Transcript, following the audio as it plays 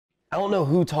I don't know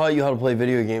who taught you how to play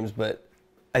video games, but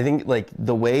I think like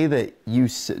the way that you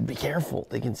sit, be careful,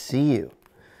 they can see you.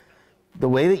 The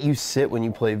way that you sit when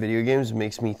you play video games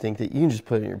makes me think that you can just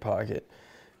put it in your pocket.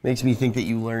 Makes me think that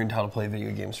you learned how to play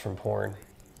video games from porn.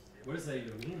 What does that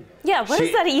even mean, though? Yeah, what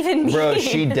does that even mean? Bro,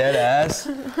 she dead ass.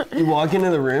 You walk into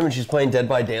the room and she's playing Dead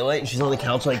by Daylight and she's on the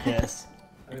couch like this.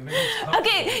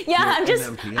 Okay, yeah,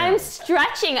 I'm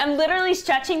stretching. I'm literally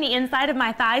stretching the inside of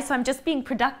my thigh, so I'm just being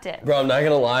productive. Bro, I'm not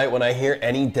gonna lie, when I hear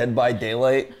any Dead by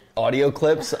Daylight audio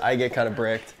clips, I get kind of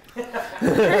bricked. Dead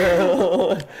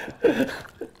by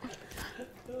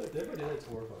Daylight's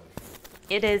horrifying.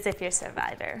 It is if you're a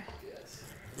survivor. Yes.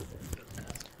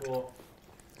 Cool.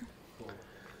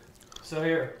 So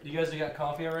here, you guys got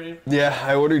coffee already? Yeah,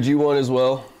 I ordered you one as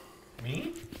well.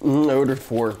 Me? I ordered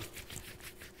 4.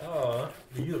 Oh,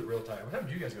 you look real tired. What time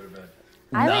did you guys go to bed?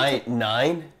 9:30? I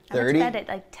went to bed at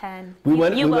like 10. We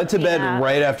went to bed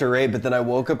right after 8, but then I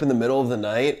woke up in the middle of the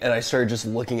night and I started just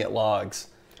looking at logs.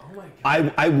 Oh my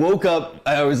God. I woke up,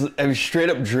 I was straight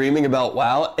up dreaming about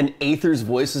WoW, and Aether's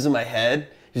voice was in my head.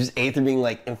 Just Aether being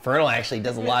like, Infernal actually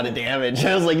does a lot of damage.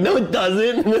 I was like, no it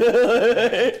doesn't.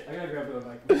 I gotta grab the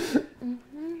mic.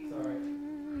 Sorry.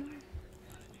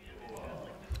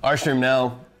 Our stream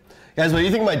now. Guys, what do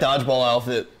you think of my dodgeball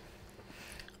outfit?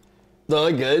 Do I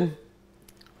look good?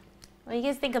 What do you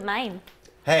guys think of mine?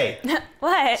 Hey.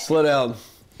 What? Slow down.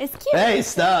 It's cute. Hey,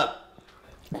 stop.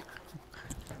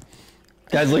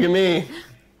 Guys, look at me.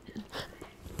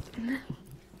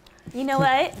 You know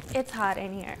what? It's hot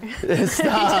in here.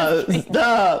 Stop.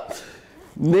 Stop.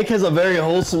 Nick has a very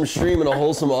wholesome stream and a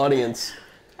wholesome audience.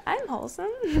 I'm wholesome.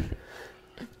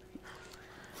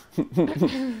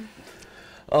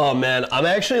 Oh man, I'm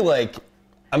actually like,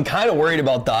 I'm kind of worried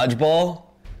about dodgeball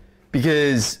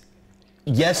because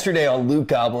yesterday on Loot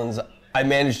Goblins, I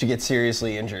managed to get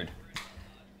seriously injured.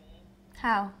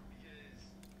 How?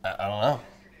 I don't know.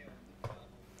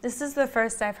 This is the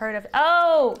first I've heard of.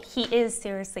 Oh, he is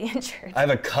seriously injured. I have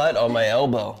a cut on my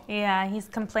elbow. Yeah, he's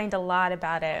complained a lot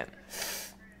about it.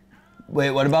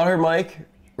 Wait, what about her mic?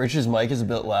 Rich's mic is a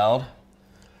bit loud.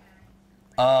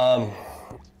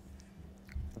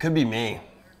 Could be me.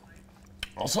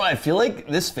 Also, I feel like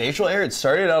this facial hair, it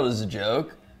started out as a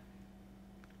joke,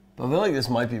 but I feel like this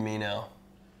might be me now.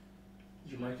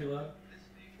 Is your mic too loud?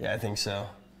 Yeah, I think so.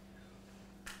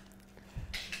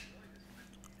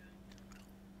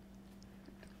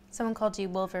 Someone called you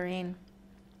Wolverine.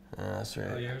 That's right.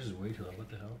 Oh yeah, yours is way too loud. What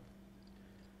the hell?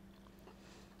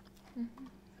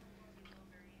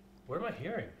 What am I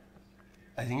hearing?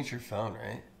 I think it's your phone,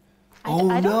 right?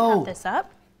 I don't have this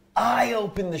up. I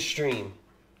opened the stream.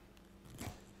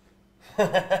 Wait,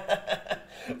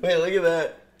 look at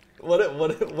that. What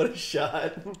a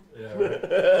shot. Yeah,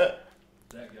 right.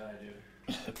 That guy,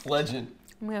 dude. Legend.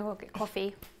 I'm gonna go get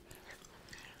coffee.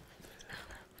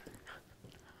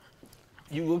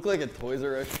 You look like a Toys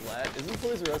R Us flat. Isn't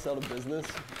Toys R Us out of business?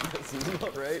 That seems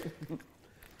about right. Do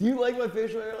you like my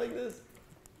facial hair like this?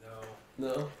 No.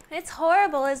 No? It's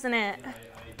horrible, isn't it? I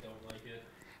don't like it.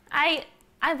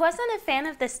 I wasn't a fan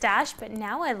of the stash, but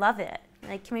now I love it.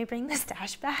 Like, can we bring the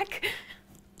stash back?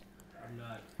 I'm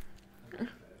not.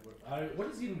 What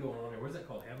is even going on here? What is that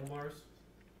called? Handlebars?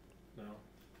 No.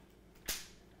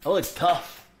 I look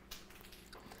tough.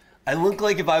 I look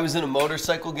like if I was in a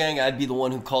motorcycle gang, I'd be the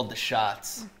one who called the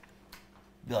shots.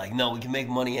 Be like, no, we can make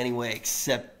money anyway,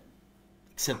 except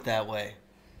that way.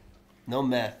 No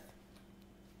meth.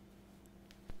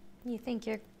 You think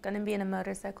you're gonna be in a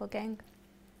motorcycle gang?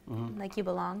 Mm-hmm. Like you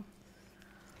belong?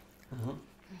 Mm-hmm.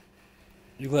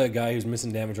 You look like a guy who's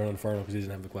missing damage on Infernal because he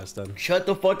doesn't have the quest done. Shut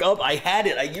the fuck up. I had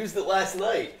it. I used it last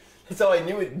night. That's how I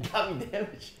knew it got me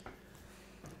damage.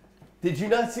 Did you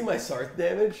not see my Sarth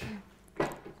damage?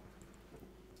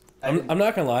 I'm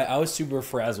not gonna lie, I was super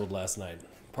frazzled last night.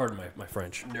 Pardon my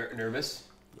French. Nervous?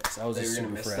 Yes, I was just super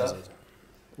miss frazzled.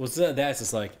 Well, that's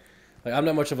just like I'm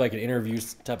not much of like an interview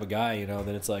type of guy, you know.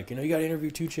 Then it's like, you know, you got to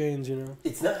interview 2 Chainz, you know.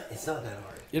 It's not that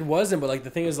hard. It wasn't, but like the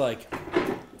thing is like,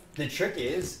 the trick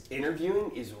is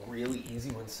interviewing is really easy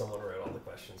when someone wrote all the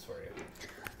questions for you.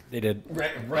 They did.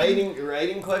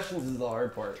 Writing questions is the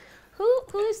hard part.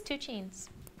 Who's 2 Chainz?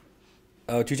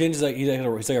 Oh, 2 Chainz is like he's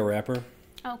like a rapper.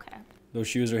 Okay. Those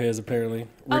shoes are his apparently.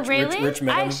 Really? Rich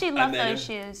met I him. actually love those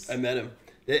shoes. I met him.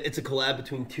 It's a collab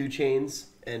between 2 Chainz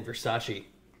and Versace.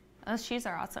 Those shoes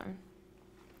are awesome.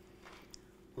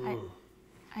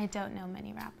 I don't know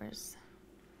many rappers.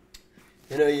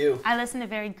 I know you. I listen to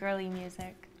very girly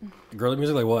music. Girly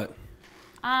music like what?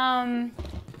 Well,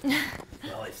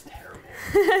 it's terrible.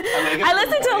 I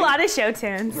listen to a lot of show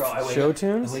tunes. Bro, Show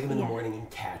tunes? I wake up in the morning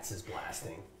and Cats is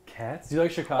blasting. Cats? Do you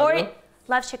like Chicago? Or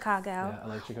Love Chicago. Yeah, I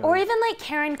like Chicago. Or even like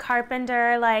Karen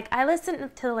Carpenter. Like I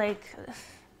listen to like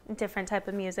different type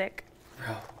of music.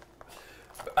 Bro,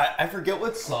 I forget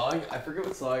what song. I forget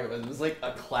what song it was. It was like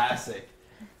a classic.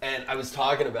 And I was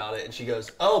talking about it, and she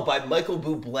goes, "Oh, by Michael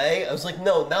Bublé." I was like,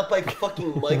 "No, not by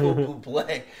fucking Michael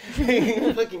Bublé."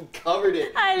 He fucking covered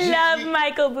it. I love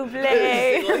Michael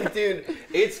Bublé. Like, dude,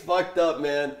 it's fucked up,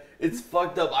 man. It's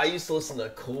fucked up. I used to listen to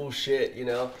cool shit, you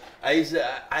know.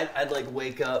 I'd like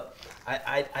wake up.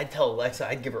 I'd tell Alexa,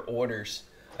 I'd give her orders.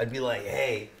 I'd be like,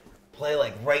 "Hey, play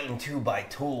like Right in 2 by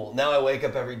Tool." Now I wake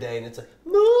up every day, and it's like,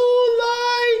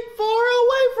 "Moonlight, far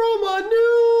away from a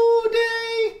new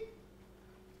day."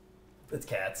 It's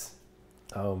Cats.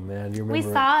 Oh man, you remember?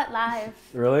 We saw it live.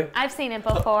 Really? I've seen it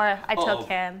before. I took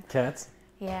him. Cats?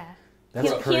 Yeah.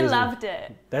 That's crazy. He loved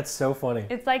it. That's so funny.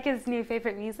 It's like his new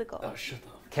favorite musical. Oh, shut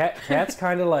up. Cats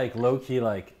kind of like low key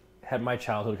like had my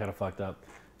childhood kind of fucked up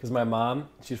because my mom,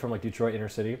 she's from like Detroit inner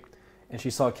city, and she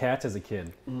saw Cats as a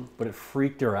kid, but it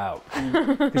freaked her out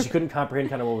because she couldn't comprehend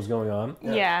kind of what was going on.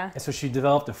 Yeah. And so she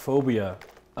developed a phobia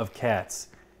of cats.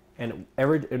 And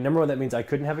number one, that means I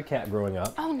couldn't have a cat growing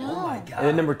up. Oh no. Oh my god. And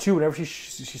then number two, whenever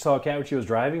she saw a cat when she was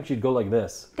driving, she'd go like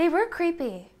this. They were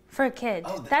creepy for a kid.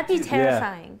 Oh, That'd be dude.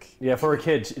 terrifying. Yeah, for a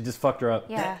kid, it just fucked her up.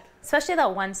 Yeah. Especially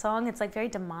that one song. It's like very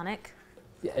demonic.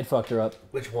 Yeah, it fucked her up.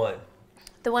 Which one?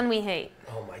 The one we hate.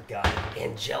 Oh my god,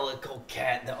 Angelical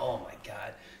Cat. Oh my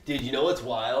god, dude. You know what's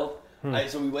wild?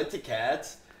 So we went to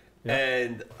Cats,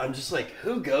 and I'm just like,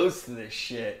 who goes to this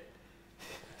shit?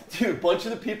 Dude, a bunch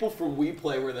of the people from We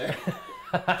Play were there.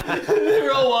 They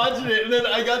were all watching it, and then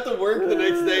I got to work the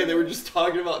next day, and they were just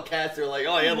talking about Cats. They were like,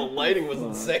 "Oh yeah, the lighting was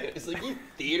insane." It's like, you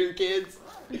theater kids,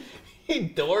 you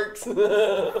dorks.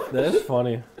 That's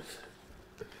funny.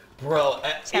 Bro,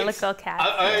 Angelical Cats.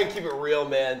 I'm gonna keep it real,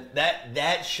 man.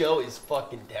 That show is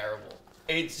fucking terrible.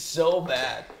 It's so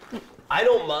bad. I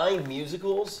don't mind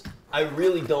musicals. I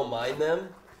really don't mind them.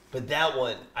 But that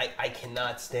one, I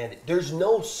cannot stand it. There's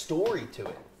no story to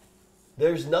it.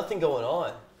 There's nothing going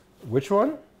on. Which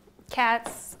one?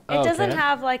 Cats. It Oh, doesn't Cat.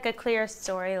 have like a clear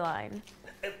storyline.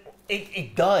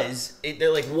 It does.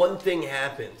 They're like one thing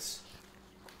happens.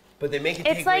 But they make it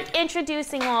It's take like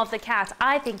introducing all of the cats.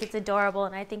 I think it's adorable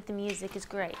and I think the music is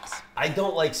great. I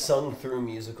don't like sung through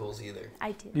musicals either.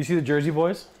 I do. Do you see the Jersey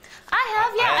Boys? I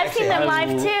have, yeah. I've seen them live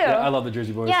too. Yeah, I love the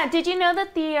Jersey Boys. Yeah, did you know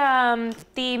that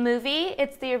the movie,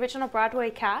 it's the original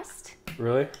Broadway cast?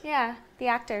 Really? Yeah, the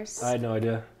actors. I had no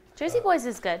idea. Jersey Boys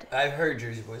is good. I've heard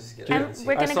Jersey Boys is good. And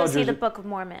we're I gonna saw go see the Jersey- Book of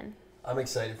Mormon. I'm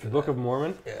excited for The Book of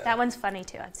Mormon? Yeah. That one's funny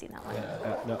too. I've seen that one.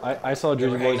 No, I saw They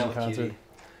were Jersey hanging Boys out in with concert. Tudi.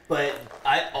 But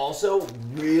I also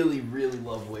really, really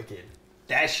love Wicked.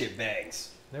 That shit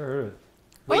bangs. Never heard of it.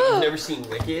 Wait, you've never seen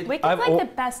Wicked? Wicked's like the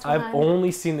best one. I've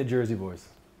only seen the Jersey Boys.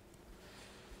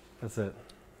 That's it.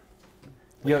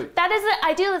 Yo, That is it.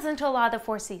 I do listen to a lot of the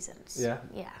Four Seasons. yeah,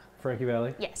 Yeah. Frankie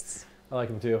Valli. Yes. I like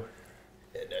him too.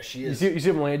 Yeah, no, she You is. see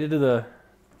what Malena did to the...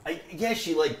 Yeah,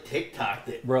 she like TikToked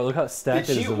it. Bro, look how stacked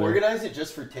Did it she is. organize it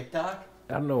just for TikTok?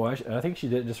 I don't know why. I think she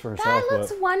did it just for herself. That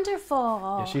looks but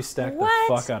wonderful. yeah, she stacked What?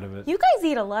 the fuck out of it. You guys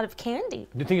eat a lot of candy.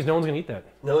 The thing is, no one's gonna eat that.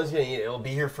 No one's gonna eat it. It'll be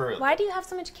here for. Why do you have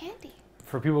so much candy?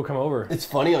 For people to come over. It's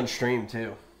funny on stream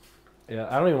too. Yeah,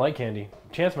 I don't even like candy.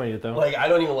 Chance might eat it though. Like I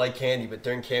don't even like candy, but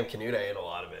during Camp Canute, I ate a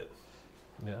lot of it.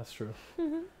 Yeah, that's true.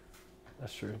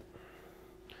 That's true.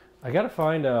 I gotta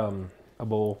find a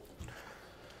bowl.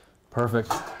 Perfect.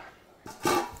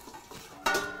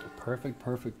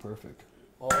 Perfect.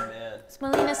 Oh man. Is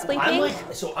Malena sleeping? I'm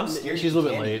like, so I'm scared. She's to a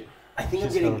little eat bit candy. late.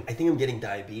 I think I'm getting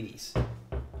diabetes.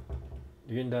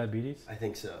 You getting diabetes? I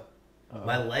think so.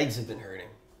 My legs have been hurting.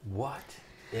 What?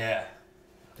 Yeah.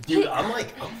 Dude, I'm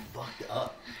fucked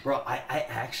up. Bro, I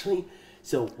actually,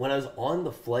 so when I was on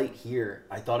the flight here,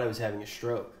 I thought I was having a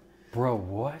stroke. Bro,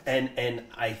 what? And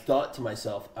I thought to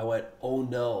myself, I went, oh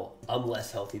no, I'm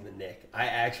less healthy than Nick. I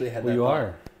actually had that Well, you thought.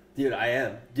 are. Dude, I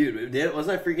am. Dude,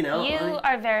 wasn't I freaking out?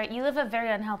 You live a very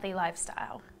unhealthy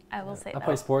lifestyle. I will say I that.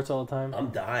 play sports all the time. I'm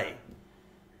dying.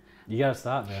 You gotta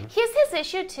stop, man. His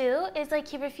issue too is like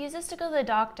he refuses to go to the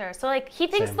doctor. So like he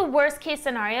thinks Same. the worst case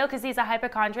scenario because he's a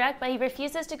hypochondriac, but he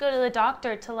refuses to go to the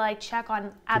doctor to like check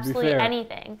on absolutely fair,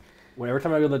 anything. Every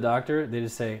time I go to the doctor, they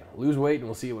just say, lose weight and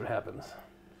we'll see what happens.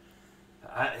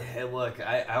 Hey, look,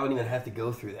 I don't even have to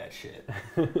go through that shit.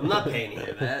 I'm not paying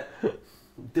you that.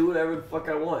 Do whatever the fuck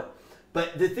I want.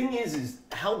 But the thing is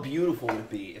how beautiful would it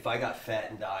be if I got fat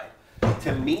and died?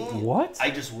 To me, What? I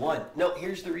just won. No,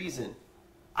 here's the reason.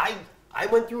 I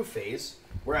went through a phase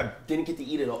where I didn't get to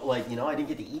eat it all. Like, I didn't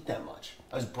get to eat that much.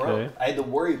 I was broke. Okay. I had to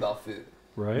worry about food.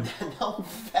 Right? Now I'm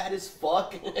fat as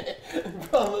fuck.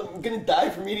 Bro, I'm gonna die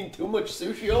from eating too much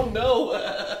sushi. Oh no.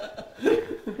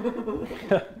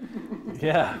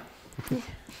 Yeah.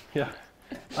 Yeah.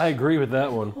 I agree with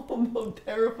that one. Oh no,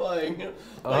 terrifying.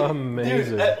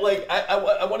 Amazing. Dude,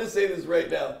 I want to say this right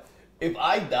now. If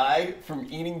I die from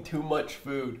eating too much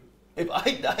food, know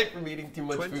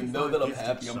that I'm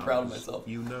happy. I'm proud of myself.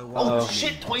 You know what? Oh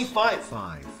shit, 25.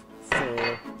 5,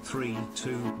 4, 3,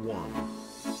 2, 1.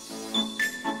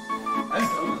 I've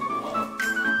done this a while.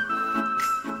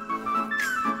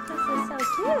 This is so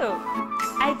cute.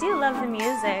 I do love the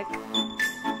music.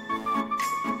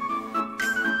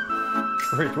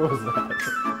 Rich, what was that?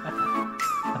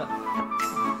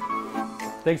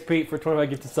 Thanks, Pete, for 25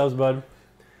 gifted subs, bud.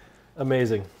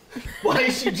 Amazing. Why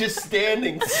is she just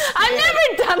standing? I've never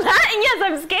done that, and yes,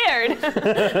 I'm scared.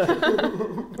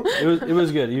 It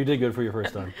was good. You did good for your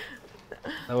first time.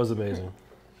 That was amazing.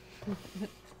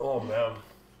 Oh man.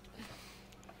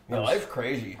 No, life's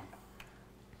crazy.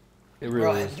 It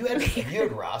Bro, really is. have you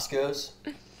had Roscoe's?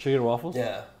 Chicken and waffles?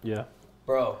 Yeah. Yeah.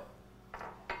 Bro,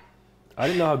 I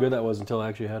didn't know how good that was until I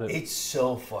actually had it. it's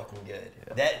so fucking good.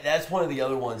 That's one of the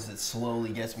other ones that slowly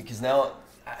gets me, because now,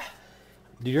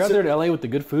 Dude, you're out there in LA with the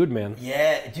good food, man.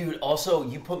 yeah, dude, also,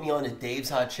 you put me on to Dave's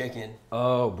Hot Chicken.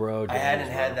 Oh, bro. I hadn't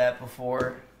had that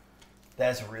before.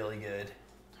 That's really good.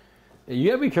 You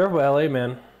gotta be careful, LA,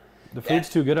 man. The food's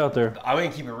too good out there. I'm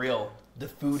gonna keep it real. The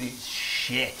food is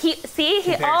shit. He Compared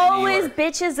to New always York.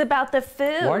 bitches about the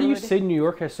food. Why do you say New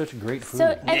York has such great food? So,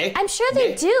 and Nick? I'm sure they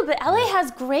Nick? do, but LA has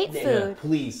great Nick, food.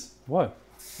 please, What?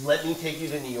 let me take you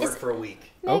to New York for a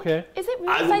week. Nick, Okay. Is it rude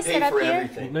I if will I pay sit up for here?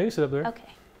 everything. No, you sit up there. Okay.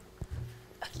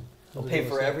 We'll pay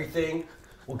for everything.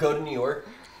 We'll go to New York.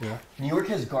 Yeah. New York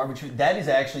has garbage food. That is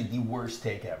actually the worst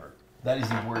take ever. That is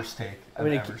the worst take I've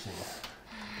mean, ever seen.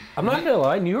 I'm not gonna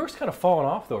lie, New York's kind of fallen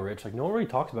off though, Rich. Like no one really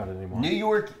talks about it anymore. New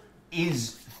York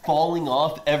is falling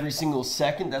off every single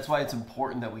second. That's why it's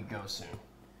important that we go soon.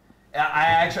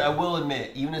 I will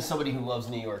admit, even as somebody who loves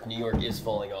New York is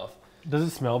falling off. Does it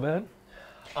smell bad?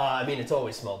 I mean, it's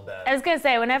always smelled bad. I was gonna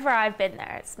say, whenever I've been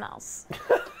there, it smells.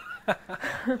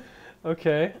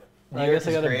 Okay. New York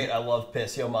is great. I love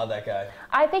piss. Yo, mod that guy.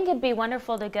 I think it'd be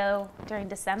wonderful to go during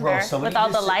December Bro, somebody with all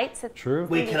the just said- lights. It's True.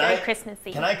 Wait, really can very I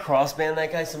Christmassy. Can I cross-ban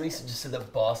that guy? Somebody just said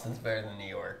that Boston's better than New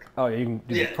York. Oh, yeah, you can.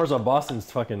 Dude, Yeah. First of all,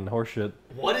 Boston's fucking horseshit.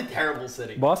 What a terrible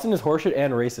city. Boston is horseshit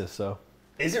and racist, so.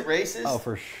 Is it racist? Oh,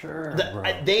 for sure, bro.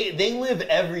 They live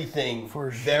everything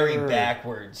For very sure.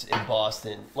 backwards in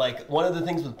Boston. Like, one of the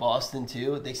things with Boston,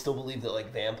 too, they still believe that,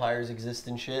 like, vampires exist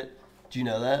and shit. Do you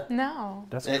know that? No.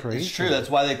 That's It's crazy. true. That's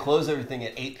why they close everything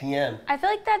at 8 p.m. I feel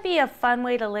like that'd be a fun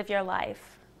way to live your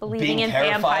life. Believing Being in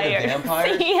terrified of vampires.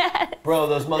 vampires? Yes. Bro,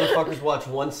 those motherfuckers watch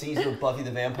one season of Buffy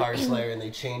the Vampire Slayer and they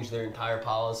change their entire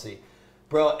policy.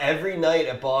 Bro, every night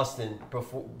at Boston,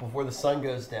 before the sun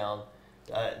goes down,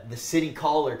 the city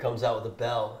caller comes out with a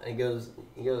bell and he goes,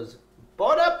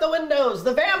 board up the windows,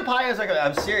 the vampires are coming.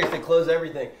 I'm serious, they close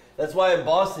everything. That's why in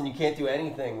Boston you can't do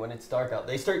anything when it's dark out.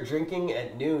 They start drinking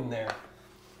at noon there.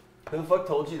 Who the fuck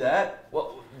told you that?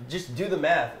 Well, just do the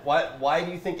math. Why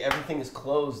do you think everything is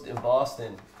closed in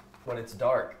Boston when it's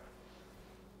dark?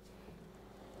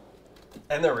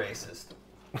 And they're racist.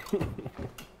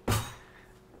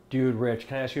 Dude, Rich,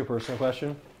 can I ask you a personal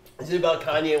question? Is it about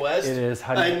Kanye West? It is.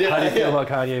 How do you feel about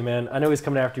Kanye, man? I know he's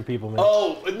coming after you people, man.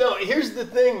 Oh, no, here's the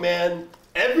thing, man.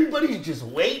 Everybody's just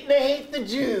waiting to hate the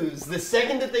Jews. The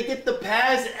second that they get the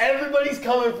pass, everybody's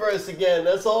coming for us again.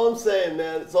 That's all I'm saying,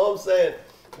 man. That's all I'm saying.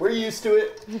 We're used to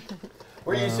it.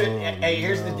 We're used to it. Hey,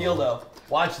 here's the deal, though.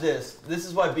 Watch this. This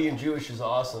is why being Jewish is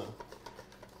awesome.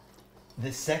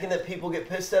 The second that people get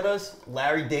pissed at us,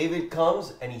 Larry David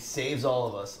comes and he saves all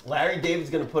of us. Larry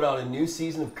David's going to put out a new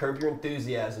season of Curb Your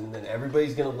Enthusiasm, and then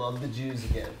everybody's going to love the Jews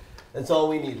again. That's all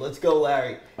we need. Let's go,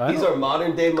 Larry. He's our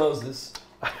modern day Moses.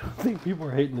 I don't think people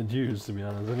are hating the Jews, to be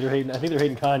honest. I think they're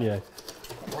hating Kanye.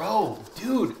 Bro,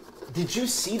 dude, did you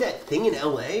see that thing in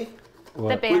L.A.? The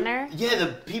What? banner. Yeah, the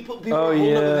people Oh, were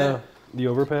holding up yeah. that. The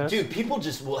overpass? Dude, people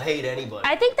just will hate anybody.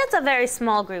 I think that's a very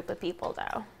small group of people,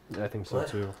 though. I think so, What?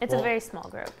 too. It's Well- a very small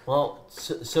group. Well,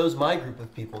 so's my group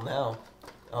of people now.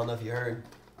 I don't know if you heard.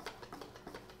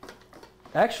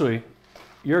 Actually,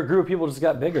 your group of people just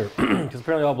got bigger. Because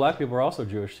apparently all black people are also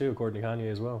Jewish, too, according to Kanye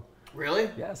as well. Really?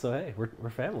 Yeah, so hey, we're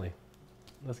family.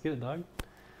 Let's get it, dog.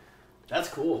 That's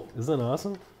cool. Isn't that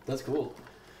awesome? That's cool.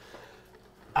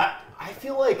 I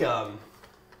feel like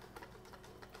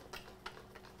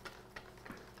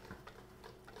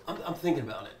I'm thinking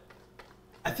about it.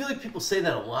 I feel like people say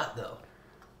that a lot though.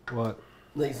 What?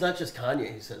 Like it's not just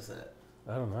Kanye who says that.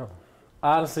 I don't know.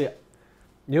 Honestly,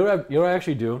 you know what I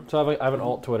actually do? So I have an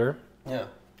alt Twitter, Yeah.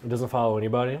 It doesn't follow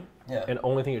anybody. Yeah. And the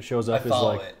only thing it shows up I is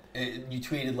follow like. it. You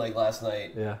tweeted like last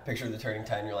night. Yeah. Picture of the turning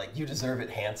tide. And you're like, you deserve it,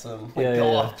 handsome. Like, Yeah,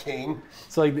 go yeah, off, king.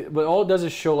 So like, but all it does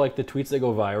is show like the tweets that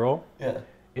go viral. Yeah.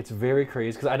 It's very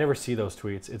crazy because I never see those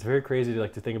tweets. It's very crazy to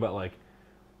think about like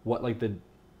what like the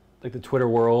Twitter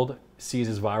world sees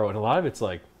as viral, and a lot of it's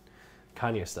like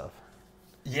Kanye stuff.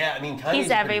 Yeah, I mean, Kanye's He's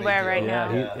a pretty everywhere big deal.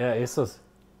 right now. Yeah, it's so.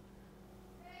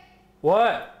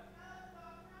 What?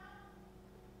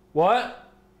 What?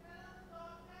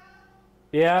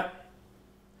 Yeah.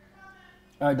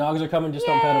 All right, dogs are coming. Just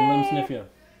don't pet them. Let them sniff you.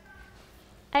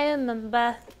 I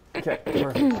remember. Okay.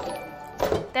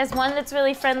 There's one that's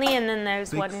really friendly, and then there's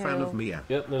Big one fan of who Mia.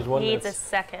 Yep. There's one. needs a That's,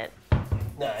 second.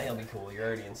 Nah, he'll be cool. You're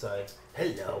already inside.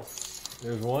 Hello.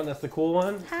 there's one. That's the cool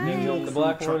one. Hi. Angel. The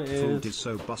black one Truck food is. is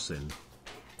so bussin'.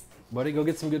 Buddy, go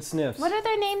get some good sniffs. What are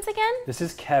their names again? This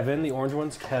is Kevin. The orange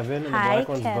one's Kevin, and the Hi, black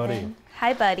one's Kevin. Buddy.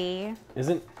 Hi, Buddy.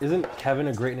 Isn't Kevin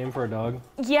a great name for a dog?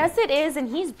 Yes, it is, and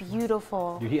he's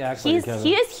beautiful. Dude, he acts like a Kevin.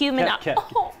 He is human. Kev,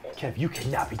 Kev, you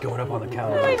cannot be going up on the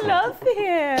counter. I like that. love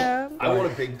him. I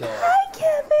want a big dog. Hi,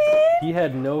 Kevin. He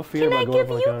had no fear Can I about going give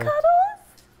up on you the counter. cuddles?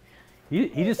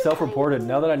 He just self-reported.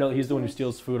 Now that I know that he's the one who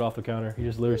steals food off the counter, he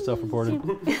just literally self-reported.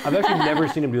 I've actually never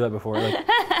seen him do that before. Like,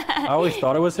 I always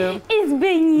thought it was him. It's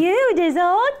been you this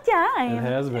whole It time.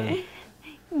 has been.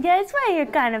 That's why you're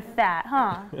kind of fat,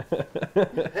 huh?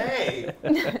 Hey.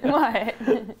 What?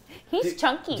 He's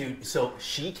chunky. Dude, so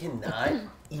she cannot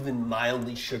even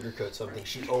mildly sugarcoat something.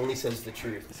 She only says the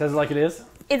truth. Says it like it is.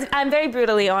 I'm very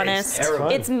brutally honest. terrible.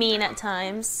 It's mean at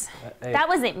times. Hey, That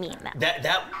wasn't mean.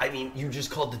 I mean, you just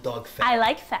called the dog fat. I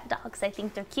like fat dogs. I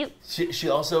think they're cute.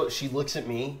 She looks at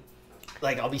me,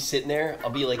 like I'll be sitting there,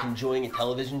 I'll be like enjoying a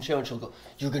television show, and she'll go,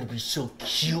 "You're gonna be so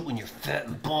cute when you're fat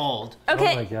and bald."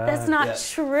 Okay, my God. that's not Yeah.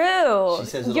 true. She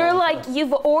says it You're all the like, time.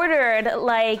 you've ordered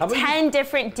like How about 10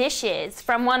 different dishes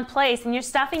from one place and you're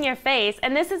stuffing your face.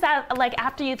 And this is like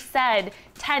after you've said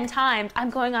 10 times,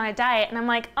 I'm going on a diet. And I'm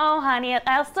like, oh, honey,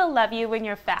 I'll still love you when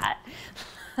you're fat.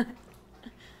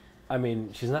 I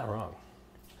mean, she's not wrong.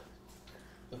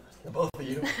 Both of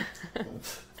you.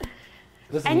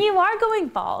 Listen, And you are going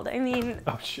bald. I mean,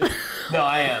 oh shit. No,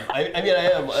 I am. I mean,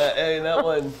 I am. That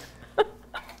one.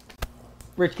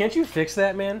 Rich, can't you fix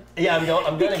that, man? Yeah, I'm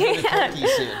gonna get a can't. turkey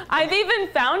soon. I've even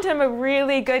found him a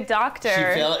really good doctor. She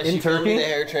failed me Turkey? the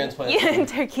hair transplant. Yeah, in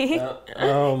Turkey.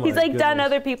 Oh my He's like done goodness.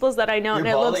 other people's that I know, and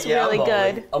You're it balding? looks Yeah, really I'm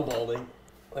balding. good. I'm balding.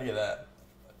 Look at that.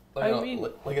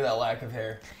 Look at that lack of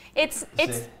hair. It's See? this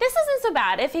isn't so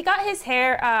bad. If he got his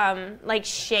hair like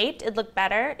shaped, it'd look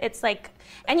better. It's like,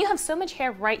 and you have so much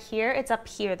hair right here. It's up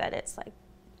here that it's like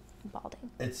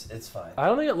balding. It's fine. I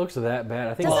don't think it looks that bad.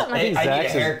 I think, Doesn't I think I need a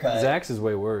Zach's haircut. Zach's is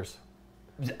way worse.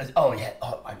 Oh yeah.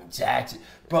 Oh, I mean, Zach,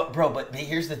 bro. But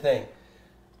here's the thing.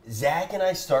 Zach and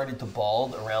I started to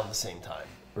bald around the same time,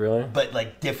 Really? but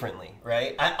like differently,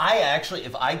 right? I actually,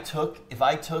 if I took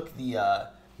the,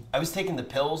 I was taking the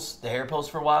pills, the hair pills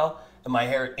for a while, and my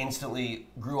hair instantly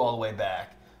grew all the way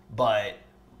back. But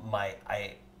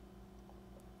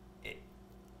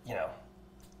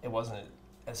it wasn't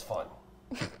as fun.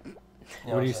 You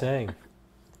know What are you I'm saying?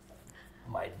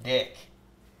 My dick.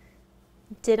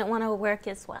 Didn't want to work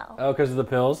as well. Oh, because of the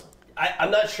pills?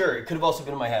 I'm not sure. It could have also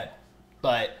been in my head,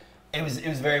 but it was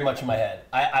very much in my head.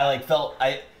 I felt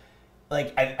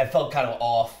kind of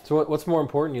off. So what's more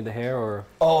important, you the hair or?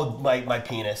 Oh, my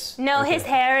penis. No, Okay. his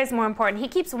hair is more important. He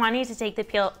keeps wanting to take the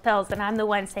pills, and I'm the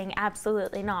one saying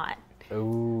absolutely not.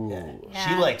 Ooh. Yeah.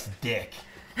 She likes dick.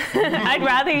 I'd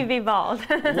rather you be bald.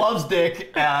 Loves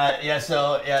dick.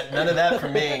 So none of that for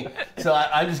me. So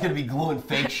I'm just gonna be gluing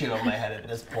fake shit on my head at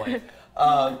this point.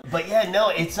 But yeah, no,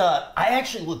 it's I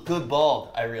actually look good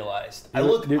bald. I realized I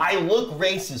look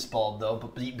racist bald though,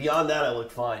 but beyond that, I look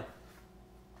fine.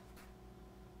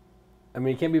 I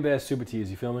mean, you can't be bad as super tease,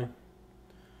 you feel me?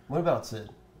 What about Sid?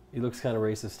 He looks kind of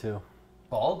racist too.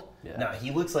 Bald? Yeah. No,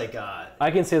 he looks like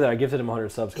I can say that I gifted him 100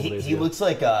 subs a couple days he ago. looks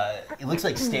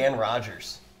like Stan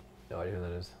Rogers. No idea who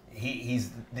that is. He's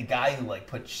the guy who like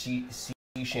put sea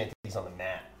shanties on the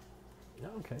mat. Oh,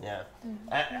 okay. Yeah,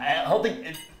 I don't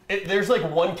think there's like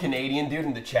one Canadian dude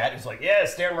in the chat who's like, yeah,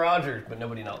 Stan Rogers, but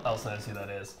nobody else knows who that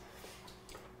is.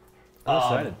 I'm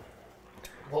excited.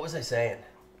 What was I saying?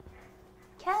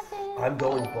 Kevin. I'm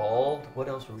going bald. What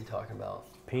else were we talking about?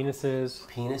 Penises.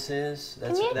 Penises.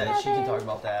 Come here, She can Kevin. talk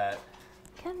about that.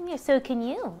 Come here. So can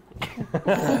you?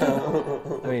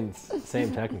 I mean,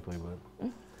 same technically, but.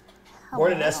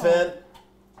 Morning, S-Fan.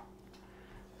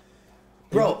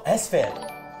 Bro,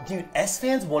 S-Fan. Dude,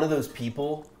 S-Fan's one of those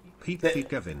people. Pete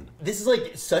Kevin. This is like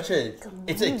it's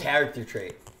a character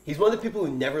trait. He's one of the people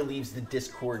who never leaves the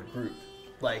Discord group.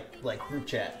 like group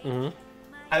chat.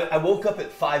 I woke up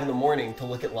at 5 in the morning to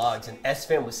look at logs, and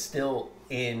S-Fan was still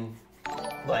in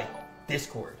like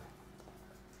Discord.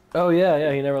 Oh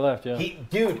yeah, he never left. Yeah.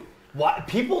 Dude, why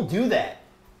people do that?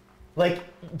 Like,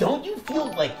 don't you feel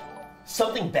like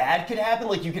something bad could happen?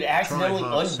 Like you could accidentally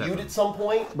unmute at some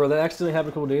point? Bro, that accidentally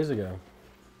happened a couple days ago.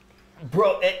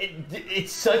 Bro,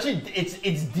 it's such a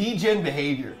it's degen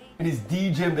behavior. It is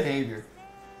degen behavior.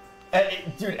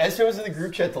 Dude, S-Fan was in the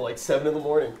group chat till like 7 in the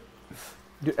morning.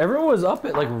 Dude, everyone was up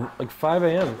at like 5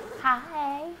 a.m.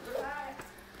 Hi.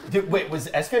 Dude, wait, was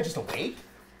S-Fan just awake?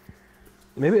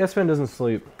 Maybe S-Fan doesn't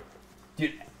sleep.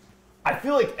 Dude, I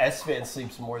feel like S-Fan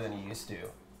sleeps more than he used to.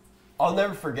 I'll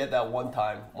never forget that one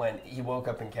time when he woke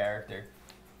up in character.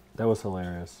 That was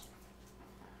hilarious.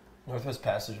 Northwest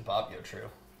Passage of Bobbio, true.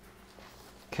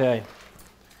 Okay.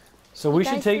 So we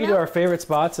should guys take you to know? our favorite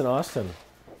spots in Austin.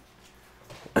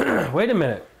 Wait a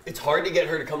minute. It's hard to get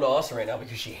her to come to Austin right now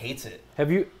because she hates it.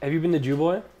 Have you been to Jew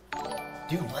Boy?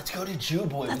 Dude, let's go to Jew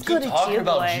Boy. Let's We go keep to talking Jew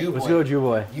about Boy. Jew Boy. Let's go to Jew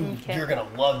Boy. Okay. You're gonna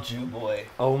love Jew Boy.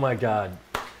 Oh my God.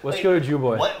 Let's Wait, go to Jew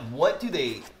Boy. What do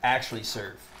they actually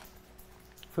serve?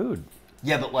 Food.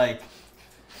 Yeah, but like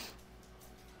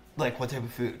what type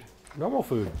of food? Normal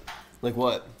food. Like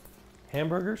what?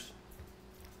 Hamburgers?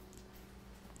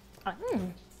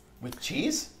 With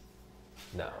cheese?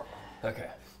 No. Okay.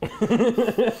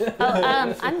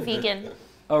 I'm vegan.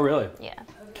 Oh really? Yeah.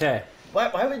 Okay.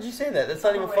 Why would you say that? That's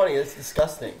not even funny. That's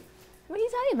disgusting. What are you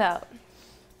talking about?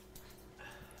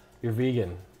 You're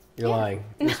vegan. You're lying.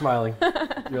 You're smiling.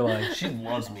 You're lying. She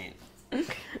loves meat.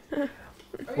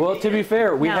 Well, to be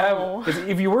fair, we No. have.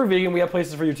 If you were vegan, we have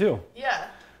places for you too. Yeah.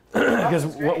 Because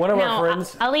one of our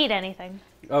friends. I'll eat anything.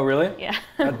 Oh really? Yeah.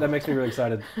 That makes me really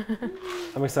excited.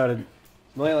 I'm excited.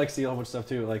 Malena likes to eat a whole bunch of stuff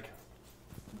too, like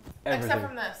everything. Except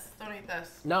from this. Don't eat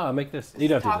this. No, make this. You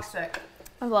don't have to eat this. Toxic.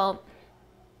 Well,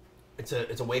 It's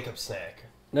a wake up snack.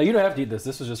 No, you don't have to eat this.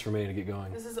 This is just for me to get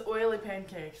going. This is oily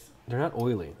pancakes. They're not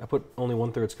oily. I put only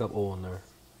 1/3 cup oil in there.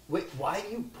 Wait, why do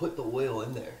you put the oil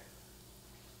in there?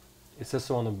 It says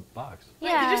so on the box. Wait,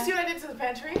 yeah. did you see what I did to the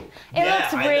pantry? It Yeah,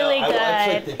 looks I know. really I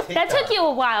watched, good. like, the That took TikTok. you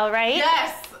a while, right?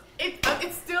 Yes.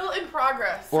 It's still in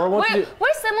progress. Or I want you to.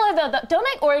 We're similar though. Don't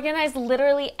I organize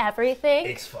literally everything?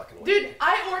 It's fucking weird. Dude,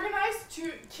 I organized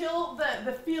to kill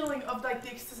the feeling of like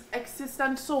the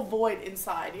existential void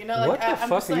inside. You know, like What the I'm fuck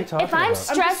just are you like, talking If I'm about?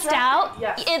 stressed out,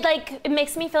 yes. it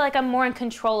makes me feel like I'm more in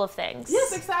control of things.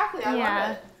 Yes, exactly. I Yeah.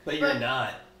 love it. But you're But-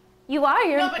 not. You are.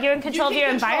 No, but You're in control of you your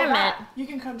can control environment. that. You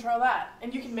can control that,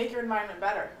 and you can make your environment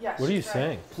better. Yes. What are you she's right.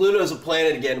 saying? Pluto's a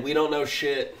planet again. We don't know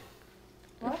shit.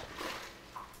 What?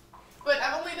 But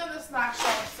I've only done the snack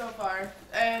shelf so far,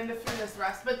 and through this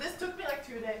rest. But this took me like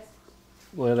 2 days.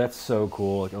 Well, that's so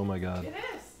cool. Like, oh my god. It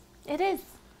is. It is.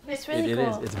 It's really It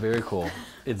cool. is. It's very cool.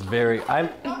 It's very. I'm.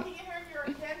 Walking in here if you're a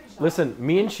candy shop. Listen,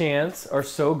 me and Chance are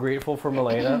so grateful for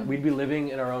Malena. We'd be living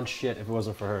in our own shit if it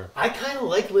wasn't for her. I kind of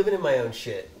like living in my own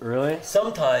shit. Really?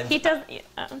 Sometimes He does.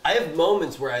 I have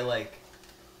moments where I'm like,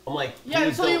 Yeah, please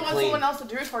until you don't want clean. someone else to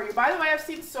do it for you. By the way, I've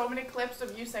seen so many clips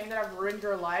of you saying that I've ruined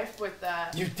your life with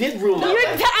that. You did ruin my You're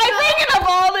life. I bring it up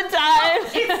all the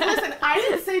time. Listen, I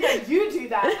didn't say that you do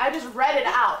that. I just read it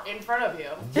out in front of you.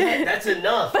 Yeah, that's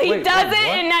enough. But he Wait, does what? it,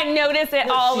 and I notice it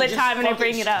No, all she the just time, and I fucking-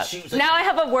 bring it up. she was like- Now I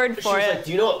have a word She for was it. like,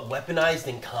 do you know what weaponized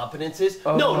incompetence is?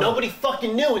 Oh. No, nobody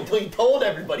fucking knew until you told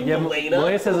everybody, Yeah, Malena.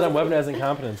 Malena says that I'm weaponizing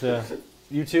competence. Yeah.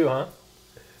 You too, huh?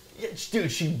 Yeah,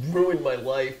 dude, she ruined my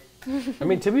life. I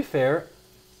mean, to be fair,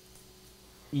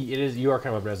 it is. You are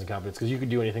kind of weaponizing competence because you could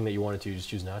do anything that you wanted to. You just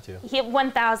choose not to. He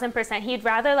 1000%. He'd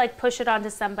rather like push it onto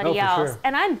somebody Oh, for else, sure.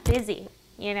 and I'm busy.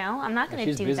 You know, I'm not gonna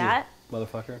She's do busy, that.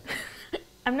 motherfucker.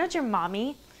 I'm not your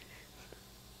mommy.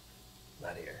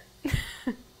 Not here.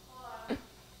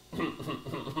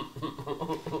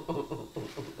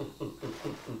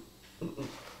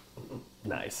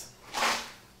 Nice.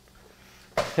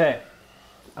 Okay,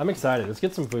 I'm excited. Let's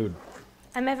get some food.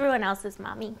 I'm everyone else's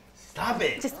mommy. Stop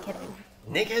it. Just kidding.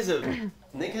 Nick has a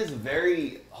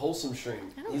very wholesome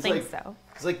stream. I don't He's think like, so.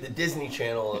 He's like the Disney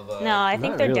Channel of. No, I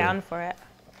think not they're really. down for it.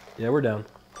 Yeah, we're down.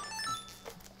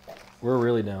 We're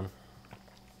really down.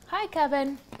 Hi,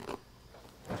 Kevin.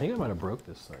 I think I might have broke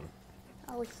this thing.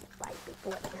 Oh, he's like Oh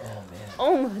man.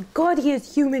 Oh my God, he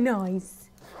has human eyes.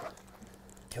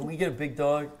 Can we get a big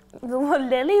dog? Well,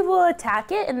 Lily will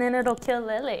attack it, and then it'll kill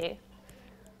Lily.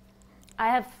 I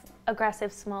have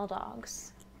aggressive small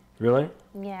dogs. Really?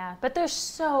 Yeah, but they're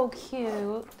so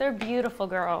cute. They're beautiful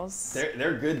girls.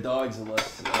 They're good dogs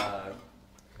unless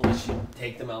you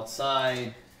take them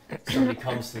outside. Somebody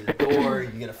comes to the door. You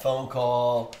get a phone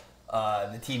call.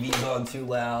 The TV's on too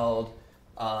loud.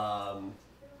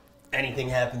 anything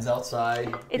happens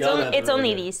outside. It's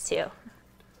only these two.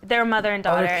 They're mother and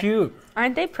daughter. Oh, they're cute.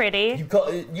 Aren't they pretty?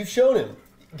 You've shown him.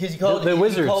 Because the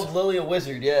wizards. You called Lily a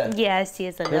wizard, yeah. Yes, he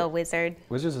is a little wizard.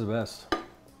 Wizards is the best.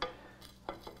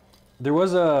 There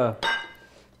was a...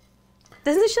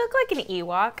 Doesn't she look like an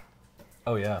Ewok?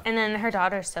 Oh, yeah. And then her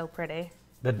daughter's so pretty.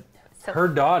 Her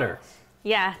daughter.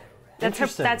 Yeah. That's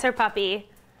her puppy.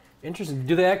 Interesting.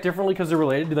 Do they act differently because they're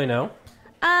related? Do they know?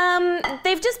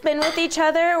 They've just been with each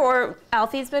other, or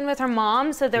Alfie's been with her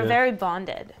mom, so they're very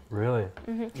bonded. Really?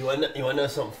 Mm-hmm. You want to know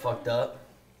something fucked up?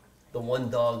 The one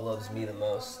dog loves me the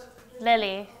most.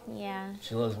 Lily, yeah.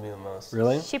 She loves me the most.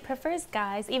 Really? She prefers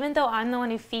guys, even though I'm the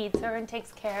one who feeds her and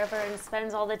takes care of her and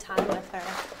spends all the time with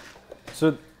her.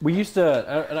 So we used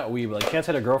to, not we, but like Chance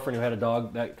had a girlfriend who had a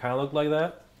dog that kind of looked like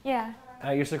that. Yeah.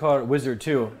 I used to call it Wizard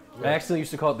too. I accidentally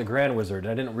used to call it the Grand Wizard.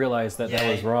 I didn't realize that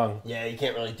was wrong. Yeah, you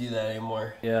can't really do that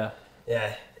anymore. Yeah.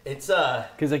 Yeah, it's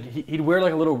Because like he'd wear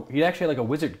like he'd actually have like a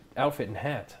wizard outfit and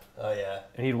hat. Oh yeah.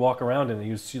 And he'd walk around and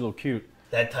he was a little cute.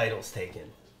 That title's taken.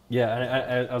 Yeah,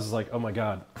 and I was like, oh my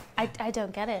god. I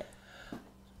don't get it.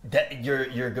 That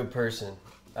you're a good person.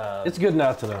 It's good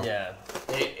not to know. Yeah,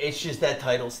 it's just that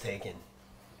title's taken.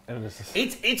 And it's just,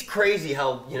 It's crazy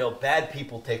how bad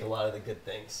people take a lot of the good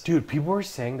things. dude, people were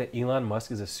saying that Elon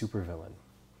Musk is a supervillain.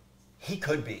 He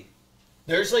could be.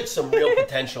 There's like some real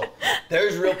potential.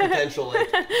 There's real potential. Like,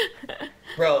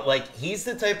 bro, like he's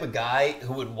the type of guy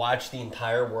who would watch the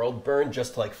entire world burn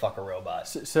just to like fuck a robot.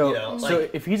 So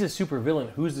if he's a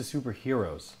supervillain, who's the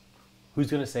superheroes?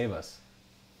 Who's gonna save us?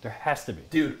 There has to be.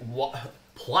 Dude,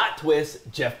 plot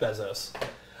twist: Jeff Bezos.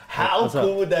 How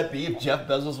cool would that be if Jeff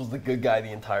Bezos was the good guy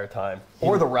the entire time?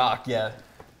 Or The Rock, yeah.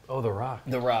 Oh, The Rock.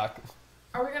 The Rock.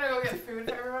 Are we gonna go get food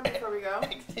for everyone before we go?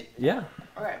 Yeah.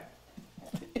 Okay.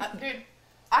 Dude,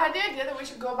 I had the idea that we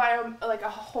should go buy like a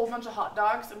whole bunch of hot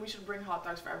dogs, and we should bring hot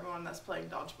dogs for everyone that's playing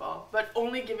dodgeball, but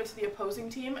only give it to the opposing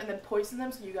team and then poison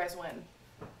them so you guys win.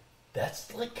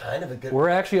 That's like kind of a good. We're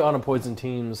actually on a poison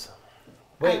teams.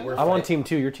 Wait, I'm on team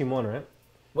 2. You're team 1, right?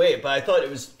 Wait, but I thought it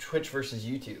was Twitch versus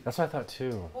YouTube. That's what I thought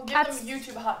too. We'll give them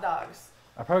YouTube hot dogs.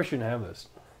 I probably shouldn't have this.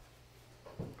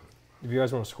 If you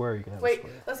guys want to swear, you can have a Wait,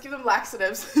 swear. let's give them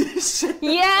laxatives.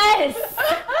 Yes!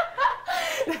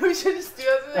 We should just do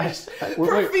it.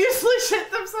 Profusely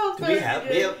shit themselves.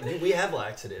 We have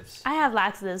laxatives. I have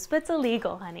laxatives, but it's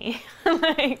illegal, honey.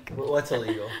 Like, what's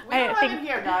illegal? We don't have it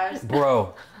here, guys.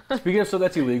 Bro, speaking of stuff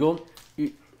that's illegal,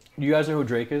 you guys know who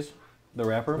Drake is? The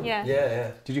rapper? yeah.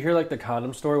 Yeah. Did you hear like the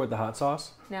condom story with the hot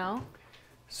sauce? No?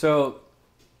 So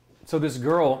this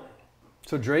girl,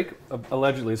 so Drake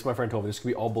allegedly, this my friend told me, this could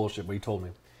be all bullshit, but he told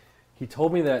me. He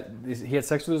told me that he had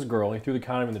sex with this girl, he threw the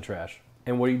condom in the trash.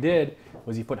 And what he did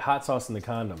was he put hot sauce in the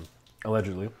condom,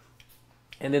 allegedly.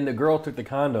 And then the girl took the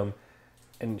condom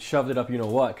and shoved it up, you know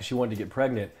what, because she wanted to get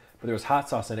pregnant, but there was hot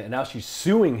sauce in it, and now she's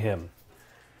suing him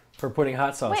for putting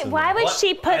hot sauce in Wait, why would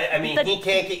she put I mean, he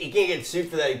can't get sued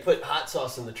for that. He put hot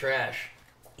sauce in the trash.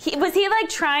 Was he like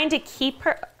trying to keep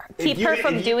her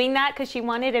from doing that because she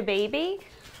wanted a baby?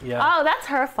 Yeah. Oh, that's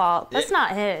her fault. That's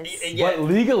not his. But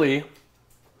legally...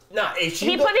 Nah,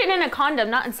 He put it in a condom,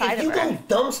 not inside of her. If you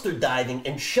go dumpster diving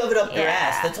and shove it up your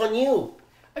ass, that's on you.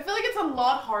 I feel like it's a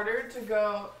lot harder to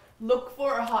go look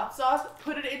for a hot sauce,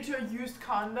 put it into a used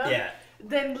condom,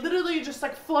 than literally just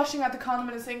like flushing out the condom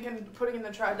in a sink and putting it in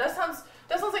the trash. That sounds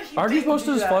like he Aren't you didn't supposed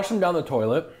to do just that. flush them down the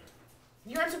toilet?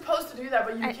 You aren't supposed to do that,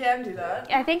 but you can do that.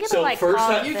 I think it's So like first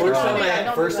called-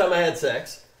 time I had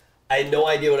sex, I had no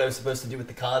idea what I was supposed to do with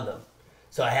the condom.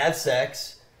 So I had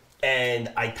sex,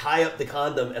 and I tie up the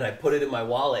condom and I put it in my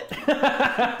wallet. Because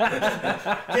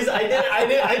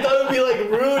I thought it would be like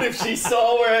rude if she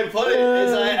saw where I put it. And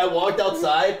so I walked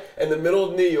outside in the middle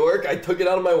of New York, I took it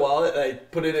out of my wallet and I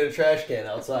put it in a trash can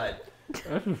outside.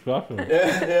 That's disgusting.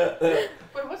 Yeah. Wait,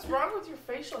 what's wrong with your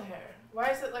facial hair? Why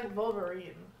is it like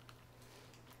Wolverine?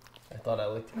 I thought I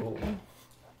looked cool.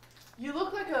 You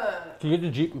look like a... Can you get the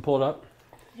Jeep and pull it up?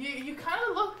 You kind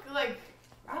of look like,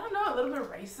 I don't know, a little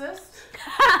bit racist.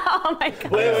 Oh my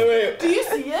god. Wait. Do you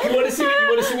see it? You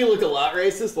want to see me look a lot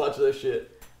racist? Watch this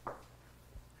shit.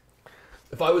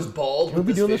 If I was bald, Would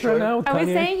we be doing this right now? Are we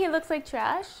Kanye? saying he looks like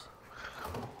trash?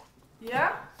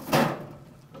 Yeah?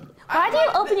 Why do you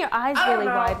open your eyes I don't really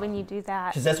know. wide when you do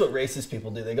that? Because that's what racist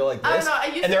people do. They go like I this,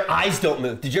 don't know, and their eyes don't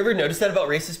move. Did you ever notice that about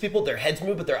racist people? Their heads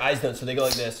move, but their eyes don't, so they go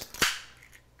like this.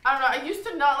 I don't know. I used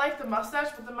to not like the mustache,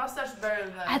 but the mustache is better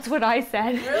than that. That's what I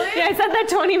said. Really? Yeah, I said that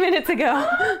 20 minutes ago.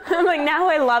 I'm like, now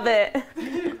I love it.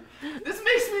 This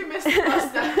makes me miss the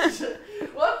mustache.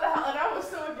 What the hell? And I was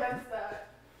so against that.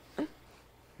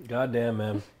 God damn,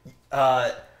 man.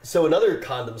 So another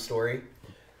condom story.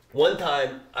 One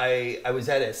time, I was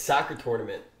at a soccer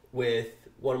tournament with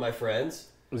one of my friends.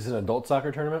 Was this an adult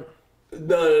soccer tournament?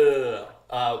 No.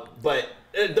 But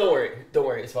don't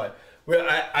worry, it's fine.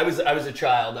 I was a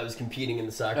child. I was competing in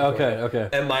the soccer tournament. Okay.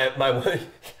 And my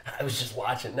I was just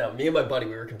watching. No, me and my buddy,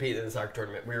 we were competing in the soccer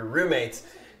tournament. We were roommates,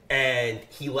 and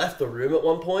he left the room at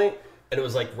one point, and it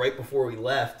was like right before we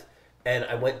left. And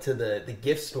I went to the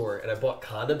gift store, and I bought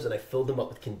condoms, and I filled them up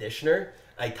with conditioner.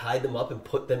 I tied them up and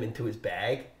put them into his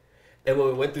bag. And when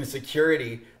we went through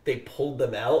security, they pulled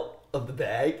them out of the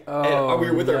bag, and we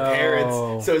were with our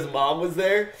parents, so his mom was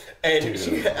there, and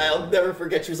I'll never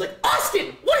forget, she was like,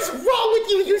 Austin, what is wrong with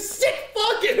you, you sick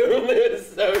fuck? It was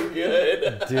so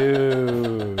good.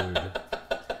 Dude.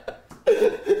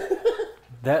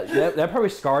 that probably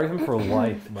scarred him for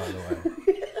life, by the way.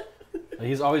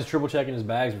 He's always triple checking his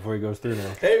bags before he goes through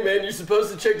now. Hey man, you're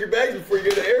supposed to check your bags before you go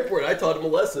to the airport. I taught him a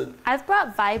lesson. I've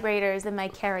brought vibrators in my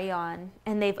carry-on,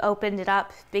 and they've opened it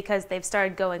up because they've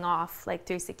started going off like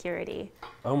through security.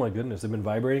 Oh my goodness, they've been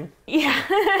vibrating? Yeah.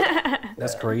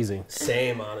 That's crazy.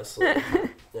 Same, honestly.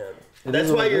 Yeah. That's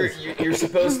why you're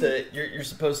supposed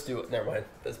to. Never mind.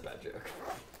 That's a bad joke.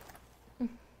 I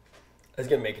was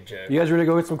gonna make a joke. You guys ready to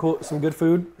go get some good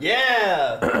food?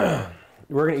 Yeah.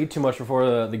 We're gonna eat too much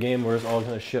before the game. We're just all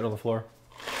gonna shit on the floor.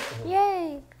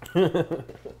 Yay.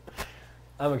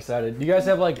 I'm excited. You guys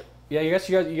have like, yeah, you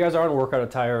guys are in workout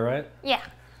attire, right? Yeah.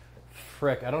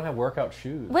 Frick, I don't have workout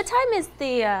shoes. What time is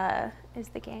the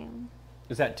game?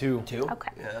 Is that 2? 2? Okay.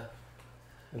 Yeah.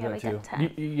 Is Yeah, that we 2? got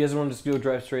 10. You guys want to just go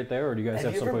drive straight there, or do you guys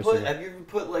have someplace to go? Have you ever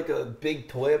put like a big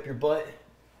toy up your butt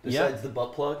besides the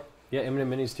butt plug? Yeah, M&M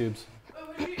Minis tubes.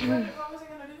 What was I gonna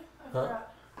do? I forgot.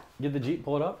 Get the Jeep,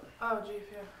 pull it up. Oh, Jeep,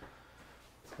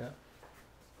 yeah.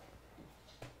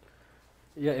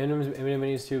 Yeah, M&M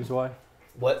Minis tubes. Why?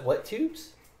 What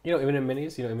tubes? You know M&M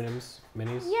Minis. You know M&M's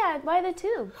Minis. Yeah, why the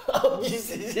tube? Oh,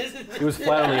 It was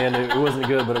flat on the end. It wasn't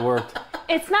good, but it worked.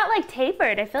 It's not like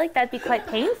tapered. I feel like that'd be quite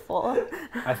painful.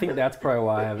 I think that's probably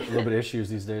why I have a little bit of issues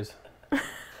these days.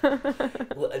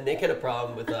 Nick had a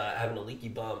problem with having a leaky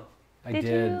bum. I Did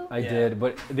you? I did,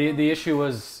 but the issue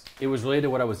was it was related to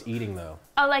what I was eating though.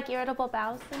 Oh, like irritable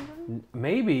bowel syndrome?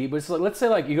 Maybe, but it's like, let's say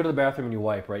like you go to the bathroom and you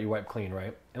wipe, right? You wipe clean,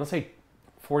 right? And let's say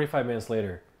 45 minutes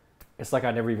later, it's like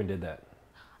I never even did that.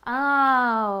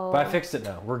 Oh. But I fixed it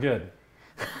now. We're good.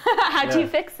 How'd you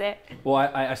fix it? Well,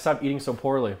 I stopped eating so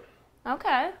poorly.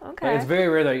 Okay. Like, it's very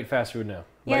rare that I eat fast food now.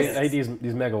 Like, Yes. I eat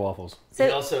these mega waffles. So,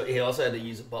 He also had to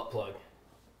use a butt plug.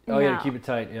 Oh yeah, No. to keep it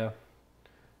tight. Yeah.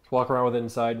 Just walk around with it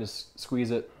inside and just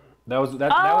squeeze it. That was to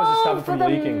stop it from for the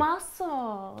leaking.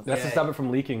 muscles. That's to Yeah. stop it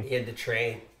from leaking. He had to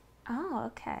train. Oh,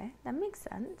 okay. That makes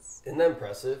sense. Isn't that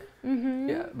impressive?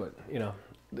 Yeah, but you know,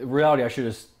 the reality I should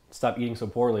have stopped eating so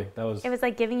poorly. That was. It was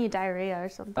like giving you diarrhea or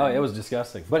something. Oh, it was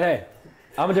disgusting. But hey,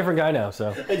 I'm a different guy now, so.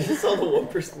 I just saw the one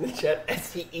person in the chat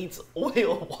as he eats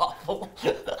oil waffle.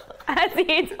 As he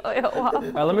eats oil waffle.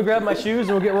 All right, let me grab my shoes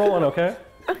and we'll get rolling, okay?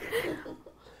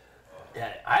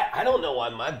 Yeah, I don't know why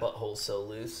my butthole's so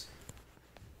loose.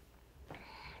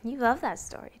 You love that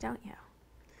story, don't you?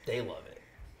 They love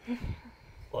it.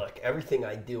 Look, everything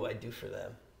I do for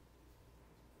them.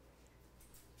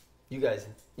 You guys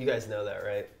know that,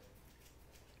 right?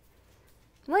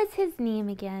 What's his name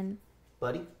again?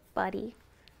 Buddy? Buddy.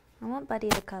 I want Buddy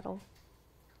to cuddle.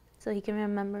 So he can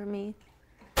remember me.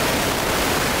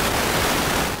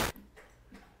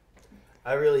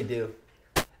 I really do.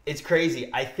 It's crazy.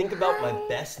 I think about my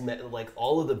best,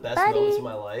 all of the best moments of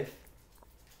my life.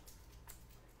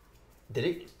 Did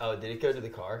it go to the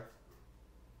car?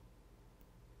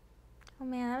 Oh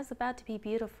man, that was about to be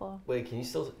beautiful. Wait, can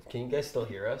you guys still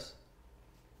hear us?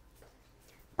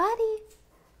 Buddy.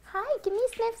 Hi, give me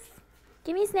sniffs.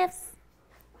 Give me sniffs.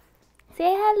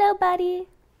 Say hello, Buddy.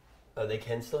 Oh, they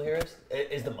can still hear us?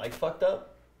 Is the mic fucked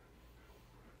up?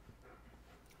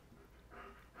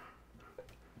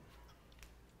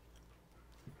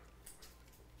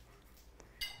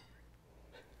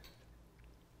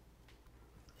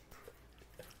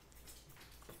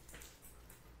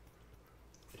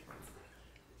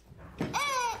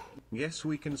 Yes,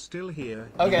 we can still hear.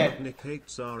 Okay. Nick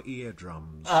hates our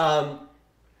eardrums.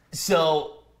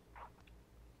 So,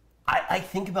 I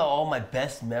think about all my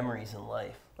best memories in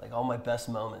life, like all my best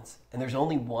moments, and there's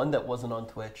only one that wasn't on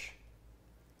Twitch.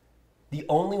 The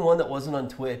only one that wasn't on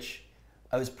Twitch,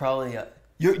 I was probably,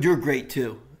 you're great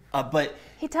too, but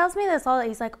He tells me this all day.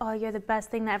 He's like, oh, you're the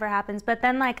best thing that ever happens. But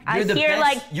then, like, I You're the hear, best-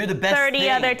 like, you're the best 30 thing.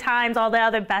 other times all the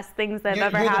other best things that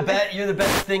have ever happened. You're the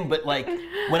best thing, but like,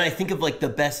 when I think of like the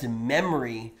best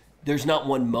memory, there's not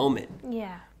one moment.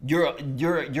 Yeah.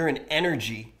 You're an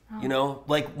energy You know,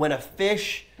 like when a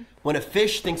fish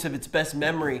thinks of its best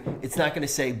memory, it's not going to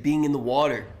say being in the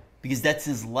water because that's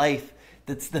his life.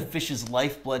 That's the fish's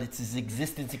lifeblood. It's his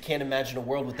existence. It can't imagine a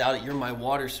world without it. You're my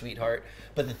water, sweetheart.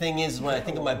 But the thing is, when I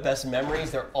think of my best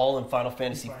memories, they're all in Final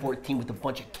Fantasy XIV with a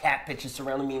bunch of cat bitches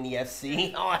surrounding me in the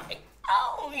FC.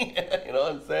 Oh, yeah. You know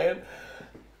what I'm saying?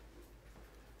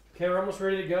 Okay, we're almost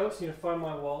ready to go. So you need to find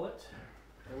my wallet,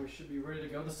 and we should be ready to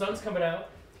go. The sun's coming out.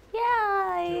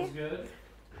 Yay! Feels good.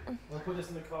 We'll put this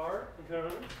in the car.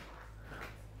 Okay.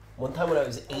 One time when I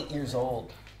was 8 years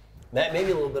old,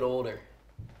 maybe a little bit older,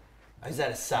 I was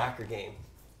at a soccer game,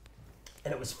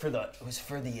 and it was for the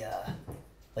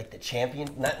like the champion.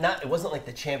 It wasn't like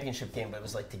the championship game, but it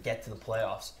was like to get to the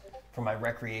playoffs for my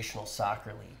recreational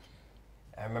soccer league.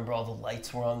 I remember all the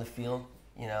lights were on the field,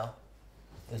 you know,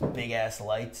 those big ass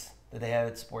lights that they have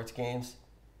at sports games,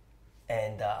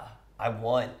 and I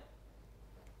won.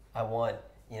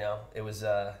 You know, it was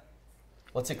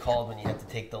what's it called when you have to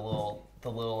take the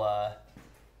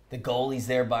goalie's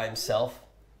there by himself.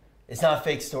 It's not a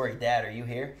fake story. Dad, are you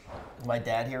here? Is my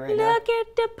dad here right now? Look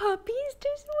at the puppies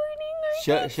this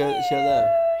morning.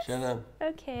 Show them.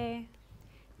 Okay.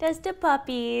 There's the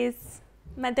puppies.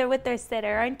 Mother with their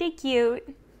sitter. Aren't they cute?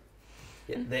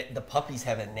 Yeah, the puppies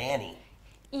have a nanny.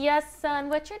 Yes, son.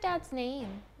 What's your dad's name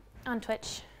on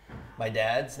Twitch? My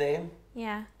dad's name?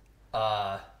 Yeah.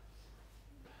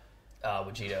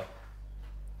 Wajito.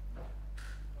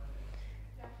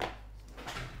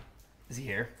 Is he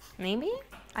here? Maybe?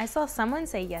 I saw someone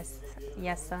say yes.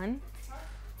 Yes, son.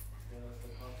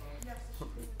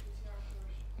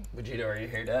 Vegito, are you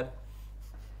here, Dad?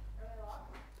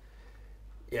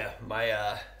 Yeah,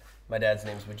 my dad's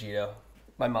name is Vegito.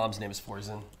 My mom's name is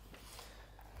Forzen.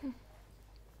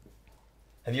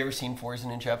 Have you ever seen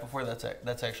Forzen in chat before?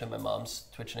 That's actually my mom's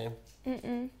Twitch name.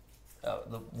 Mm-mm.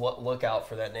 Look out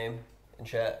for that name in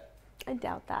chat. I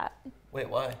doubt that. Wait,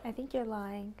 why? I think you're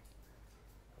lying.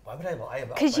 Why would I lie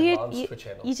about Because my mom's Twitch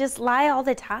handle? you just lie all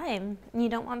the time. And you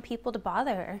don't want people to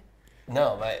bother.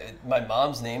 No, my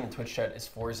mom's name in Twitch chat is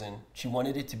Forzen. She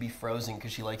wanted it to be Frozen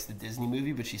because she likes the Disney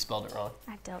movie, but she spelled it wrong.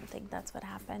 I don't think that's what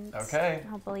happened. Okay.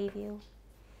 I'll believe you.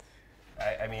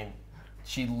 I mean,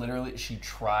 she wanted it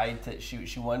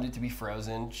to be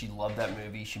Frozen. She loved that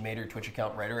movie. She made her Twitch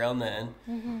account right around then.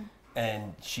 Mm-hmm.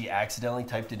 And she accidentally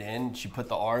typed it in. She put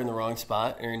the R in the wrong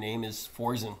spot, and her name is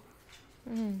Forzen.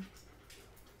 Mm.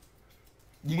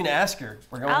 You can ask her.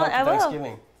 We're going home for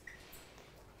Thanksgiving.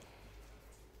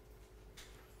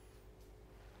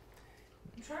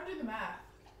 I'm trying to do the math.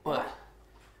 What?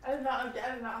 I did not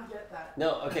get that.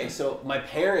 No, okay, so my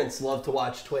parents love to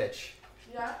watch Twitch.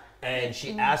 Yeah? And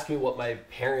she asked me what my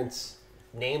parents'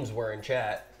 names were in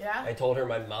chat. Yeah? I told her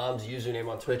my mom's username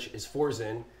on Twitch is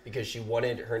Forzen because she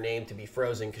wanted her name to be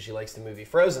Frozen because she likes the movie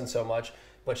Frozen so much,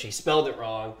 but she spelled it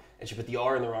wrong and she put the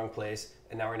R in the wrong place,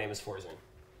 and now her name is Forzen.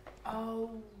 Oh.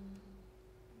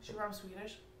 Is she from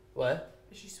Swedish? What?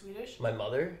 Is she Swedish? My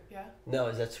mother? Yeah. No,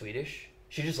 is that Swedish?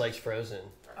 She just likes Frozen.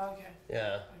 Okay. Yeah.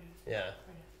 Okay. Yeah.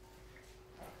 Okay.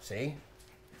 See?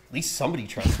 At least somebody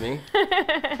trusts me.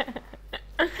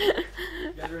 You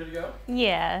guys ready to go?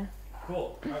 Yeah.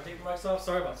 Cool. All right, take the mics off.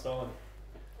 Sorry about stalling.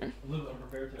 A little bit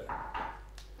unprepared today.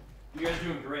 You guys are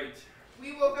doing great.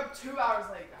 We woke up 2 hours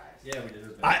late, guys. Yeah, we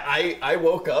did. I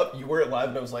woke up, you weren't live,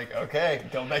 and I was like, okay,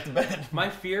 going back to bed. My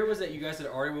fear was that you guys had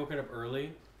already woken up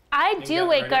early. I And do got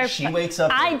wake ready? up. She wakes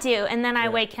up. I do, and then I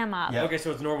wake him up. Yeah. Okay,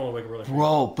 so it's normal to wake up early.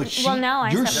 Bro, but no, I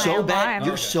you're set my so bad. alarm.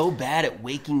 You're Okay. so bad at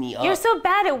waking me up. You're so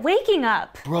bad at waking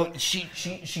up. Bro, she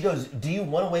goes, do you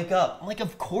want to wake up? I'm like,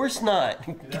 of course not.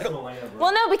 That's Malena, bro.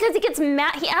 Well, no, because he gets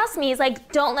mad. He asked me, he's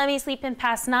like, "Don't let me sleep in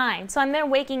past 9." So I'm there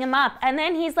waking him up, and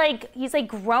then he's like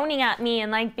groaning at me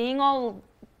and like being all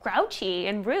grouchy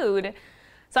and rude.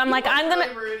 So I'm like, I'm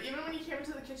gonna. Really rude. Even when you came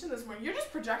into the kitchen this morning, you're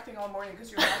just projecting all morning because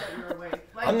you're mad that you were awake.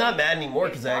 Like, I'm not mad anymore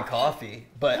because I had coffee,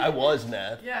 but I was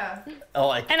mad. Yeah. Oh,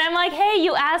 like, And I'm like, hey,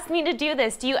 you asked me to do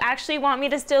this. Do you actually want me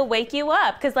to still wake you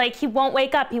up? Because like he won't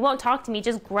wake up. He won't talk to me. He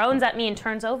just groans at me and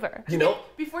turns over. you know,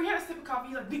 Before he had a sip of coffee,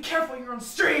 he's like, "Be careful, you're on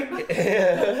stream." Like,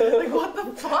 what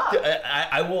the fuck?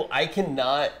 I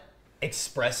cannot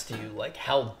express to you like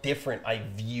how different I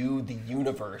view the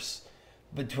universe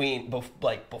between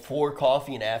before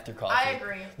coffee and after coffee. I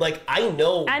agree. Like I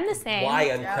know I'm the same. why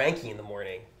I'm Yeah. cranky in the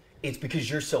morning. It's because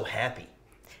you're so happy.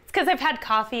 It's because I've had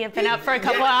coffee. I've been up for a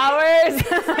couple hours.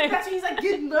 That's when he's like,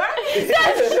 "Good morning,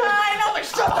 sunshine." I'm like,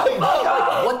 "Shut the fuck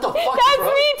up." What the fuck? That's bro?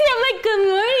 me too. I'm like, good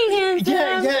morning,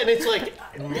 handsome. Yeah, and it's like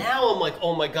now I'm like,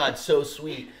 oh my god, so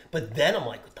sweet. But then I'm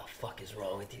like, what the fuck is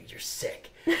wrong with you? You're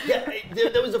sick. Yeah,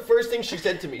 that was the first thing she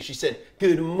said to me. She said,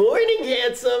 "Good morning,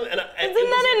 handsome." And isn't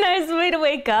that a nice way to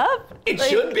wake up? It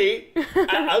should be.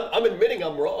 I'm admitting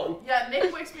I'm wrong. Yeah,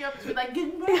 Nick wakes me up and be like,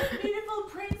 "Good morning, beautiful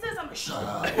princess." I'm like, "Shut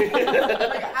up."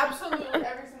 Like, absolutely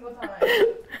every single time.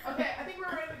 Okay, I think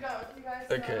we're ready to go. If you guys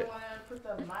want to put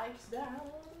the mics down.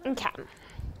 Okay.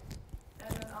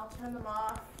 And then I'll turn them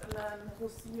off, and then we'll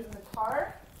see you in the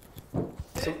car.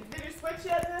 Did you switch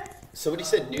yet, Nick? Somebody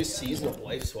said new season of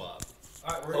Wife Swap.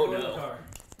 All right, we're Oh, going no. to the car.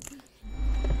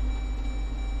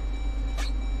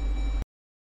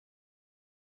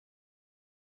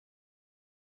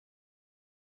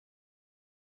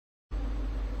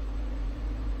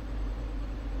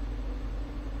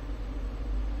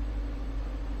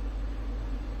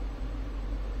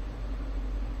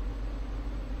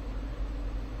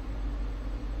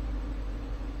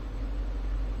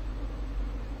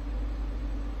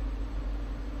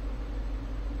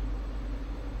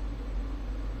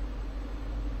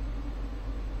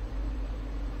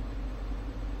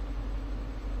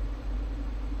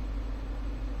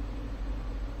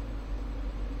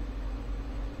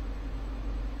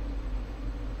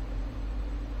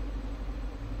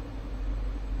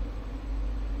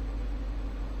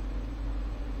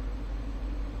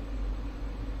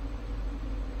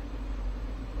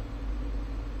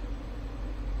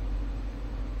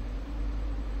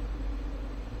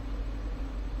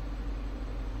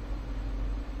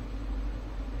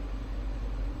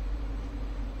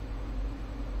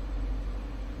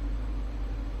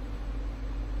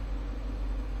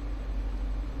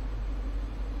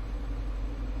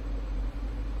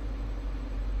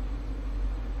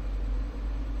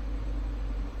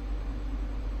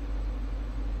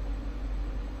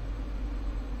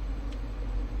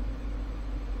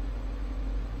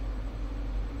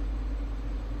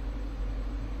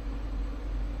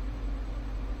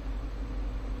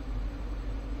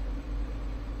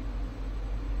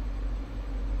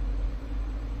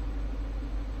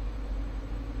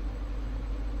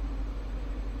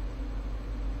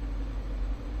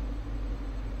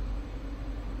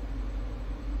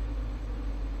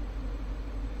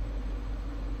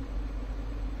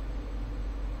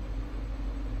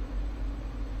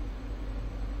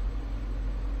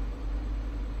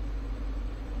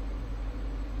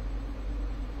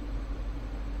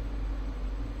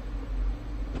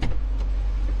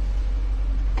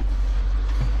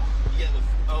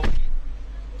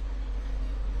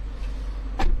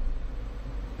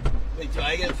 Wait, do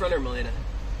I get in front or Malena?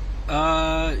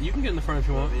 You can get in the front if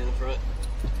you want. Me in the front.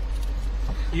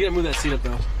 You gotta move that seat up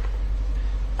though.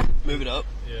 Move it up.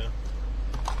 Yeah.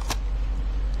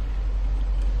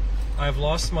 I've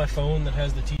lost my phone that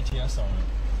has the TTS on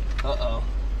it. Uh-oh.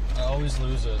 I always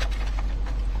lose it.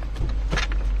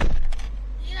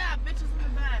 Yeah, bitches in the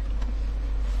back.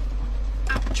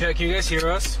 Chat, can you guys hear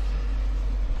us?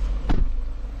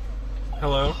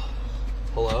 Hello?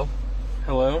 Hello?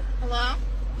 Hello? Hello?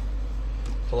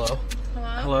 Hello?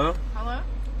 Hello? Hello? Hello?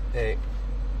 Hey.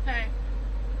 Hey.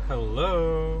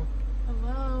 Hello?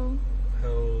 Hello?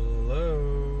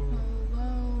 Hello?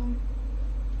 Hello?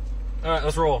 Alright,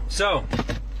 let's roll. So,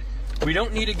 we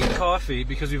don't need to get coffee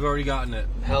because we've already gotten it.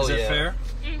 Hell Is that yeah. fair?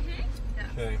 Mm-hmm. Yeah.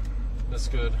 Okay, that's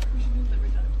good. We should do that every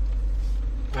time.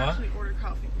 What? Actually order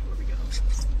coffee before we go.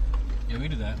 Yeah, we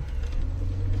do that.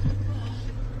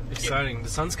 Exciting. The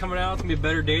sun's coming out. It's gonna be a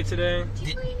better day today. Do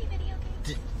you play any video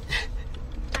games?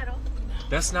 At all?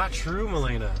 That's not true,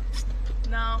 Malena.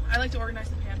 No, I like to organize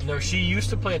the pantry. No, she used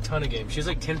to play a ton of games. She has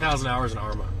like 10,000 hours in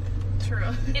Arma.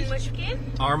 True. In which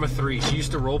game? Arma 3. She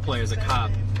used to roleplay as a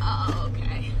cop. Oh,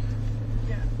 okay.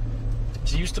 Yeah.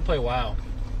 She used to play WoW.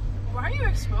 Why are you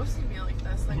exposing me like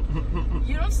this? Like,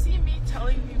 you don't see me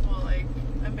telling people, like,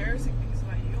 embarrassing things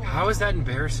about you. How is that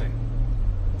embarrassing?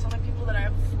 Telling people that I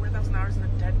have 4,000 hours in a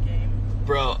dead game.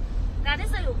 Bro, That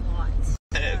is a lot.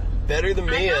 better than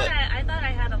me. I thought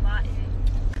I had a lot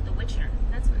in The Witcher.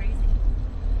 That's crazy.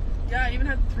 Yeah, I even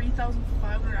had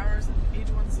 3,500 hours in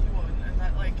H1Z1, and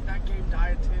that game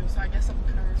died too, so I guess I'm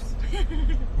cursed.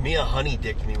 Mia honey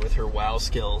dicked me with her WoW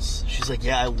skills. She's like,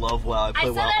 yeah, I love WoW. I play I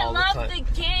WoW said I all the love time. the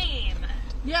game.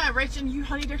 Yeah, Rach, and you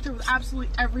honey dicked her with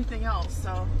absolutely everything else,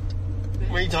 so.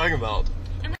 What are you talking about?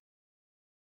 We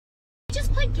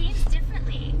just play games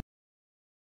differently.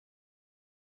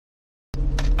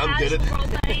 I'm good at Casual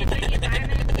role-playing, like,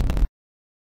 environment.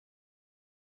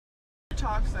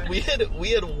 Toxic. We had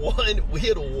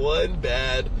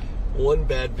one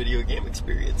bad video game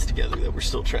experience together that we're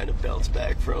still trying to bounce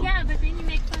back from. Yeah, but then you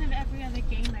make fun of every other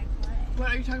game I play.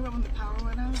 What are you talking about when the power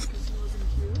went out because he wasn't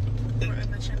cute? Or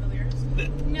in the chandeliers?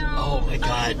 No. Oh my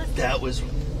god, it was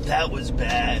that was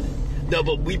bad. No,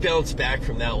 but we bounced back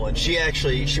from that one. She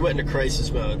went into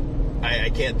crisis mode. I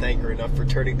can't thank her enough for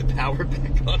turning the power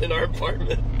back on in our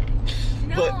apartment.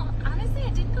 No, but, honestly, I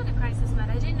didn't go to crisis mode.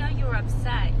 I didn't know you were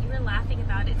upset. You were laughing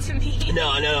about it to me.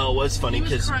 No, it was funny He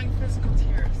was because crying physical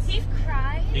tears. Steve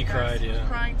cried? He cried, He was yeah.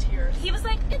 crying tears. He was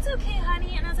like, it's okay,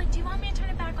 honey. And I was like, do you want me to turn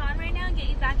it back on right now and get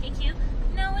you back EQ?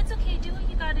 No, it's okay. Do what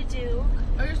you gotta do.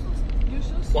 Oh, you're so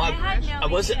scared. well, I had no idea.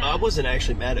 I wasn't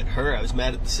actually mad at her. I was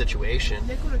mad at the situation.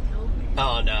 Nick would have killed me.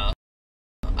 Oh no.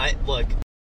 I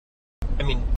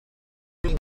mean,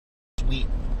 sweet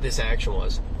this action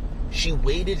was. She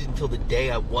waited until the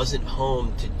day I wasn't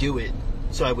home to do it,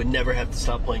 so I would never have to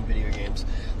stop playing video games.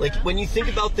 Like, when you think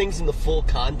about things in the full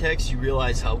context, you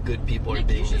realize how good people are Nick,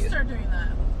 being you to should you. start doing that.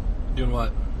 Doing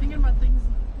what? Thinking about things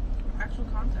in actual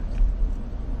context.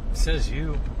 Says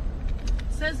you.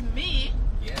 Says me.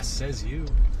 Yes, says you.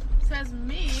 Says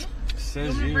me. Says You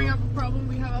want me to bring up a problem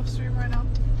we have off stream right now?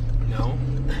 No.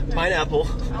 Pineapple.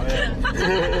 I'll do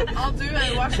it. I'll do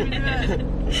it. Watch me do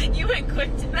it. You went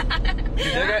quick to that.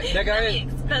 That guy. Let me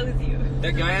expose you.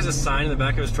 That guy has a sign in the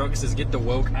back of his truck that says, "Get the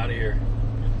woke out of here."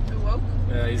 You woke?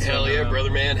 Yeah, he's Hell yeah,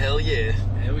 brother man. Hell yeah.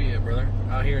 Hell yeah, brother.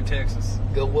 Out here in Texas.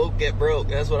 Go woke, get broke.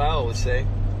 That's what I always say.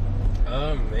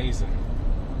 Amazing.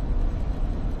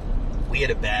 We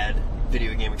had a bad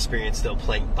video game experience though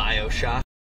playing BioShock.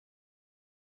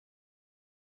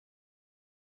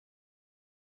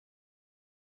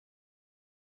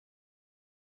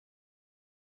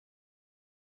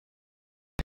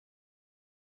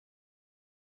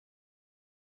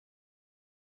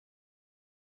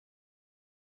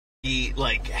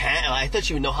 I thought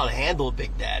you would know how to handle a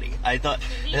Big Daddy. I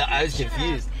was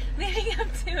confused. Leading up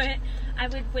to it, I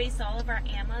would waste all of our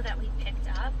ammo that we picked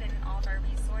up and all of our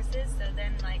resources. So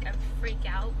then, like, I would freak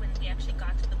out when we actually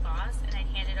got to the boss, and I'd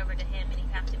hand it over to him, and he'd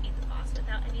have to beat the boss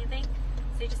without anything.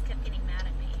 So he just kept getting mad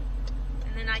at me,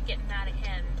 and then I'd get mad at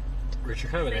him. Rich,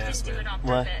 you're kind of So an I ass just do man. it on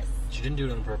What? purpose. She didn't do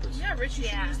it on purpose. Yeah, Rich, you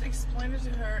should just explain it to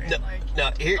her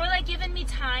and Here. Or like giving me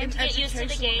time In to get used to the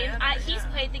educational game. manner, He's yeah.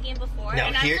 played the game before, Now,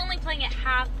 and I was only playing it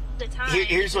half the time. Here's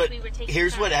because what we were taking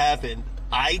here's what turns. happened.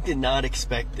 I did not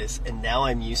expect this, and now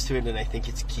I'm used to it, and I think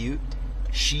it's cute.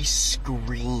 She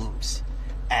screams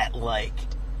at like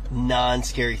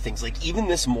non-scary things. Like even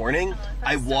this morning,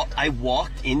 I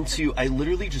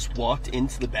literally just walked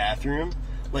into the bathroom,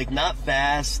 like not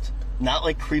fast, not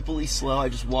like creepily slow. I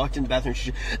just walked in the bathroom.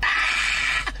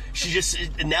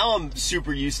 And now I'm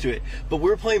super used to it. But we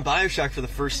were playing BioShock for the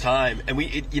first time, and we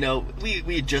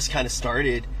had just kind of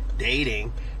started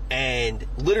dating, and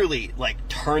literally like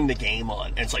turned the game on,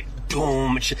 and it's like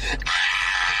boom, and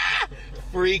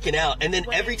freaking out. And then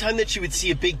every time that she would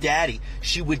see a Big Daddy,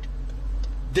 she would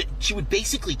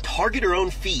basically target her own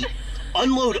feet,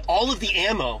 unload all of the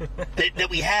ammo that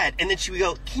we had, and then she would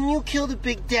go, "Can you kill the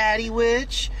Big Daddy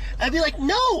witch?" I'd be like,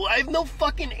 "No, I have no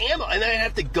fucking ammo." And then I'd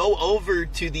have to go over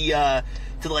to the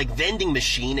like vending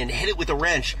machine and hit it with a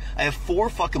wrench. I have 4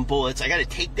 fucking bullets. I got to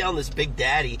take down this Big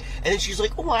Daddy. And then she's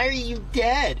like, "Why are you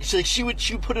dead?" She's like, she would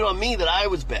put it on me that I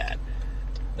was bad.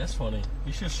 That's funny.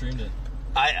 You should have streamed it.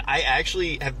 I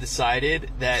actually have decided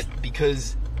that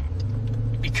because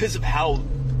of how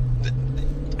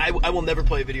I will never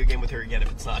play a video game with her again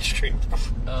if it's not streamed.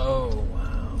 Oh,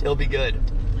 wow. It'll be good.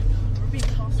 We're being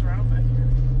tossed around back here.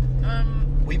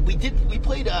 We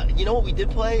played you know what we did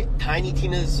play? Tiny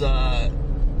Tina's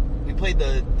we played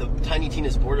the Tiny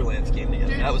Tina's Borderlands game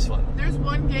together. Dude, that was fun. There's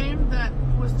one game that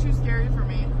was too scary for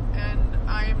me, and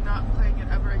I am not playing it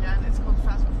ever again. It's called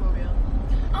Phasmophobia.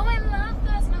 Oh, I love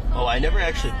Phasmophobia. Oh, I never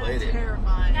actually played it.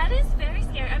 Terrifying. That is very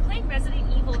scary. I'm playing Resident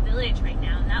Evil Village right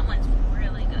now, and that one's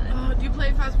really good. Do you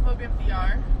play Phasmophobia in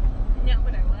VR? No,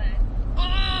 but I would.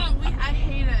 Oh, I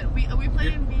hate it. We played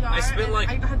it in VR. I spent like-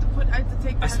 I had to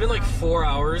take. I spent like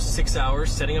headphones. 6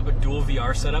 hours setting up a dual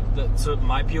VR setup. So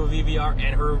my POV VR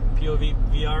and her POV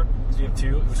VR. So you have 2.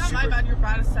 It was It's not super. my bad. You're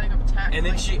bad at setting up tech. And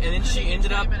then she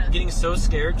ended up getting so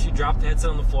scared she dropped the headset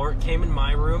on the floor, came in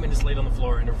my room, and just laid on the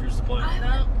floor and refused to play.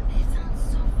 No. It sounds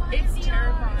so fun. It's in VR,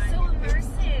 terrifying. So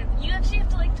immersive. You actually have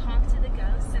to like talk to the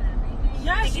ghosts and everything.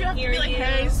 Yes, They you can have to hear be like, you.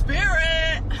 "Hey,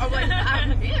 spirit!" I'm like,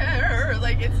 "I'm here."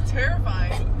 Like, it's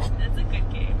terrifying. That's a good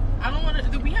game. I don't want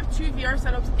to. We have 2 VR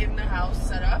setups in the house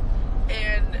set up,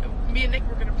 and me and Nick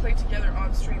were gonna play together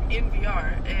on stream in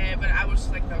VR. But I was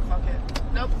just like, "No, fuck it.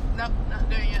 Nope, not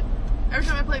doing it." Every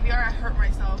time I play VR, I hurt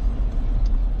myself.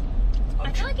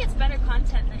 I feel like it's better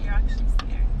content than you're actually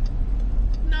scared.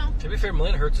 No. To be fair,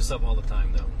 Malena hurts herself all the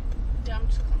time, though. Yeah, I'm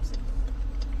just clumsy.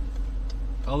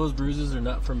 All those bruises are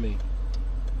not from me,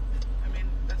 I mean,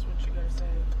 that's what you gotta say.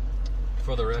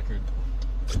 for the record.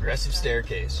 Progressive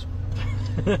staircase.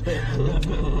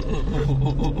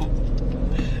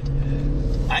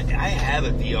 I have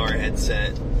a VR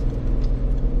headset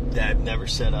that I've never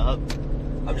set up.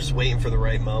 I'm just waiting for the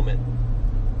right moment.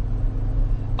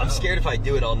 I'm scared if I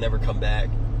do it, I'll never come back.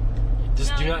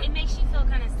 Just do not. It makes you feel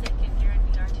kind of sick if you're in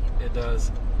VR too. It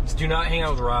does. Just do not hang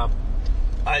out with Rob.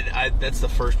 That's the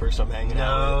first person I'm hanging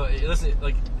out with. No, listen,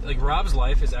 like Rob's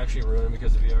life is actually ruined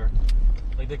because of VR.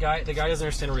 Like the guy doesn't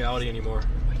understand reality anymore.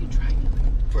 Why are you driving?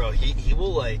 Bro, he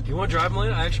will like. Do you want to drive,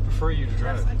 Malena? I actually prefer you to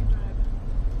drive. Yes, I can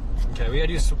drive. Okay, we're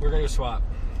gonna do a swap.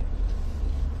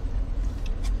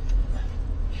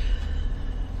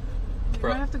 We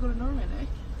might have to go to Norway, Nick.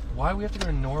 Why do we have to go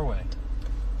to Norway?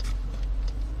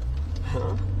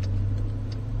 Huh?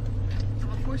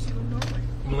 I'll force you to Norway.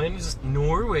 Malena's just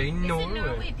Norway. Isn't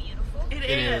Norway beautiful? It It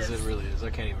is. is. It really is. I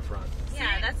can't even front.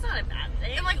 Yeah, that's not a bad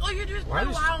thing. And like all you do is Why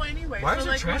play is- WoW anyway. Why so is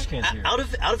there like, trash cans here?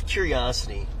 Out of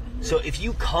curiosity, so if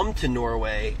you come to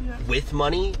Norway Yeah. with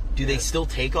money, do they still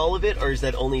take all of it, or is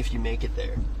that only if you make it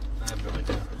there? I have no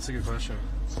idea. That's a good question.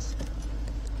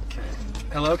 Okay.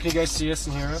 Hello, can you guys see us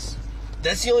and hear us?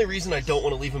 That's the only reason I don't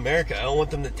want to leave America. I don't want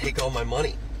them to take all my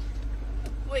money.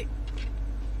 Wait,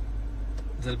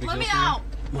 Is that a big let deal me for you? out.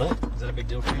 What? Is that a big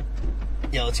deal for you?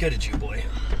 Yeah, let's go to Jew Boy.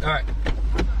 All right.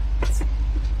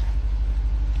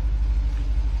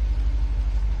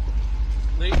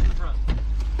 Lady in the front.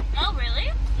 Oh,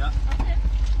 really? Yeah. Okay.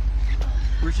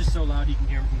 Rich is so loud you can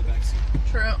hear him from the back seat.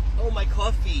 True. Oh, my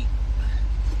coffee.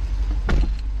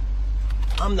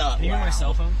 I'm not. Can you hear my loud.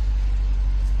 cell phone?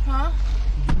 Huh?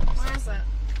 Where is it?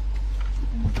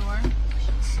 In the door.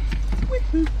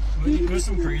 You know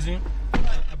something crazy?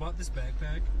 I bought this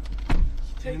backpack.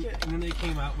 Take and, it. and then they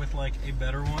came out with like a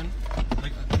better one.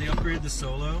 Like they upgraded the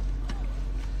Solo.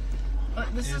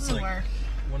 This It's doesn't like- work.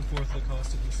 1/4 of the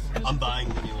cost of this one. I'm buying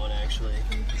the new one, actually.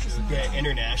 Yeah,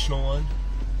 international one.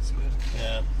 It's good.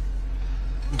 Yeah.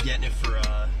 I'm getting it for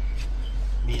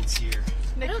me and Sear.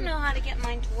 I don't know how to get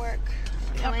mine to work.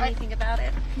 I don't know Yeah, anything about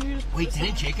it. Can you just put Wait, this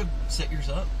didn't on? Jacob set yours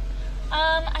up?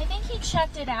 I think he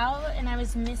checked it out and I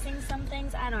was missing some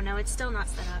things. I don't know. It's still not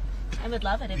set up. I would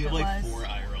love it if We it have like was. 4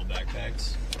 IRL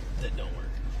backpacks that don't work.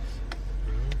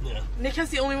 Yeah. Nick has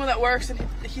the only one that works, and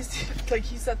he's like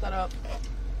he set that up.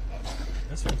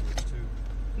 This one's rich too.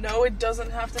 No, it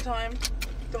doesn't half the time.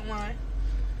 Don't lie.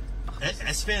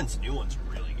 S-Fan's new one's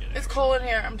really good. It's cold in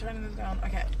here. I'm turning this down.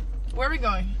 Okay. Where are we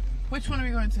going? Which one are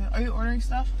we going to? Are you ordering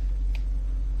stuff?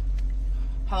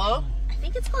 Hello? I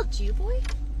think it's called Jew Boy.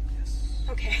 Yes.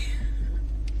 Okay.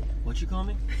 What you call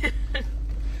me?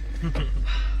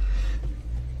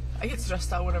 I get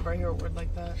stressed out whenever I hear a word like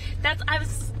that. I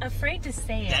was afraid to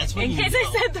say it That's when in you case know.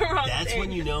 I said the wrong That's thing.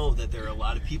 when you know that there are a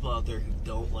lot of people out there who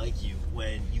don't like you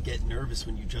when you get nervous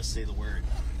when you just say the word.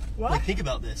 What? Like, think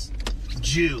about this.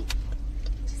 Jew.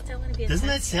 Just don't want to be Doesn't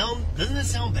that offensive.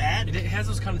 sound bad? It has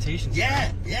those connotations.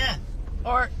 Yeah, yeah.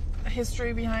 Or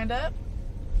history behind it?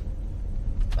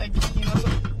 Like, you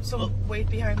know, some weight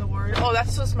behind the word. Oh,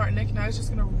 that's so smart, Nick. Now he's just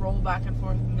gonna roll back and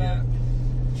forth in Yeah. that.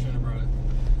 Shouldn't have brought it.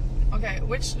 Okay,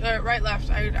 which, right, left?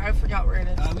 I forgot where it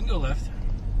is. We can go left.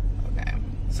 Okay.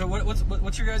 So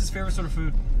what's your guys' favorite sort of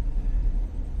food?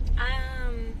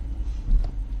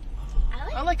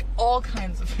 I like all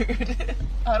kinds of food.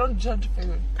 I don't judge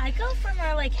food. I go for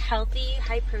more like healthy,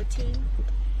 high protein.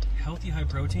 Healthy, high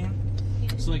protein.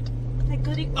 So like Like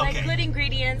good, like Okay. good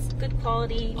ingredients, good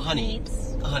quality Honey,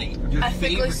 meats. honey, your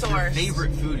Ethically sourced.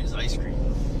 favorite food is ice cream.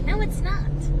 No, it's not.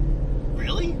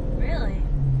 Really? Really.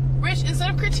 Rich, instead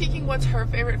of critiquing what's her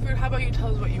favorite food, how about you tell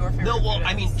us what your favorite No, food well, is?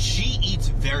 I mean, she eats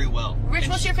very well. Rich,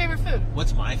 And what's your favorite food?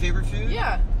 What's my favorite food?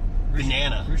 Yeah.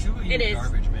 Banana. it is.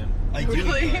 garbage, man. I do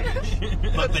Really? eat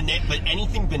garbage. but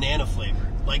anything banana flavored.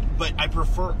 But I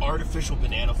prefer artificial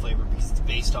banana flavor because it's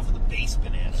based off of the base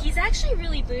banana. He's actually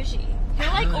really bougie.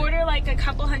 He'll like order like a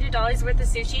couple $100s worth of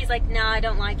sushi. He's like, nah, I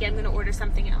don't like it. I'm gonna order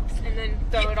something else, and then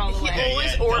throw it all he away.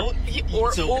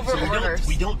 always over orders.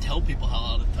 we don't tell people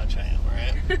how out of touch I am,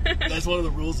 alright? That's one of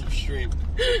the rules of the stream.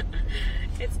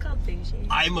 It's called bougie.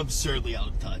 I'm absurdly out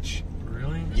of touch.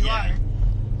 Really? You Yeah.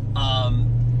 are.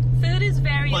 Food is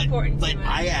very important But to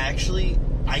him.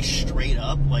 I straight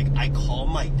up, like, I call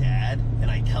my dad and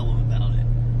I tell him about it.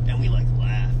 And we, like,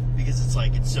 laugh. Because it's,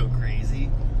 like, it's so crazy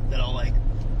that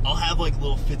I'll have, like,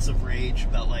 little fits of rage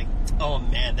about, like, oh,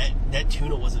 man, that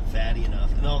tuna wasn't fatty enough.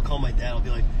 And then I'll call my dad. I'll be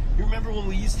like, you remember when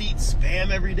we used to eat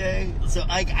Spam every day? So,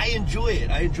 I enjoy it.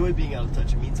 I enjoy being out of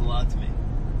touch. It means a lot to me.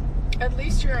 At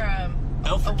least you're I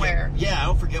don't forget, aware. Yeah, I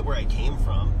don't forget where I came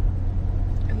from.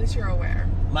 At least you're aware.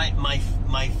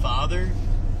 My father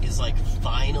is, like,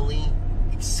 finally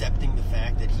accepting the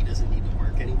fact that he doesn't need to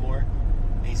work anymore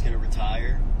and he's gonna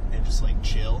retire and just like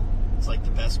chill. It's like the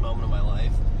best moment of my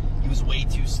life. He was way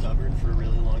too stubborn for a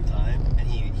really long time, and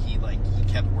he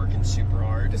kept working super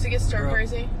hard. Does he get stir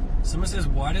crazy? Someone says,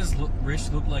 why does Rich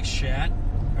look like Shat?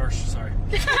 Or, sorry.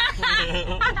 Fuck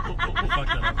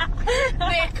that up.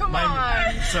 Nick, come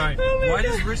on. Sorry. Why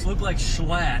does Rich look like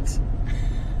Schlatt?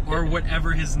 Or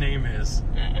whatever his name is.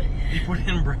 He put it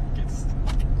in brackets.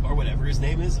 Or whatever his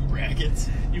name is in brackets.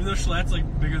 Even though Schlatt's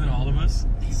like bigger than all of us.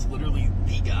 He's literally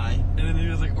the guy. And then he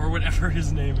was like, or whatever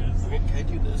his name is. Can I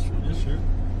do this? Yeah, sure.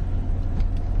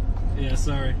 Yeah,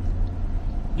 sorry.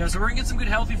 Yeah, so we're gonna get some good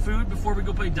healthy food before we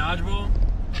go play dodgeball.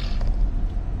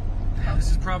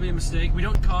 This is probably a mistake. We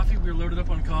don't coffee. We're loaded up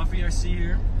on coffee, I see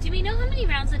here. Do we know how many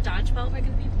rounds of dodgeball we're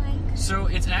going to be playing? So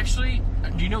it's actually,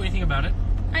 do you know anything about it?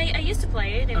 I used to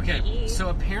play it in Okay, PE. so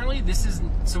apparently this is,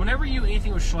 so whenever you do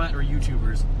anything with Schlatt or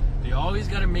YouTubers, they always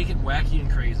got to make it wacky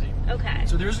and crazy. Okay.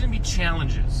 So there's going to be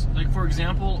challenges. Like, for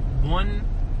example, one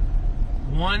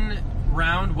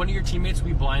round, one of your teammates will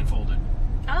be blindfolded.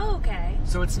 Oh, okay.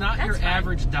 So it's not That's your fun.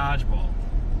 average dodgeball.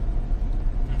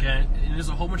 Okay? And there's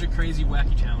a whole bunch of crazy,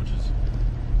 wacky challenges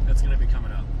that's going to be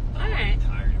coming up. Alright. I'm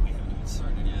tired and we haven't even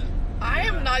started yet. I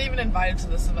am not even invited to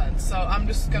this event, so I'm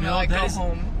just gonna go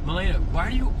home. Malena,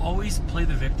 why do you always play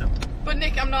the victim? But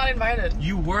Nick, I'm not invited.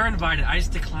 You were invited. I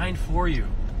just declined for you.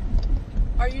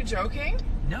 Are you joking?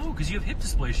 No, because you have hip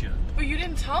dysplasia. But you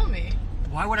didn't tell me.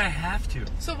 Why would I have to?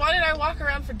 So why did I walk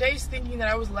around for days thinking that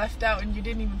I was left out and you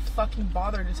didn't even fucking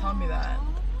bother to tell me that?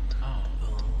 Oh.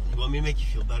 You want me to make you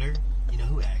feel better? You know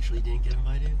who actually didn't get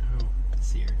invited? Who?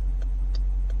 Seer.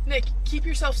 Nick, keep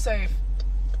yourself safe.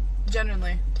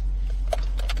 Genuinely.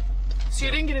 So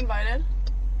you didn't get invited?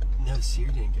 No, Seer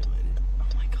didn't get invited. Oh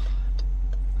my god.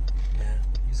 Yeah.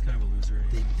 He's kind of a loser.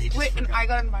 They just Wait, and forgot. I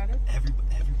got invited?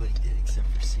 Everybody did except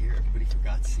for Seer. Everybody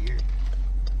forgot Seer.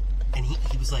 And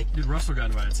he was like, Dude, Russell got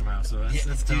invited somehow, so that's, yeah,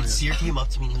 that's telling dude, you. Seer came up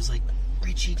to me and he was like,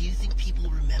 Richie, do you think people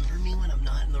remember me when I'm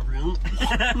not in the room?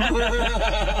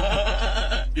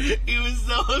 He was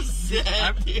so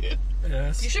sad, dude.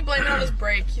 Yes. You should blame it on his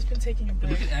break. He's been taking a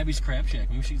break. Look at Abby's crab shack.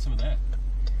 Maybe we should eat some of that.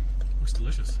 Looks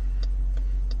delicious.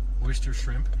 Oyster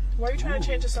shrimp. Why are you trying to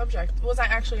change the subject? Was I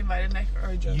actually invited, Nick, or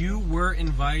a joke? You were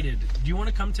invited. Do you want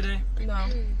to come today? No.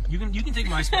 You can take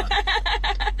my spot.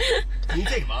 You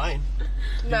take mine.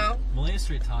 No. Malena's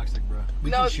straight toxic, bro. We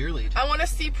No. can cheerlead. I want to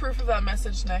see proof of that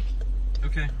message, Nick.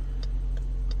 Okay.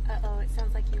 Uh-oh, it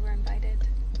sounds like you were invited.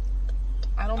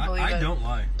 I don't believe it. I don't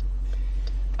lie.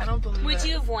 I don't believe it. Would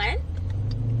you have won?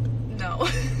 No.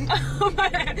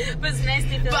 But it's nice to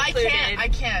feel But included. I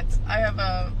can't. I have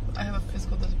a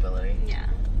physical disability. Yeah.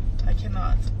 I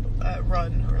cannot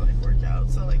run or like work out.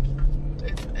 So like,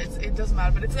 it doesn't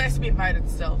matter. But it's nice to be invited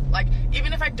still. Like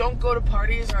even if I don't go to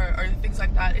parties or things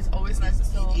like that, it's always nice to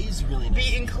still It is really nice.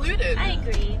 be included. I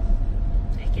agree.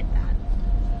 I get that.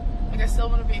 Like I still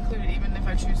want to be included even if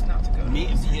I choose not to go. Mia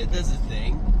does a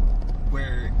thing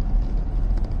where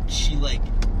she like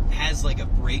has like a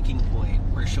breaking point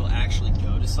where she'll actually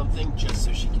go to something just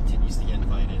so she continues to get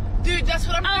invited. Dude, that's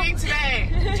what I'm doing today.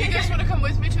 Do you guys want to come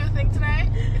with me to a thing today?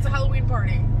 It's a Halloween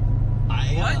party.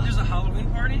 What? There's a Halloween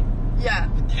party? Yeah.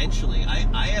 Potentially.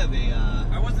 I have a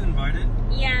I wasn't invited.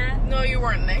 Yeah. No, you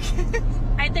weren't, Nick.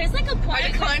 There's like a I point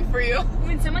declined for you.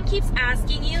 when someone keeps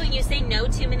asking you and you say no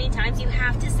too many times, you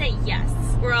have to say yes,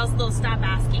 or else they'll stop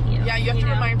asking you. Yeah, you have to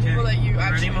know? remind people that you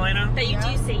actually. Ready, Malena? that you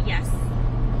Yeah. do say yes.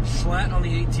 Flat on the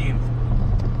 18th.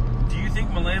 Do you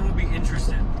think Malena will be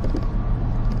interested?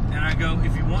 And I go,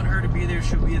 if you want her to be there,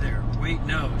 she'll be there. Wait,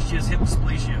 no, she has hip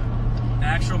dysplasia.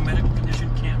 Actual medical condition,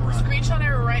 can't run. Screenshot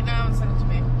her right now and send it to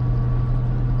me.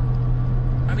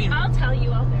 I mean, I'll tell you.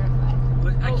 I'll verify.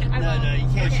 but I can't. No, you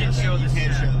can't Okay. show Show that. You this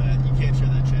can't chat. show that. You can't show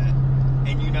that chat.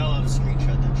 And you're not allowed to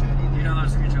screenshot that chat either. You're not allowed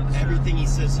to screenshot this. Everything he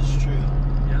says is true.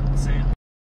 Yeah, say it.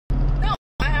 No,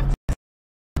 I have to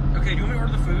Okay, do you want me to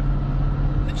order the food?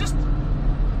 just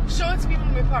show it to me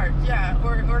when we park. Yeah,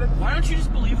 or the. Why don't you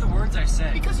just believe the words I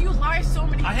say? Because you lie so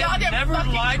many I have goddamn never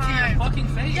fucking lied to times. your fucking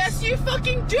face. Yes, you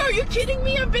fucking do. Are you kidding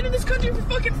me? I've been in this country for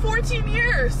fucking 14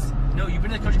 years. No, you've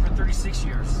been in the country for 36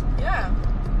 years. Yeah.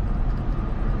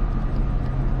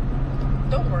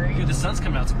 Don't worry. Dude, the sun's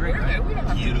coming out. It's great, We're right? good. We don't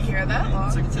have to be here that long.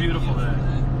 It's a beautiful day.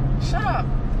 Shut up.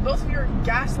 Both of you are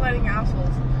gaslighting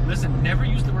assholes. Listen, never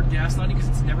use the word gaslighting because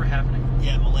it's never happening.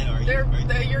 Yeah, Malena, You're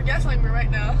gaslighting me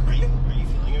right now. are you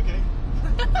feeling okay?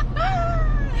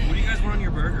 What do you guys want on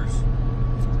your burgers?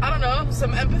 I don't know.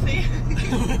 Some empathy.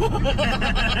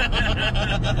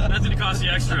 That's gonna cost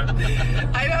you extra.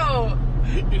 I know.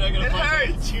 You're not gonna It find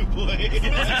hurts. that 2 boy.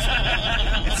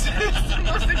 It's the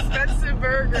most expensive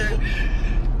burger.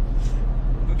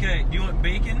 Okay, do you want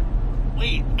bacon?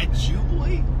 Wait, a Jew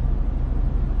boy?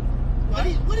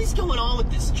 What is going on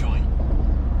with this joint?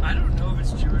 I don't know if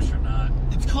it's Jewish or not.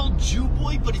 It's called Jew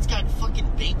Boy, but it's got fucking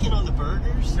bacon on the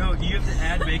burgers. No, you have to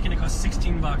add bacon. It costs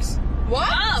 $16. What?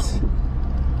 Oh.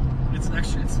 It's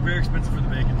it's very expensive for the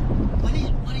bacon.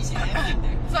 What is happening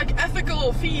there? It's like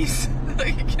ethical fees.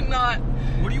 Like you cannot.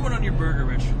 What do you want on your burger,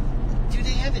 Rich? Do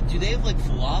they have it? Do they have like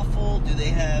falafel? Do they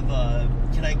have?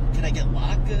 Can I get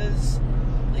latkes?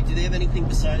 Like, do they have anything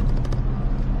besides?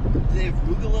 Do they have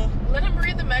rugula? Let him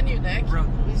read the menu, Nick. Bro,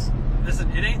 listen,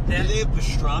 it ain't that. Do they have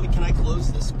pastrami? Can I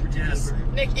close this particular Yes. burger?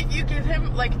 Nick, if you give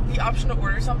him like the option to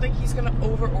order something, he's gonna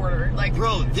over order. Like,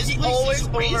 Bro, this he place always is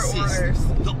over racist. orders.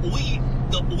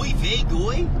 The oy vey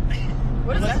goy.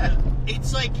 What is that?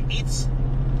 It's like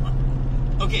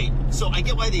okay. So I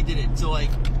get why they did it. So like,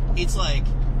 it's like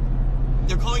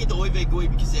they're calling it the oy vey goy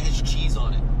because it has cheese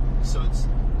on it. So it's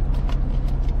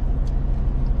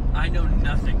I know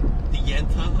nothing the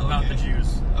yenta about the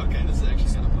Jews. Okay, this is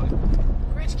actually kind of funny.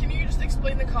 Rich, can you just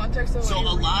explain the context of what So you're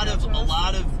a lot reading of to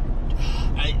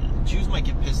us? Jews might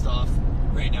get pissed off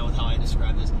right now with how I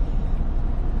describe this.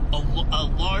 A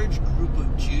large group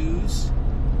of Jews,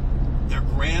 their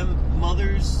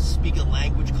grandmothers speak a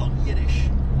language called Yiddish,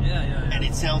 Yeah. and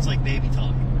it sounds like baby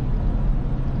talk.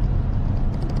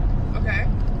 Okay.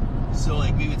 So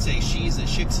like we would say she's a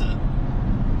shiksa,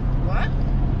 What?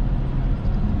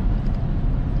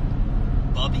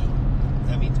 bubby.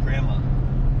 That means grandma.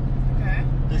 Okay.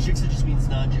 The shiksa just means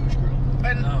non-Jewish girl.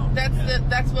 And Oh,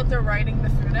 that's what they're writing the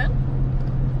food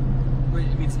in? Wait,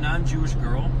 it means non-Jewish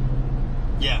girl?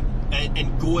 Yeah,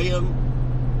 and goyim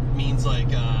means like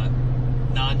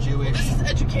non-Jewish. This is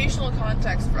educational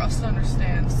context for us to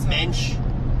understand. So. Mensch,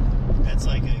 that's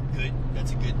a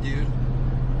good dude.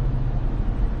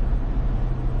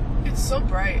 It's so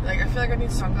bright. Like I feel like I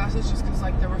need sunglasses just because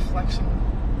like the reflection,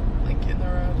 like in the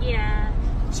road. Yeah.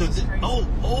 So This is crazy.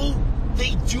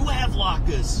 they do have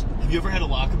latkes. Have you ever had a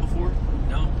latke before?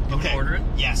 No. You want to order it?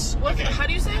 Yes. What? Okay. How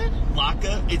do you say it?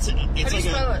 Latke. It's How do like you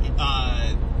spell it?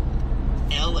 Latkes.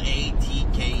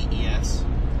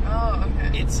 Oh,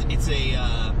 okay. It's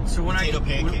a So when potato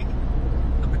pancake.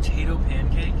 A potato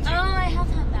pancake? Oh, I have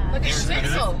had that. Like a They're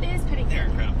schnitzel. It is pretty good. They're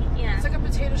incredible. Yeah. It's like a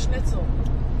potato schnitzel.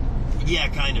 Yeah,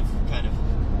 kind of.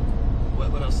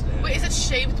 What else? Do they have? Wait, is it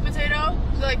shaved potato?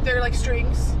 So, like they're like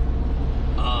strings?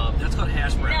 That's called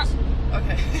hash browns.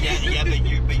 Okay. Yeah, but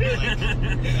you're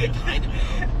like kind of.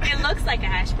 It looks like a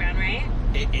hash brown, right?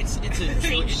 It's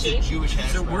a shape? Jewish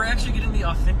hash So brown. we're actually getting the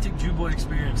authentic Jew boy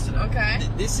experience today. Okay.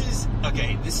 This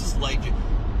is like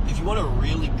if you want a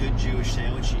really good Jewish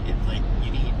sandwich,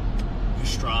 you need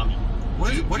pastrami.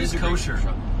 What is Jews are great kosher? with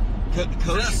pastrami. Is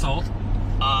Kosher. that salt?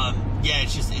 Yeah,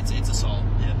 it's a salt.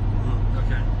 Yeah.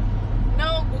 Okay.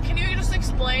 No, well, can you just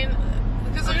explain?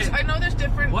 Because Okay. I know there's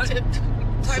different What? types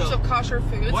So, of kosher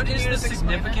foods. What Can is you the just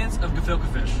explain it? significance of gefilte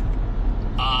fish?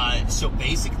 So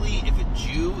basically, if a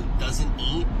Jew doesn't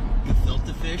eat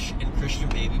gefilte fish and Christian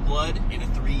baby blood in a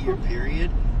 3-year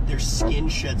period, their skin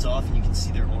sheds off and you can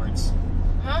see their horns.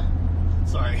 Huh?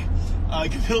 Sorry.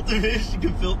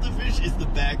 Gefilte fish is the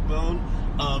backbone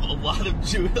of a lot of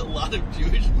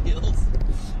Jewish meals.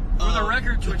 For the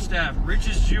record, Twitch staff, Rich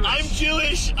is Jewish.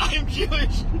 I'm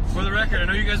Jewish. For the record, I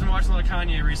know you guys have been watching a lot of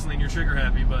Kanye recently and you're trigger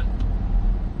happy, but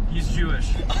he's Jewish.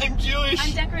 I'm Jewish.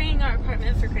 I'm decorating our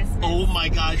apartment for Christmas. Oh my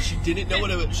God, she didn't know what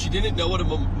a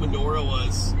menorah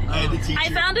was. I had to teach I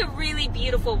her. found a really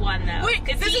beautiful one though. Wait,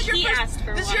 'cause this is your he first. asked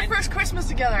for This is one. your first Christmas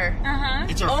together. Uh-huh.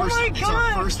 It's our Oh first. my It's our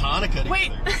God. first Hanukkah together.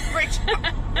 Wait,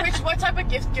 Rich, what type of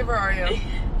gift giver are you?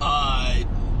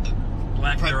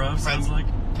 Lack thereof, sounds like.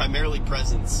 Primarily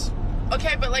presents.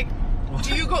 Okay, but like,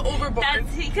 do you go overboard?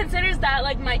 He considers that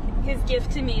like his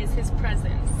gift to me is his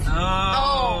presents.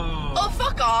 Oh,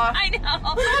 fuck off. I know.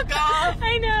 Fuck off.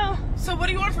 I know. So what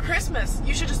do you want for Christmas?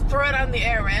 You should just throw it out in the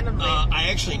air randomly. I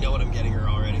actually know what I'm getting her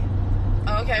already.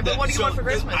 Okay, but what do you want for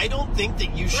Christmas? I don't think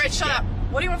that you should. Rich, shut up.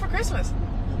 What do you want for Christmas?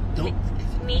 Don't.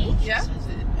 Me? Yeah? Says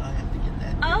it. I have to get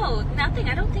that. Oh, nothing.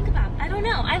 I don't think about. I don't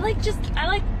know. I like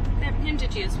him to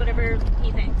choose whatever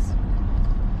he thinks.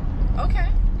 Okay.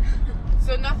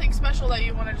 So nothing special that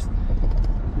you want to just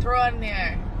throw out in the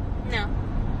air. No.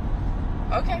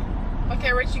 Okay.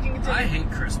 Okay, Rich, you can continue. I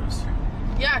hate Christmas.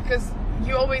 Yeah, because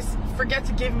you always forget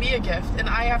to give me a gift, and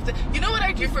I have to. You know what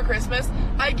I do for Christmas?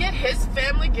 I get his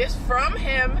family gifts from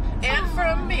him and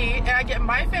from me, and I get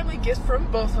my family gifts from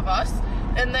both of us.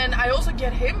 And then I also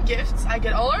get him gifts. I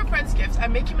get all our friends gifts. I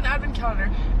make him an advent calendar,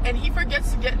 and he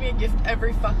forgets to get me a gift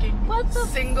every fucking What the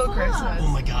single fuck? Christmas. Oh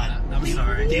my God. I'm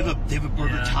sorry. They have a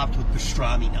burger Yeah. topped with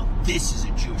pastrami. Now this is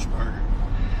a Jewish burger.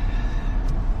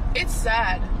 It's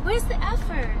sad. Where's the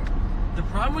effort? The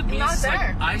problem with me Not is like,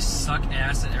 there. I suck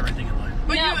ass at everything in life.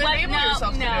 But you enable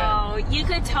yourself to do it. You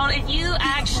could totally, if you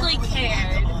actually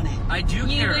cared, I do you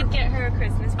care. would get her a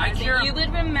Christmas present. care. You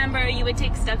would remember, you would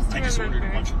take steps to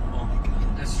remember. Oh my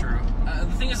god. That's true. The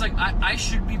thing is, like, I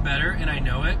should be better, and I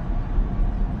know it.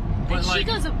 But And like, she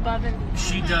goes above and beyond.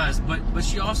 she does, but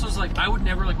she also is like, I would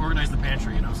never like organize the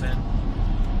pantry. You know what I'm saying?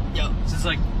 Yep. So it's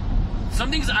like,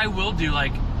 some things I will do.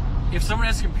 Like, if someone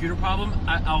has a computer problem,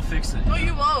 I'll fix it. No,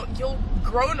 you won't. You'll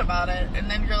groan about it, and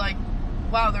then you're like,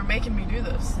 wow, they're making me do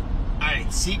this.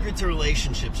 Alright, secret to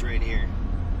relationships right here.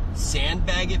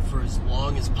 Sandbag it for as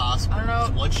long as possible. I don't know.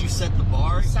 Because once you set the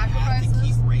bar, you have to Sacrifices?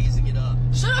 keep raising it up.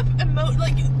 Shut up,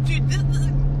 dude, this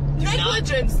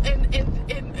negligence and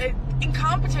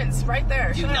incompetence right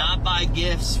there. Do Shut not up. buy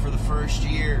gifts for the first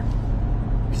year.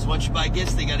 Because once you buy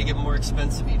gifts, they got to get more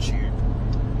expensive each year.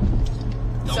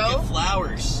 Don't So? get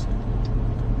flowers.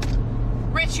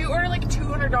 Rich, you order like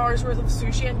 $200 worth of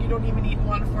sushi and you don't even eat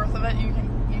 1/4 of it. You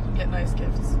can get nice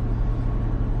gifts.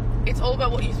 It's all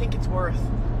about what you think it's worth.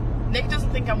 Nick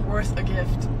doesn't think I'm worth a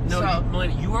gift. No, so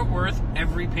Malena, you are worth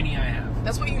every penny I have.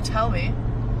 that's what you tell me.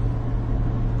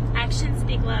 Actions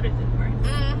speak louder than words.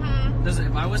 Mm-hmm. Listen,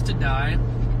 if I was to die,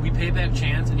 we pay back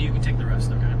chance, and you can take the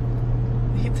rest. Okay?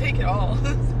 You take it all.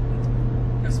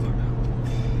 That's fucked up.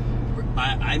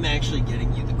 I'm actually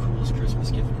getting you the coolest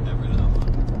Christmas gift ever now.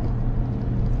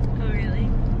 Oh, really?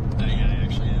 Yeah, I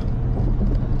actually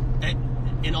am.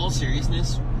 And in all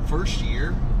seriousness, first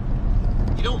year,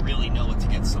 you don't really know what to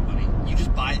get somebody. You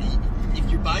just buy it. If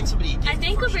you're buying somebody a gift I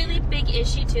think a first really year, big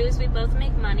issue too is we both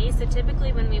make money, so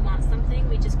typically when we want something,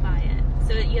 we just buy it.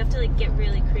 So you have to like get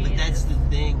really creative. but that's the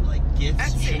thing. Like, gifts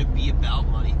That's it. shouldn't be about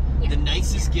money. Yeah. The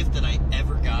nicest gift that I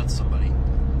ever got somebody,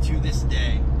 to this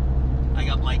day, I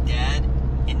got my dad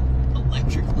an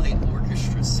Electric Light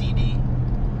Orchestra CD.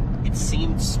 It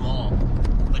seemed small,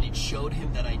 but it showed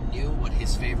him that I knew what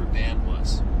his favorite band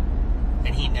was.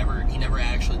 And he never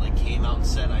actually like came out and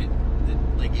said I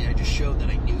just showed that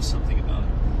I knew something about it.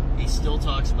 He still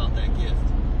talks about that gift.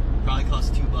 Probably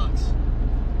cost $2.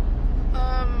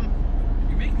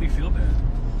 You're making me feel bad.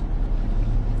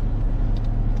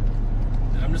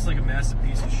 That I'm just like a massive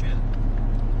piece of shit.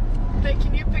 Nick,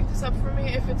 can you pick this up for me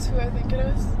if it's who I think it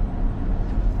is?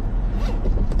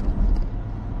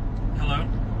 Hello?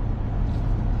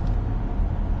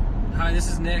 Hi, this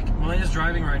is Nick. Malena's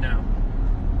driving right now.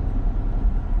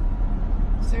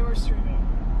 Say we're streaming.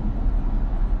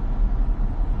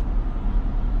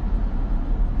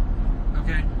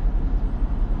 Okay.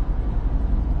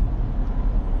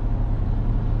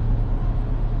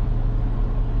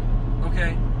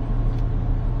 Okay.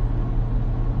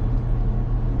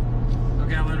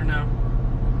 Okay, I'll let her know.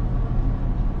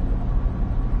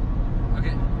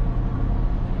 Okay.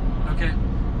 Okay.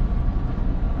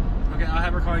 Okay, I'll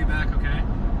have her call you back, okay?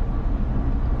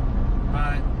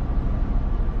 Bye.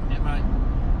 Yeah, bye.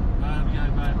 Bye,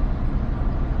 bye.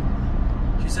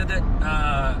 She said that,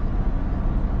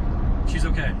 she's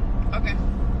okay. Okay.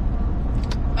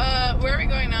 Where are we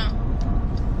going now?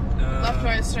 Left,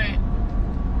 right, straight.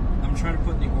 I'm trying to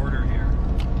put in the order here.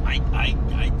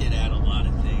 I did add a lot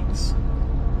of things.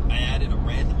 I added a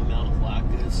random amount of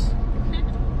latkes.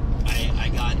 I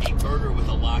got a burger with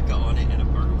a latke on it and a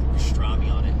burger with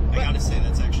pastrami on it. I gotta say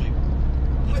that's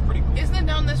pretty cool. Isn't it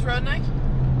down this road, Nick?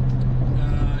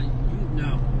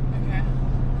 No. Okay.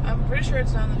 I'm pretty sure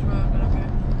it's down this road, but okay.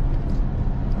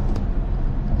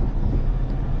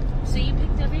 So you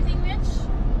picked everything, Rich?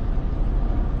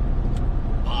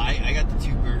 Well, I got the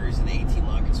 2 burgers and the 18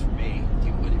 latkes for me.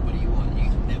 What do you want? You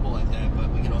can nibble at that, but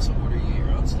we can also order you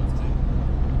your own stuff too.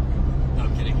 No,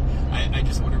 I'm kidding. I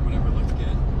just ordered whatever looked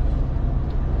good.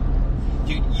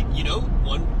 Dude, you know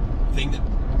one thing that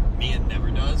Mia never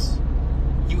does?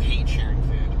 You hate sharing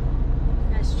food.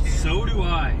 That's true. So do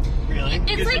I. Really?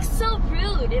 It's like so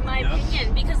rude in my Yep.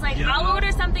 opinion because like Yep. I'll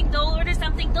order something, they'll order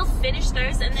something, they'll finish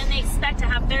theirs and then they expect to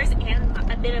have theirs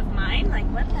and a bit of mine. Like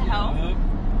what the hell?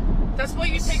 That's why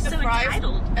you take the So fries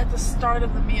entitled. at the start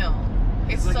of the meal.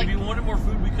 It's like, if you wanted more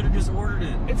food, we could have just ordered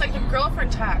it. It's like the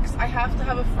girlfriend tax. I have to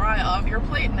have a fry off your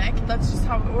plate, Nick. That's just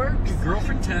how it works. Your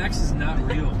girlfriend tax is not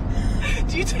real.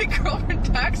 Do you take girlfriend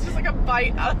tax just like a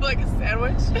bite out of like a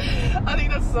sandwich? I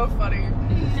think that's so funny.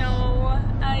 No,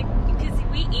 because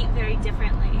we eat very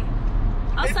differently.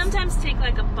 I'll It's- sometimes take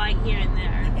like a bite here and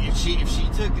there. If she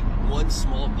took one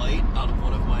small bite out of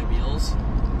one of my meals,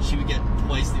 she would get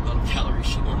twice the amount of calories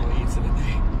she normally eats in a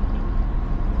day.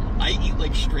 I eat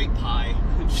like straight pie.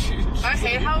 I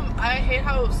hate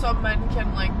how some men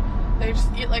can like they just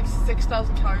eat like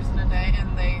 6,000 calories in a day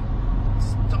and they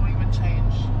just don't even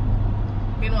change.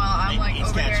 Meanwhile, I'm like It's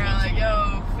over here catching up to like, me.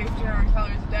 yo, 1,500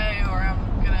 calories a day, or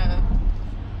I'm gonna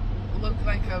look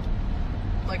like a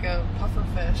like a puffer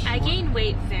fish. I gain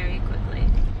weight very quickly.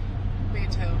 Me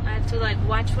too. I have to like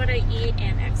watch what I eat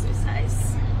and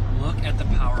exercise. Look at the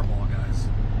Powerball, guys.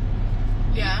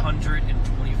 Yeah. $125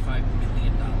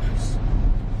 million.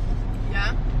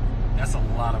 Yeah. That's a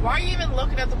lot of Why are money. you even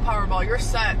looking at the Powerball? You're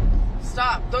set.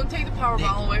 Stop. Don't take the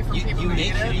Powerball away from people who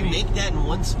need it. You make that in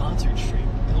one sponsored stream.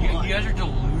 You guys are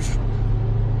delusional.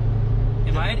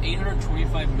 If I had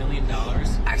 $825 million,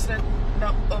 Accident.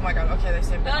 No. Oh my god. Okay, they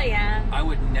saved me. Oh yeah. I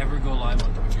would never go live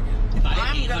on Twitch again. If I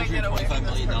I'm gonna get had away from $825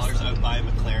 this million, person. I would buy a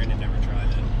McLaren and never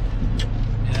drive it.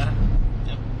 Yeah?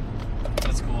 Yep.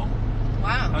 That's cool.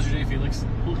 Wow. How's your day, Felix?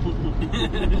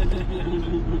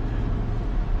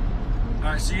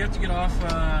 Alright, so you have to get off,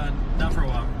 not for a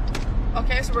while.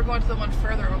 Okay, so we're going to the one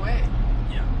further away.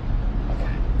 Yeah.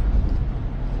 Okay.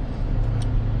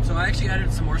 So I actually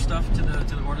added some more stuff to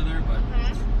the order there, but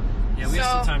yeah, we have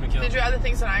some time to kill. Did you add the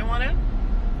things that I wanted?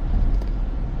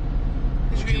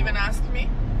 Did you even ask me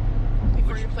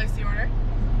before you placed the order?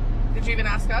 Did you even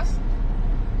ask us?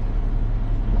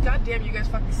 God damn, you guys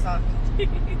fucking suck.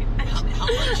 How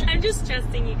much? I'm just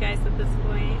trusting you guys at this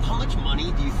point. How much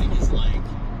money do you think is like?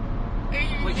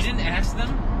 Wait, you didn't ask them?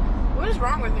 What is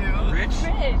wrong with you? Rich?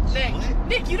 Nick, What?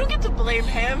 Nick, you don't get to blame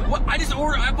him. What?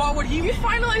 I bought what he... You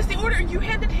finalized the order and you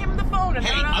handed him the phone and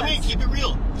Hey, not I'm us. gonna keep it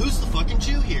real. Who's the fucking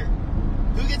Jew here?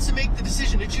 Who gets to make the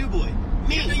decision? A Jew boy?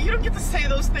 Me. You don't get to say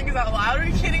those things out loud. Are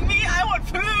you kidding me? I want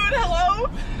food. Hello?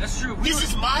 That's true. This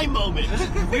is my moment.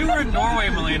 If we were in Norway,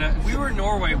 Malena, if we were in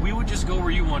Norway, we would just go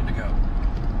where you wanted to go.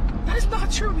 That is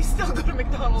not true. We still go to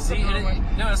McDonald's See, in Norway.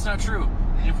 no, that's not true.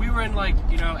 And if we were in, like,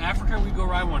 you know, Africa, we'd go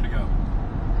where I wanted to go.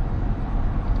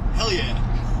 Hell yeah.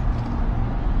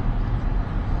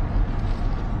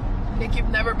 Nick, you've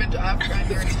never been to Africa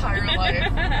in your entire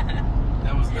life.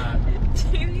 That was not...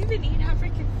 Do you even eat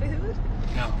African food?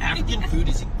 No. African food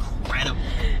is incredible.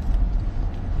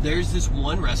 There's this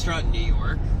one restaurant in New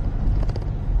York.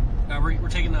 We're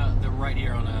taking the right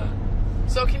here on a...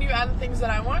 So can you add the things that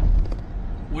I want?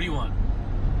 What do you want?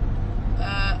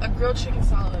 A grilled chicken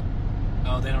salad.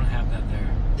 Oh, they don't have that there.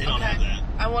 They don't have that.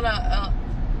 I want a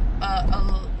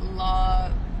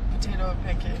la potato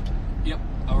pancake. Yep,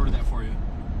 I'll order that for you.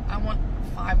 I want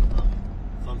 5 of them.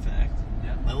 Fun fact.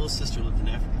 Yeah. My little sister lived in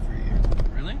Africa for a year.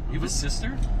 Really? You have a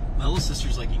sister? My little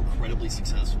sister's like incredibly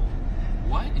successful.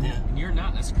 What? And, Yeah. and you're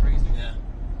not? That's crazy. Yeah.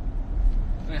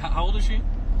 Wait, how old is she?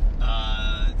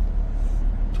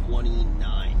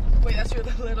 29. Wait, that's your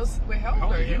little. Wait, how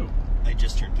old are you? I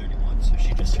just turned 31, so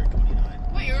she just turned 29.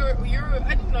 Wait, you're.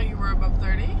 I didn't know you were above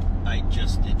 30. It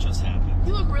just happened.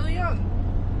 You look really young.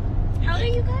 How old are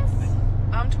you guys?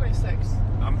 I'm 26.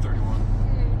 I'm 31.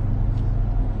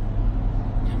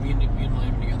 Yeah, me and Malena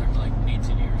have been together for like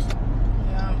 18 years.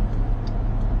 Yeah.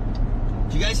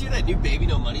 Do you guys hear that new Baby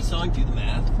No Money song, Do the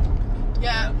Math?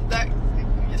 Yeah. That.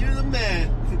 Do the math.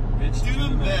 Bitch, Do the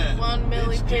math. 1 million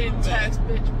Bitch, paid do in the tax,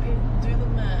 bitch. Do the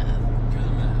math. Do the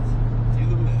math. Do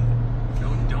the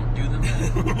math. Don't do the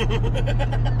math.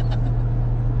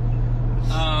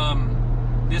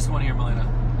 This one here, Malena.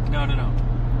 No.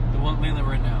 The one that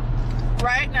we're in now.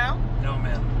 Right now? No,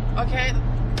 ma'am. Okay.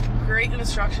 Great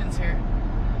instructions here.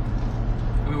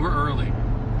 I mean, we're early.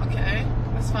 Okay.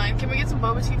 That's fine. Can we get some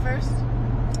boba tea first?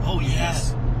 Oh,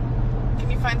 yes. Can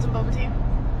you find some boba tea?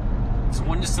 So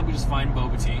one just simply just find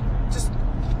boba tea. Just,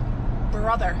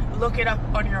 brother, look it up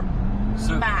on your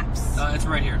So, maps. It's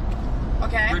right here.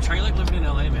 Okay? We're trying to like living in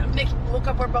LA, man. Nick, look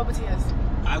up where boba tea is.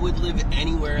 I would live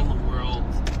anywhere in the world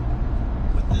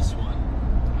with this one.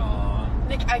 Aw.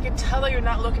 Nick, I can tell that you're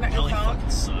not looking at your LA phone. fucking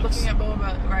sucks. Looking at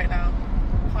boba right now.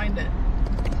 Find it.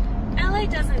 LA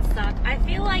doesn't suck. I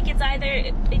feel like it's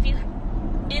either if you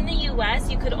in the US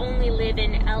you could only live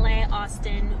in LA,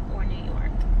 Austin, or New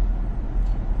York.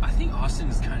 I think Austin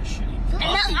is kind of shitty.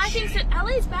 And I think so,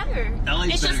 LA's better. LA's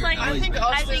it's just better. like LA's I think better.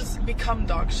 Austin's become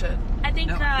dog shit. I think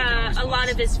No, I think it always a lot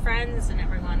was. of his friends and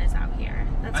everyone is out here.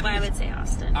 That's I why I think would say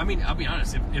Austin. I mean, I'll be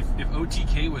honest. If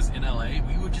OTK was in LA,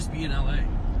 we would just be in LA.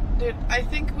 Dude, I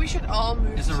think we should all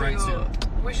move It's to... a right soon.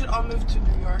 We should all move to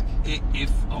New York.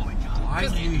 Oh my God, why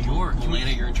New York?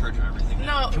 Malena, you're in charge of everything.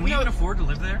 No, Can we no, even afford to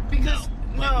live there? because...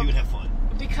 But we would have fun.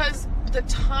 Because the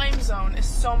time zone is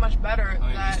so much better Oh,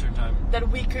 yeah, Eastern time. that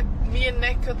me and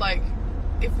Nick could, like,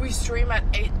 if we stream at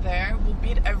 8 there, we'll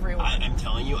beat everyone. I'm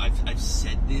telling you, I've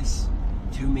said this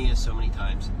to Mia so many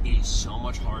times. It is so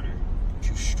much harder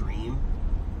to stream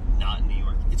not in New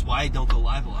York. It's why I don't go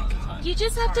live a lot of the time. You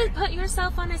just have Sorry. to put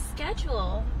yourself on a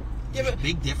schedule. yeah, There's a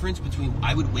big difference between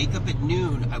I would wake up at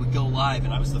noon, I would go live,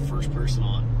 and I was the first person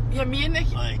on. yeah, me and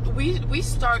Nick, Like- we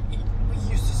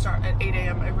used to start at 8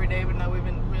 a.m. every day, but now we've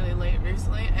been really late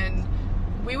recently, and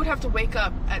we would have to wake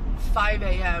up at 5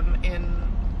 a.m. in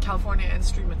California and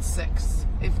stream at 6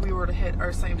 if we were to hit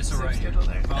our same schedule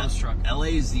there. Follow this truck. LA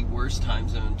is the worst time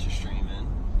zone to stream in,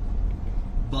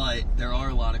 but there are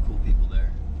a lot of cool people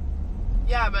there.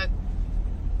 Yeah, but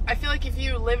I feel like if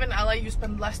you live in LA, you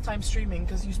spend less time streaming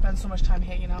because you spend so much time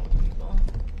hanging out with people.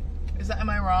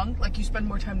 Am I wrong? Like, you spend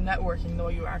more time networking than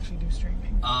what you actually do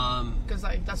streaming. Because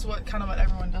like that's what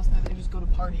everyone does now. They just go to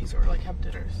parties or like have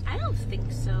dinners. I don't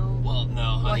think so. Well, no,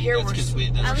 honey, Well, here that's because we.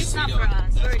 At That's least because not we for don't.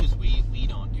 us. That's because we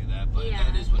don't do that, but Yeah.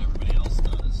 that is what everybody else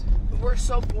does. We're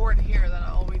so bored here that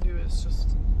all we do is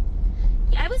just.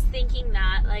 I was thinking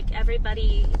that, like,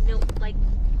 everybody, like,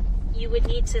 you would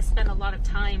need to spend a lot of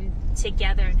time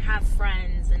together and have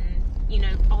friends and,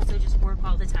 also just work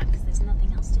all the time because there's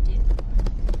nothing else to do.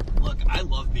 Look, I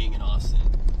love being in Austin,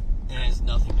 and it has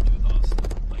nothing to do with Austin.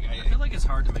 Like I feel like it's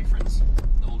hard to make friends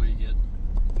the older you get.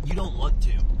 you don't want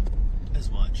to as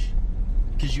much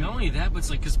because you. Not only that, but it's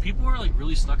like because people are like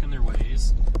really stuck in their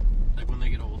ways, like when they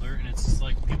get older, and it's just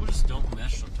like people just don't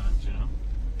mesh sometimes.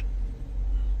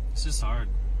 It's just hard.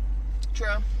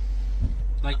 True.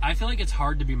 Like I feel like it's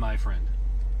hard to be my friend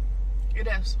It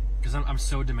is. because I'm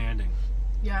so demanding.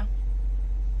 Yeah.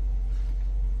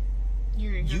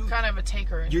 You're kind of a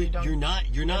taker. And You're you not.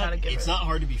 how to give It's it. not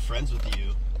hard to be friends with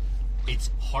you.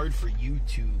 It's hard for you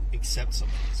to accept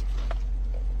somebody as a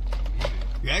friend.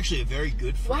 You're actually a very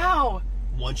good friend. Wow,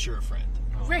 Once you're a friend.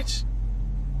 Rich.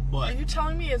 What? Are you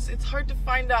telling me it's hard to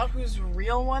find out who's the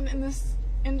real one in this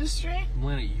industry?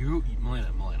 Malena, you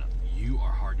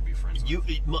are hard to be friends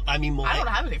with. I mean, I don't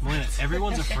have any Malena, friends.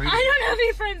 everyone's afraid of I you. don't have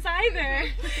any friends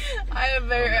either. I am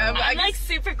very. I'm I like guess,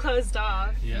 super closed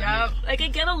off. Yeah. yeah. Like, I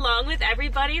get along with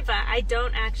everybody, but I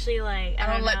don't actually, like,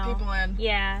 I don't let know. people in.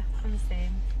 Yeah, I'm the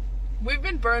same. We've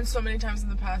been burned so many times in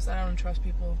the past. I don't trust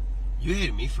people. You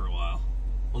hated me for a while.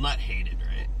 Well, not hated,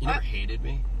 right? You never hated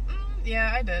me.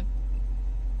 Yeah, I did.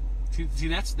 See,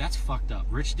 that's fucked up.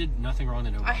 Rich did nothing wrong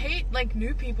to nobody. I hate like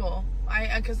new people.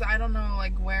 Because I don't know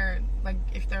like where like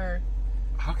if they're.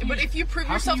 How can But if you prove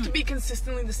how can yourself you- to be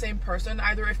consistently the same person,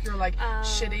 either if you're like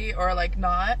shitty or like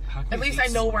not, How can at you least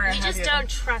hate I know where I You have just don't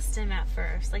trust him at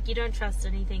first. Like, you don't trust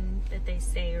anything that they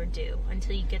say or do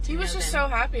until you get to He know was just them.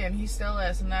 so happy, and he still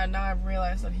is, and now I've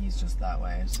realized that he's just that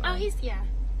way. So. Oh,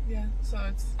 yeah. So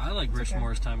it's I like Rich okay.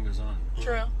 more as time goes on.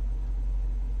 true.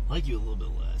 I like you a little bit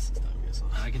less as time goes on.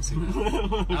 I can see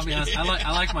that. I'll be honest.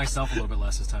 I like myself a little bit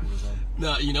less as time goes on.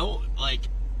 No, like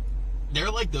there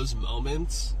are like those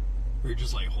moments where you're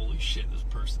just like, holy shit, this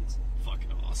person's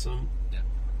fucking awesome. Yeah.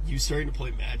 You starting to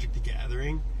play Magic the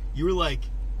Gathering, you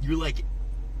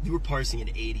were parsing an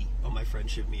 80 on my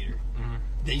friendship meter. Mm-hmm.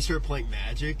 Then you started playing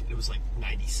Magic, and it was like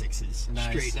 96s, Nice.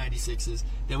 straight 96s.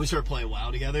 Then we started playing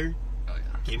WoW together. Oh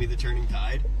yeah. Gave me the turning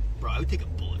tide. Bro, I would take a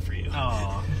bullet for you.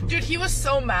 Oh. Dude, he was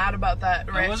so mad about that,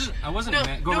 Rich. I wasn't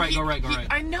mad. Go right.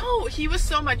 I know, he was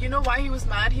so mad. You know why he was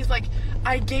mad? He's like,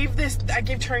 I gave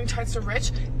turning tides to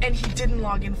Rich, and he didn't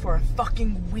log in for a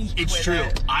fucking week. It's with true.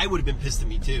 it. I would have been pissed at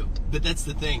me too. But that's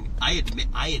the thing. I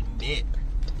admit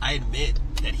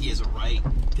that he has a right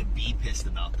to be pissed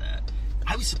about that.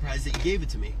 I was surprised that you gave it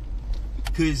to me.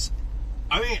 Because,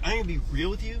 I'm going to be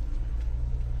real with you.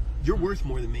 You're worth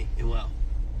more than me in WoW.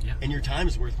 Yeah. And your time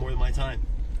is worth more than my time.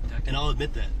 Exactly. And I'll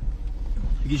admit that.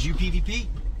 Because you PvP.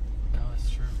 No, that's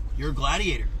true. You're a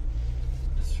gladiator.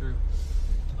 That's true.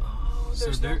 Oh, So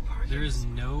there's no parking. there is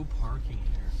no parking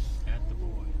here at the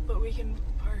Boy. But we can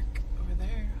park over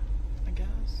there, I guess.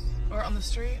 Or on the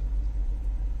street.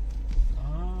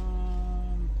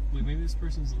 Wait, maybe this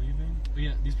person's leaving. Oh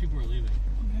yeah, these people are leaving.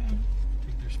 Okay.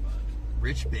 Take their spot.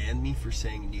 Rich banned me for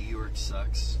saying New York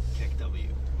sucks. Kick W.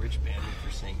 Rich banned me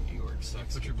for saying New York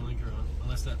sucks. Put your blinker on,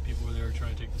 unless that people were there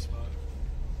trying to take the spot.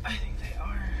 I think they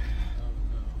are. Oh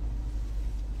no.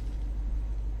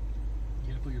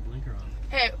 You gotta put your blinker on.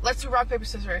 Hey, let's do rock, paper,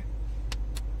 scissors.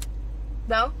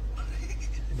 No?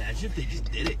 Imagine if they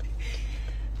just did it.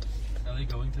 Are they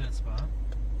going to that spot?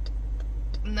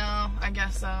 No, I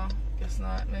guess so. Guess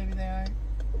not. Maybe they are.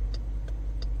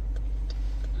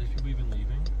 Are these people even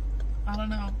leaving? I don't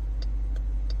know.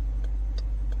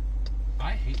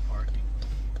 I hate parking.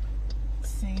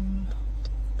 Same.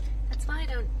 That's why I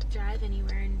don't drive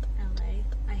anywhere in LA.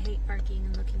 I hate parking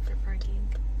and looking for parking.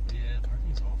 Yeah,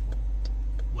 parking's awful.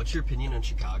 What's your opinion on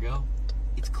Chicago?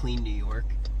 It's clean New York.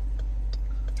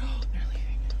 Oh, they're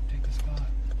leaving. Take the spot.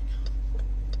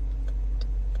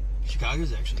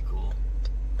 Chicago's actually cool.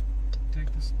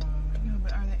 Take the spot. No,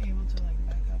 but are they able to like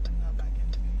back up and not back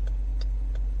into me?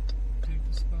 Take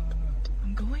the spot.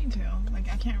 I'm going to.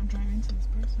 Like, I can't drive into this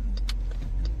person.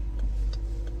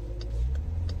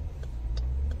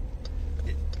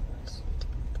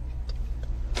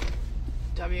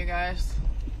 W, guys.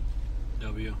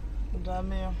 W.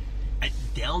 W.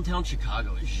 Downtown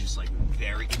Chicago is just like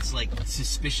it's like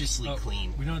suspiciously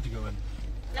clean. We don't have to go in.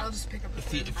 I'll just pick up the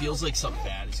food. It feels like something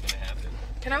bad is gonna happen.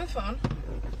 Can I have the phone?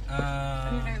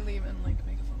 I leave and like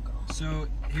make a phone call. So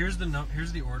here's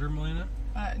the order, Malena.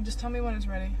 Just tell me when it's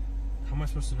ready. How am I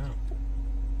supposed to know?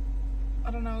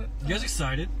 I don't know. You guys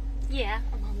excited? Yeah,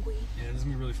 I'm hungry. Yeah, this is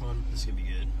gonna be really fun. This is gonna be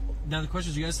good. Now the question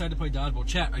is, you guys excited to play dodgeball?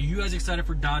 Chat, are you guys excited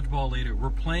for dodgeball later?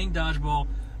 We're playing dodgeball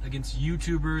against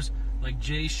YouTubers like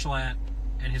Jay Schlatt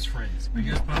and his friends. Are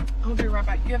you guys pumped? I'll be right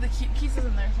back. You have the keys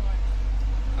in there somewhere.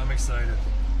 I'm excited.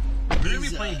 We're gonna be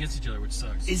playing against each other, which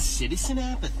sucks. Is Citizen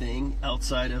App a thing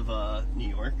outside of New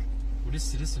York? What is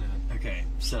Citizen App? Okay,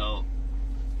 so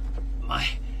my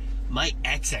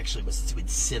ex actually would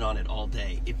sit on it all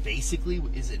day. It basically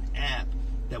is an app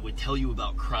that would tell you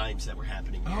about crimes that were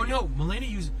happening. Oh no, Malena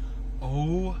used.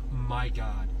 Oh my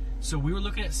god. So we were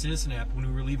looking at Citizen App when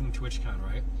we were leaving TwitchCon,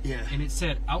 right? Yeah. And it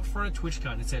said out front of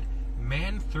TwitchCon, it said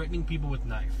man threatening people with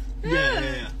knife.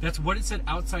 Yeah. That's what it said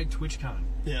outside TwitchCon.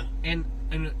 Yeah. And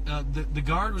the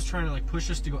guard was trying to like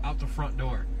push us to go out the front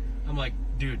door. I'm like,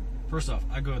 dude, first off,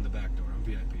 I go in the back door. I'm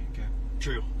VIP, okay?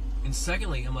 True. And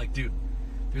secondly, I'm like, dude,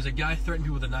 there's a guy threatening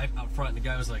people with a knife out front, and the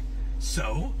guy was like,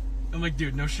 so? I'm like,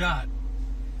 dude, no shot.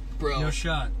 Bro. No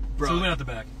shot. Bro. So we went out the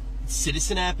back.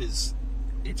 Citizen App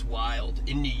it's wild.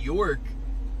 In New York,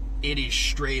 it is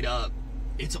straight up.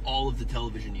 It's all of the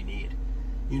television you need.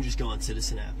 You can just go on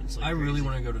Citizen App and it's like I really crazy.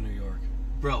 want to go to New York.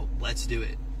 Bro, let's do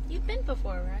it. You've been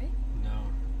before, right? No.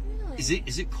 Really?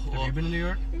 Is it cool? Have you been to New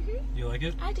York? Mm-hmm. You like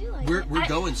it? I do like it. We're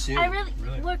going soon. Really?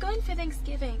 Really? We're going for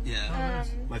Thanksgiving. Yeah. Oh,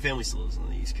 nice. My family still lives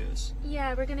on the East Coast.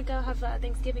 Yeah, we're gonna go have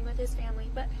Thanksgiving with his family,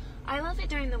 but I love it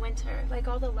during the winter. Like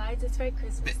all the lights, it's very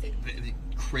Christmassy.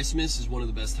 Christmas is one of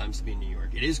the best times to be in New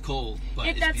York. It is cold, but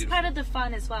it's That's beautiful. part of the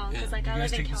fun as well, because Yeah. like You I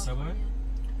guys live in take the subway?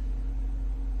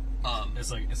 California.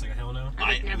 It's like a hell no.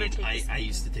 I would never take the I subway.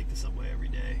 used to take the subway every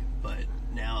day, but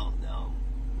now, you know,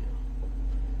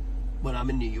 when I'm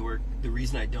in New York, the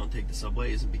reason I don't take the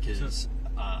subway isn't because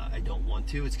I don't want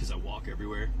to. It's because I walk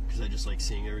everywhere because I just like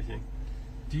seeing everything.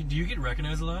 Do you get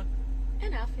recognized a lot?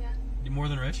 Enough, yeah. More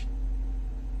than Rich?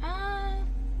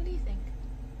 What do you think?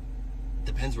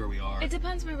 Depends where we are. It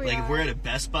depends where we are. Like if we're at a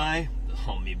Best Buy,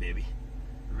 me baby.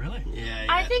 Really? Yeah.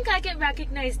 I think I get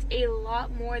recognized a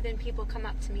lot more than people come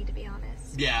up to me, to be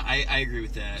honest. Yeah, I agree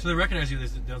with that. So they recognize you, they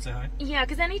don't say hi? Yeah,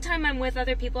 because anytime I'm with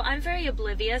other people, I'm very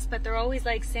oblivious, but they're always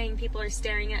like saying people are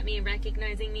staring at me and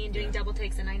recognizing me and doing double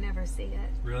takes, and I never see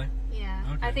it. Really? Yeah.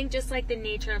 Okay. I think just like the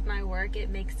nature of my work, it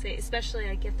makes it, especially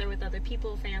like if they're with other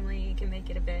people, family, it can make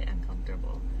it a bit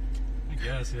uncomfortable. I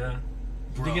guess, yeah.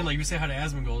 Bro. Again, like you say hi to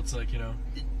Asmongold, it's like, you know.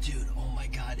 Dude, oh my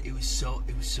god, it was so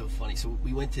funny. So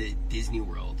we went to Disney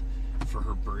World for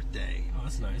her birthday. Oh,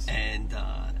 that's nice. And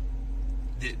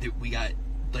we got,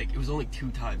 like, it was only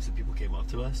 2 times that people came up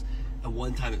to us. And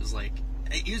one time it was like,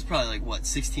 he was probably like, what,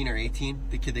 16 or 18,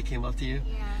 the kid that came up to you?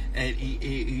 Yeah. And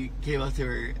he came up to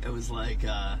her and was like,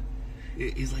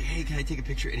 he's like, hey, can I take a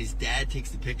picture? And his dad takes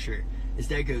the picture. His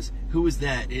dad goes, who was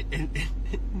that? And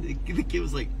the kid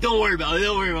was like, don't worry about it,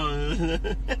 don't worry about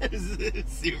it. It was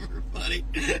super funny.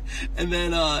 And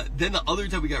then the other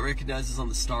time we got recognized was on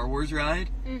the Star Wars ride.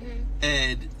 Mm-hmm.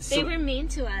 And so, They were mean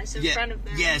to us in front of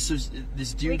them. Yeah, so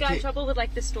this dude... We got in trouble with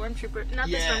like the stormtrooper, not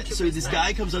the stormtrooper. So this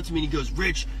guy comes up to me and he goes,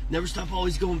 Rich, never stop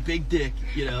always going big dick,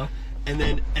 you know? And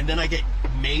then I get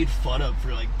made fun of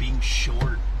for like being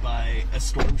short by a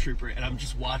stormtrooper, and I'm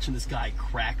just watching this guy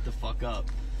crack the fuck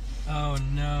up. Oh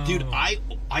no. Dude, I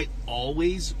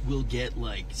always will get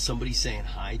like somebody saying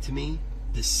hi to me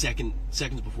the seconds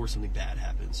before something bad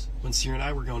happens. When Sierra and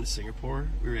I were going to Singapore,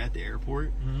 we were at the airport.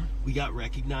 Mm-hmm. We got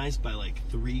recognized by like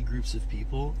 3 groups of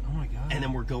people. Oh my god. And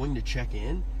then we're going to check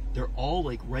in. They're all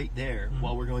like right there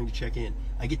while we're going to check in.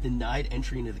 I get denied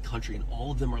entry into the country, and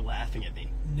all of them are laughing at me.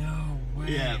 No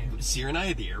way. Yeah, Sierra and I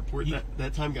at the airport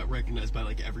that time got recognized by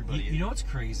like everybody. You know what's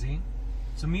crazy?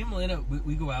 So me and Malena,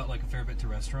 we go out like a fair bit to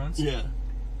restaurants. Yeah.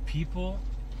 People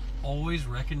always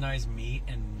recognize me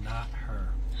and not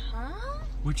her. Huh?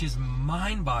 Which is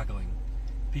mind-boggling,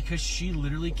 because she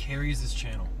literally carries this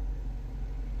channel.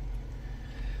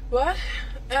 What?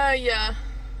 Yeah.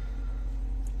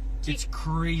 It's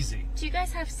crazy. Do you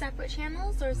guys have separate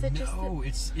channels, or is it just? No,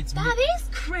 it's That is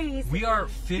crazy. We are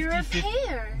You're a 50-50.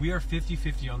 pair. We are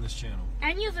 50-50 on this channel.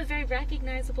 And you have a very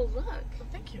recognizable look.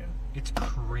 Thank you. It's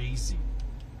crazy.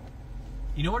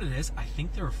 You know what it is? I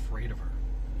think they're afraid of her.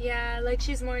 Yeah, like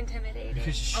she's more intimidating.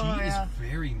 Because she is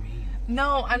very mean.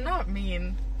 No, I'm not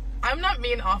mean. I'm not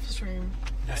mean off stream.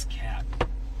 That's Cat.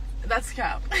 That's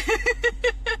cap.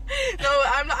 No,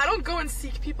 I'm not, I don't go and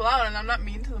seek people out, and I'm not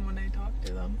mean to them when they talk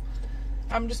to them.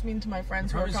 I'm just mean to my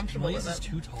friends who are comfortable with Malaise it. is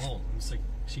too tall. It's like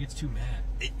she gets too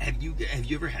mad. Have you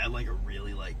ever had like a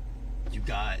really like you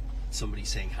got somebody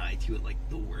saying hi to you at like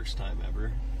the worst time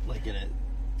ever, like in a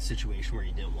situation where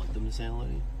you didn't want them to say hello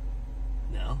to you?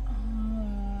 No.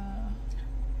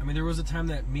 I mean, there was a time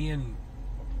that me and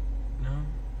no,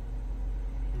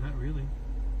 not really.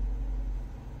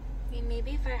 I mean,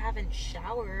 maybe if I haven't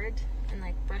showered and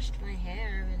like brushed my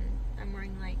hair and I'm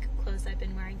wearing like clothes I've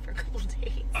been wearing for a couple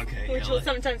days. Okay. Which will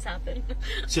sometimes happen.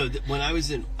 So when I was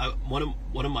in, one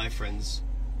of my friends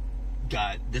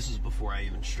got, this was before I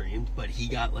even streamed, but he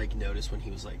got like noticed when he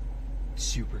was like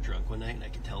super drunk one night, and I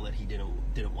could tell that he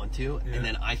didn't want to. Yeah. And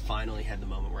then I finally had the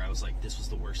moment where I was like, this was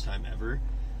the worst time ever.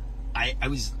 I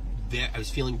was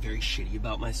feeling very shitty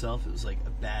about myself. It was like a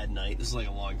bad night. This is like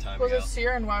a long time Was ago. it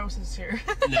Sear, and why was it Sear?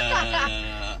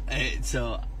 No.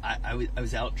 So I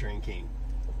was out drinking,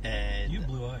 and You have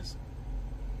blue eyes.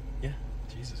 yeah.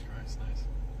 Jesus Christ, nice.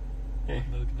 Hey,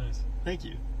 They look nice. thank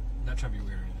you. Not trying to be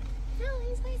weird or anything. No,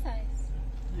 he's nice eyes.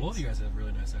 Both of you guys have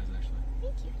really nice eyes, actually.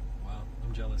 Thank you. Wow,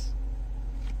 I'm jealous.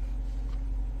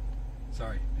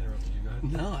 Sorry, interrupted you. Go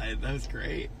ahead. No, that was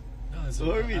great. No, that's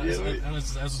What are we doing? I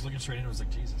was just looking straight in. I was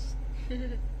like, Jesus.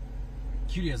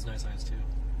 Cutie has nice eyes too.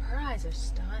 Her eyes are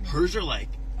stunning. Hers are like,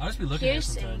 I'll just be looking at her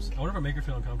Piercing. sometimes. I wonder if I make her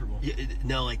feel uncomfortable.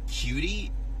 no, like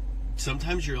Cutie.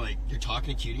 Sometimes you're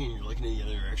talking to Cutie and you're looking in the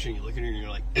other direction. You look at her and you're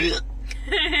like, ugh.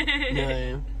 No, I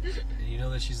am. And you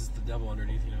know that she's the devil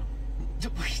underneath, you know.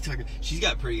 What are you talking? She's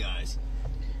got pretty eyes.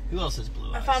 Who else has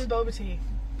blue eyes? I found boba tea,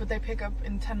 but they pick up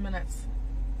in 10 minutes.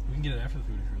 We can get it after the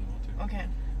food if you really want to. Okay.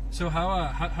 So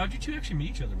how'd you two actually meet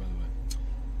each other, by the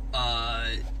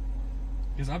way?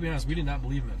 Because I'll be honest, we did not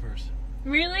believe him at first.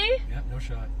 Really? Yep, no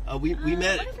shot. We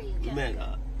met whatever you we get. met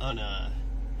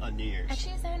on New Year's.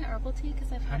 Actually, is there an herbal tea?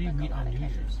 Because I've How had do you like, meet a lot on of New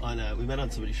catches. Year's? We met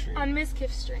on somebody's stream. On Miss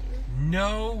Kiff's stream.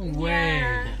 No way.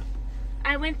 Yeah.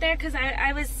 I went there because I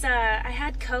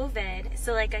had COVID,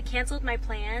 so like I canceled my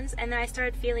plans, and then I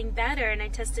started feeling better, and I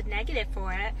tested negative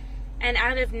for it. And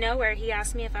out of nowhere, he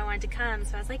asked me if I wanted to come,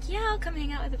 so I was like, "Yeah, I'll come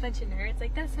hang out with a bunch of nerds.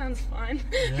 Like that sounds fun."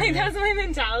 Yeah, like yeah. that was my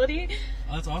mentality.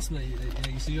 Oh, that's awesome that you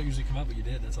don't usually come out, but you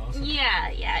did. That's awesome. Yeah,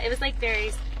 it was like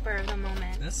very spur of the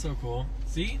moment. That's so cool.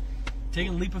 See?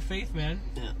 Taking a leap of faith, man.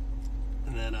 Yeah.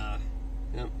 And then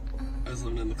yep. I was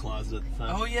living in the closet at the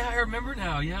time. Oh, yeah, I remember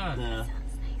now. Yeah. Yeah.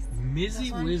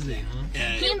 Mizzy Wizzy, huh?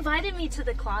 He Yeah. invited me to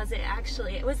the closet.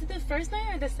 Actually, was it the first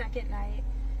night or the second night?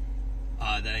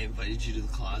 That I invited you to the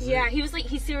closet. Yeah,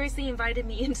 he seriously invited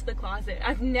me into the closet.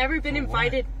 I've never been For what?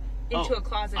 invited into a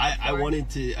closet before. I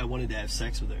wanted to have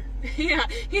sex with her. Yeah,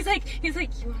 he's like, you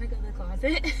want to go to the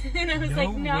closet? And I was No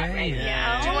like, not way. right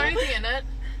Yeah. Do you now. want anything in it?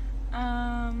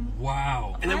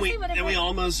 Wow. And then Honestly, whatever.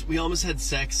 we almost had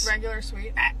sex Regular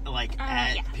sweet? at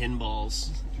yeah. pinballs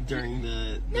during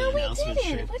the No, we announcement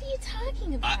didn't. stream. What are you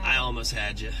talking about? I almost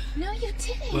had you No, you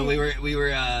didn't. when we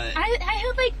were I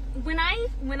had like when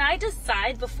I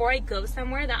decide before I go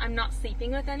somewhere that I'm not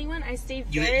sleeping with anyone, I stay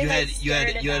you very had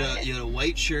scared you about it. had a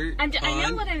white shirt I know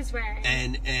on, what I was wearing.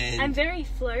 and I'm very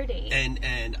flirty. and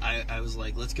I was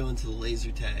like, let's go into the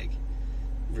laser tag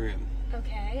room.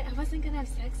 Okay, I wasn't gonna have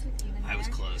sex with you in there. I was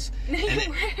close. No, you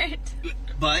And weren't.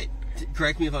 But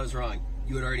correct me if I was wrong.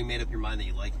 You had already made up your mind that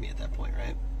you liked me at that point,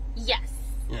 right? Yes.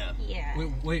 Yeah. Yeah.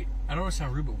 Wait. I don't want to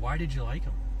sound rude, but why did you like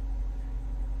him?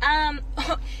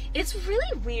 It's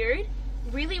really weird.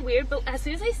 Really weird, but as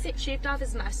soon as I shaved off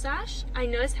his mustache, I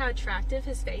noticed how attractive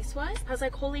his face was. I was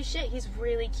like, holy shit, he's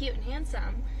really cute and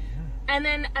handsome. And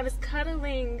then I was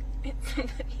cuddling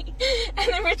somebody, and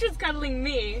then Rich was cuddling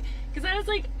me, because I was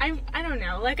like, I don't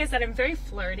know, like I said, I'm very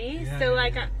flirty, Yeah, so yeah,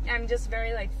 like yeah. I'm just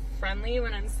very like friendly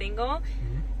when I'm single,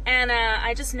 Mm-hmm. and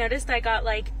I just noticed I got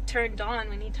like turned on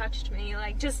when he touched me,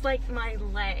 like just like my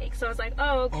leg, so I was like,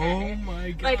 oh okay, Oh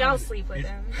my god. like I'll sleep with It's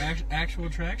him. Actual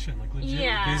attraction, like legit.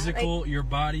 Yeah, Physical, your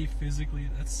body physically.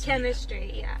 That's sweet.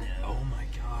 Chemistry, yeah. Oh my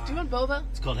god. Do you want boba?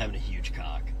 It's called having a huge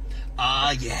cock.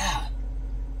 Yeah.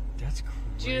 That's crazy.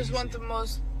 Do you just want the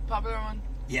most popular one?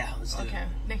 Yeah, let's do Okay. it.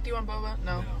 Nick, do you want boba?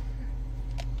 No. No.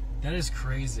 That is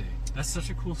crazy. That's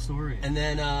such a cool story. And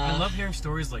then I love hearing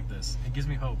stories like this. It gives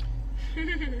me hope.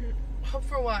 Hope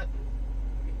for what?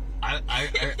 I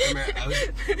remember I was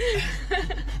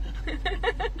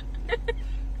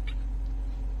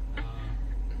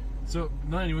So,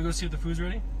 Malena, you want to go see if the food's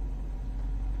ready?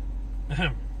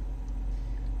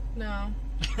 No.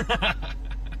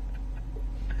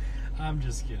 I'm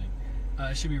just kidding.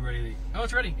 It should be ready. Oh,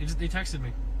 it's ready. They texted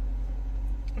me.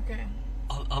 Okay.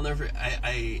 I'll never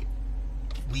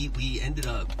we ended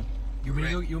up You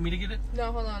want me to get it?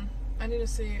 No, hold on. I need to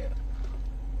see.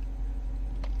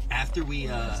 After we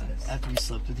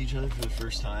slept with each other for the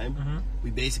first time,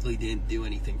 we basically didn't do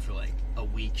anything for like a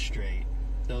week straight.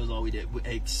 That was all we did.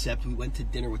 Except we went to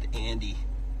dinner with Andy,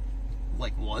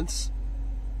 like once.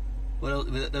 What else?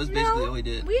 That was basically all we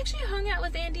did. We actually hung out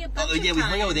with Andy a bunch of times. Yeah, we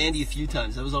hung out with Andy a few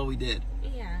times. That was all we did.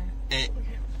 Yeah. And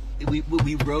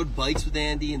we rode bikes with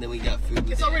Andy, and then we got food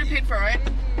with It's Andy. already paid for, right?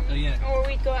 Oh yeah. Or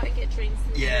we'd go out and get drinks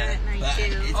together at night but too.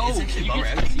 it's actually a bummer. I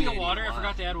haven't you seen need a Andy water? in a I while.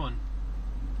 forgot to add one.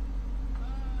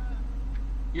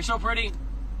 You're so pretty.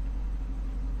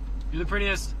 You're the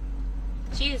prettiest.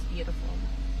 She is beautiful.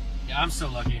 Yeah, I'm so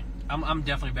lucky. I'm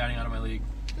definitely batting out of my league.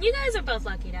 You guys are both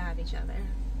lucky to have each other.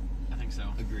 I think so.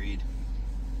 Agreed.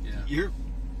 Yeah.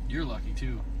 You're lucky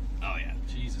too. Oh yeah.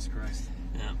 Jesus Christ.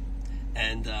 Yeah.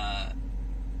 And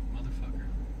Motherfucker.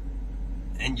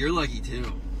 and you're lucky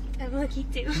too. I'm lucky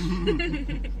too.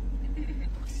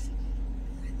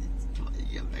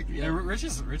 Yeah, Rich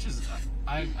is.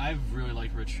 I've really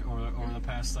liked Rich over the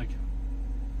past, like,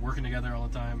 working together all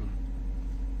the time and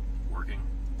working.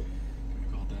 What do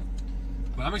you call it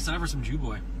that? But I'm excited for some Jew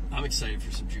Boy. I'm excited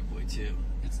for some Jew Boy too.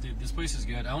 Dude, this place is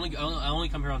good. I only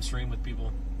come here on stream with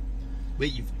people.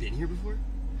 Wait, you've been here before?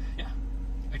 Yeah,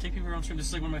 I take people here on stream. This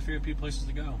is like one of my favorite places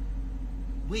to go.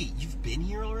 Wait, you've been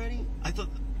here already? I thought.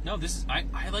 No, this is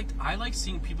I like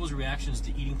seeing people's reactions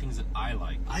to eating things that I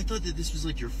like. I thought that this was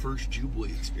like your first Jew Boy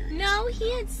experience. No,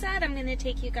 he had said I'm going to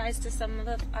take you guys to some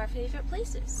of our favorite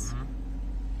places.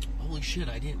 Holy shit!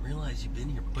 I didn't realize you've been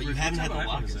here, but you What haven't had type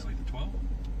the of iPhone is lockers. that, like the 12?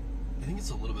 I think it's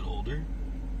a little bit older.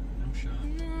 No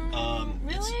shot.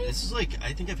 Really? This is like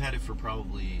I think I've had it for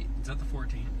probably. Is that the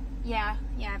 14? Yeah,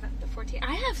 I've got the 14.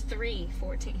 I have 3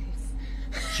 14s.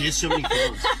 She has so many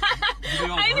phones. Do they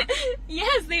all work?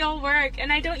 Yes, they all work,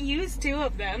 and I don't use 2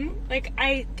 of them. Like,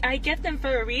 I get them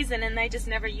for a reason, and I just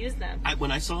never use them. When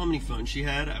I saw how many phones she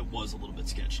had, I was a little bit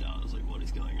sketched out. I was like, what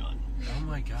is going on? Oh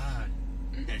my god.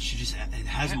 Yeah, she just it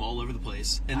has them all over the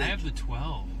place. And I then have the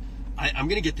 12. I'm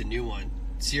gonna get the new one.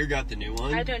 Sear got the new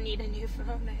one. I don't need a new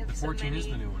phone. I have The 14 so many. is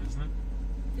the new one, isn't it?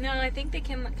 No, I think they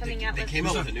came coming out They with. came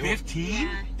out with a new one. 15?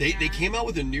 Yeah, They yeah. came out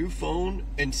with a new phone,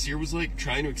 and Sear was like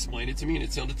trying to explain it to me, and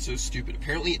it sounded so stupid.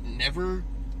 Apparently, it never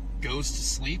goes to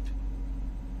sleep.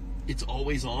 It's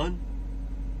always on.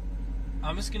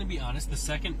 I'm just gonna be honest. The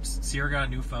second Sierra got a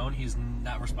new phone, he's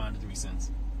not responded to me since.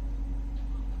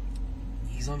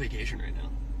 He's on vacation right now.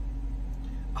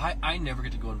 I never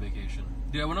get to go on vacation.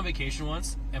 Dude, I went on vacation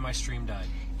once, and my stream died.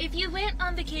 If you went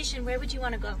on vacation, where would you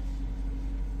want to go?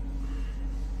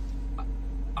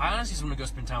 I honestly just want to go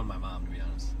spend time with my mom, to be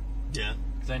honest. Yeah.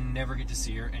 Because I never get to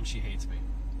see her, and she hates me.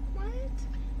 What?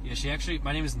 Yeah, she actually,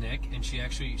 my name is Nick, and she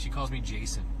calls me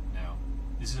Jason now.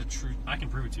 This is a true, I can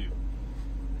prove it to you.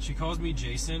 She calls me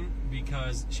Jason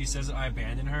because she says that I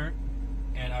abandoned her,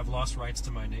 and I've lost rights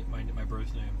to my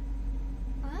birth name.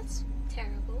 Well, that's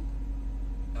terrible.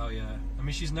 Oh yeah, I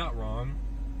mean she's not wrong.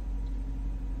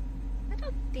 I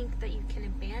don't think that you can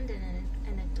abandon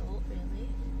an adult, really.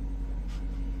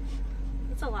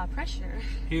 It's a lot of pressure.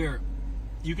 Here,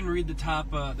 you can read the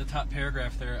top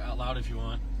paragraph there out loud if you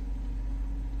want.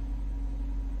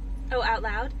 Oh, out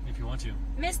loud? If you want to.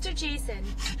 Mr. Jason,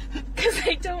 because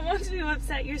I don't want to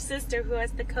upset your sister who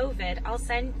has the COVID, I'll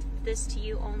send this to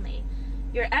you only.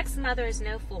 Your ex-mother is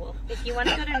no fool. If you want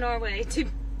to go to Norway to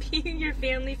be your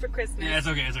family for Christmas. Yeah, it's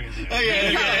okay. It's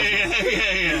okay.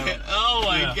 Yeah. Oh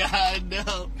my god,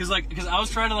 no. Because I was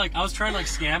trying to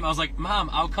scam. I was like, Mom,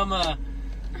 I'll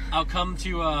come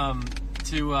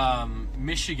to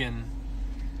Michigan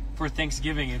for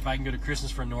Thanksgiving if I can go to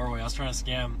Christmas for Norway. I was trying to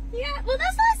scam. Yeah, well,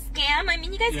 that's not a scam. I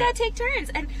mean, you guys Yeah. gotta take turns.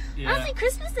 And Yeah. honestly,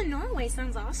 Christmas in Norway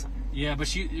sounds awesome. Yeah, but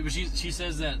she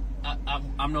says that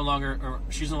I'm no longer, or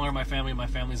she's no longer my family. My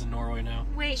family's in Norway now.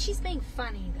 Wait, she's being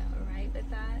funny though, right? With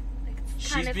that, like,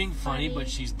 it's kind She's of being funny, but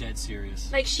she's dead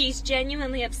serious. like she's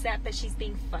genuinely upset, but she's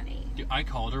being funny. Dude, I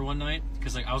called her one night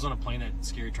because I was on a plane at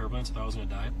scary turbulence. I thought I was gonna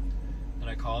die, and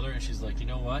I called her and she's like, you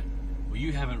know what? Well,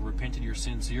 you haven't repented your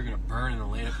sins, so you're gonna burn in a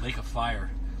lake of fire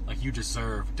like you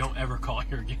deserve. Don't ever call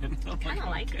here again. I'm Kind of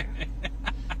like her.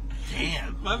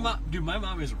 Damn. My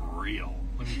mom is real.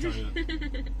 Let me tell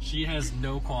you. She has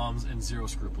no qualms and zero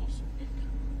scruples.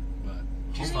 But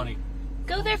she's funny.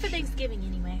 Go there for Thanksgiving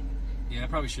anyway. Yeah, I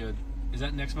probably should. Is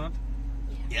that next month?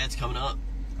 Yeah, it's coming up.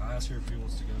 I'll ask her if she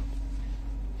wants to go.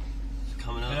 It's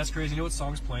coming up. And that's crazy. You know what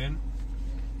song's playing?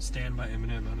 Stand by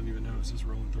Eminem. I don't even know. It's just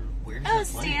rolling through. Where's Oh, that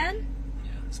playing? Stan,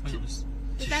 Yeah, it's playing this.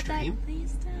 is To that stream?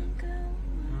 Please don't go.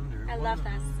 I love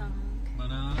that song.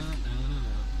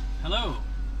 Hello.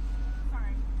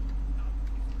 Sorry.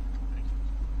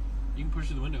 You can push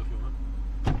through the window if you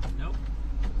want. Nope.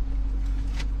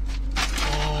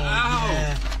 Oh, Ow!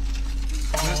 yeah.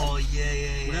 Oh,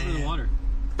 yeah. What happened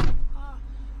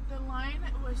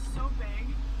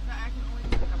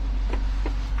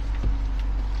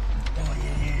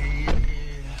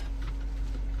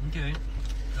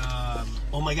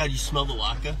my god, you smell the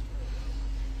latke?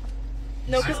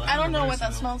 No, because I don't know what what it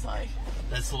that smells. smells like.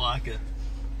 That's the latke.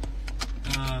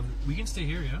 We can stay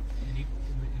here, yeah? In here.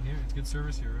 It's good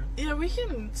service here, right? Yeah, we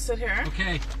can sit here.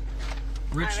 Okay.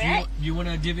 Rich, Alright. do you want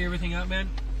to divvy everything up, man?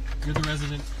 You're the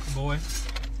resident boy.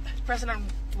 President,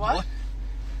 what?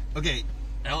 Okay,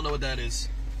 I don't know what that is.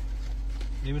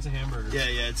 Maybe it's a hamburger.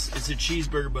 Yeah, it's a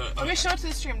cheeseburger, but Okay, show it to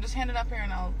the stream. Just hand it up here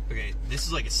and I'll okay, this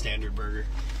is like a standard burger.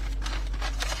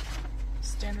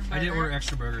 standard burger. I did order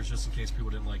extra burgers just in case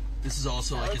people didn't like. This is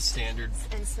also like a standard.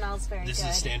 And smells very This good.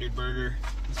 is a standard burger.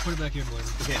 Let's put it back here, Malena.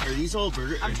 Okay, are these all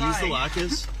burger? Are I'm these the trying.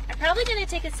 latkes? I'm probably gonna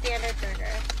take a standard burger.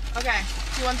 Okay,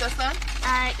 you want this then?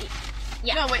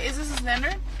 Yeah. No, wait, is this a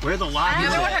standard? Where are the The latkes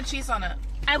other one at? had cheese on it.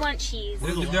 I want cheese.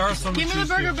 Where's the There are latkes? some Give with me the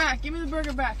cheese, burger too. back. Give me the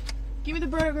burger back. Give me the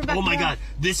burger back. Oh my now. god,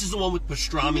 this is the one with Give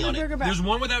pastrami me the on burger it. back. There's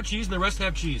one without cheese and the rest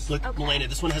have cheese. Look, Okay. Malena,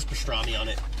 this one has pastrami on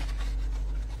it.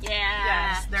 Yeah.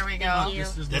 Yes, there we go. Thank you.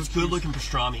 This is That's no good cheese. looking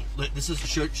pastrami. Look, this is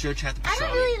show chat the I pastrami.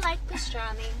 don't really like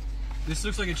pastrami, This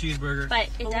looks like a cheeseburger. but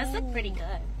it does look pretty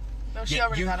good. No, she Yeah,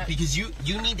 already got it. because you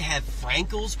need to have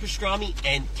Frankel's pastrami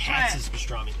and Katz's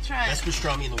pastrami. Try it. Best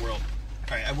pastrami in the world.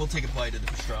 All right, I will take a bite of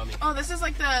the pastrami. Oh, this is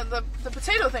like the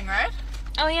potato thing, right?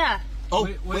 Oh yeah. Oh,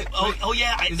 Wait, oh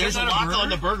yeah, Is there's a that a lock burger? on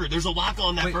the burger. There's a lock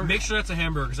on that Wait, burger. make sure that's a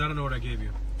hamburger because I don't know what I gave you.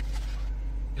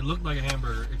 It looked like a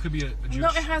hamburger. It could be a juice No,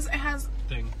 it has.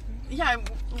 thing. Yeah,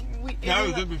 we. it That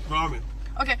is was good pastrami.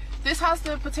 Okay, this has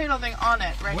the potato thing on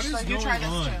it, right? What is so you try this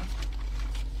going on?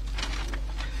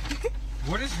 too.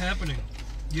 What is happening?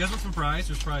 You guys want some fries?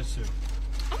 There's fries too.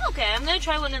 I'm okay. I'm gonna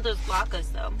try one of those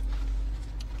latkes though.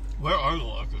 Where are the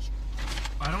latkes?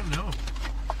 I don't know.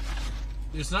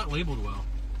 It's not labeled well.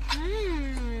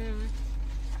 Mmm.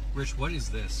 Rich, what is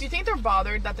this? Do you think they're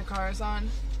bothered that the car is on?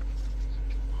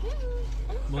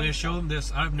 Malena, show them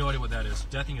this. I have no idea what that is.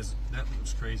 That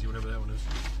looks crazy, whatever that one is.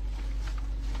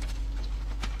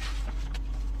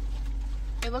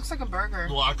 It looks like a burger.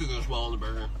 The latke goes well on the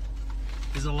burger.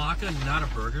 Is a latke not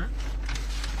a burger?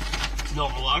 No,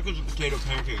 a latke's a potato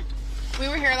pancake. We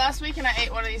were here last week and I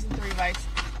ate one of these in 3 bites.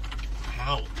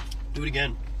 How? Do it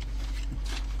again.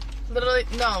 Literally,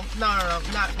 no, not.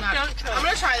 Don't try I'm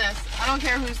gonna try this. I don't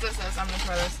care whose this is. I'm gonna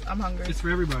try this. I'm hungry. It's for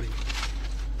everybody.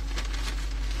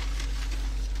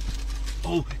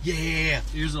 Oh, yeah.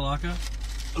 Here's a latke.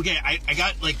 Okay, I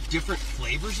got like different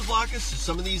flavors of latkes, so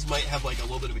some of these might have like a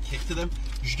little bit of a kick to them.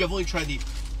 You should definitely try the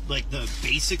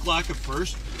basic latke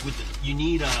first. With you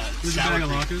need There's a sour bag of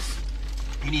cream.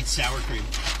 latkes. You need sour cream.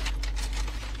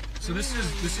 So this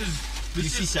You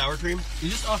see is sour cream?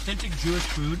 is this authentic Jewish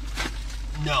food?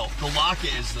 No, the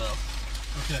latke is though.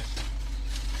 Okay.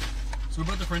 So what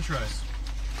about the French fries?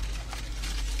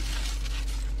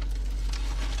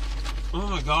 Oh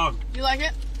my god, You like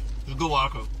it? it's a good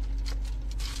latke.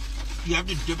 You have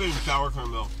to dip it in sour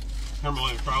cream though. Here,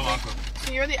 Malena, try latke.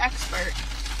 So you're the expert.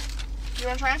 You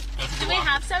wanna try? That's a Do good we latke.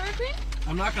 have sour cream?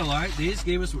 I'm not gonna lie, they just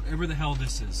gave us whatever the hell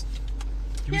this is.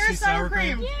 Can we Here's see sour sour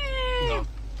cream? cream. Yay! No.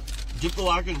 Dip the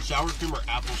latke in sour cream or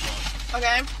applesauce.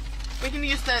 Okay. We can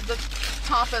use the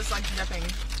top as like dipping.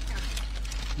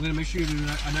 We're gonna make sure you do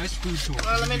a nice food tour.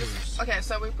 Well, for let me the just. viewers. Okay,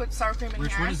 so we put sour cream in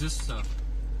Rich, here. what is this stuff?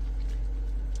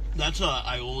 That's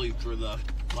aioli for the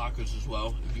latkes as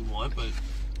well, if you want, but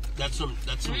that's some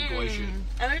goy shit.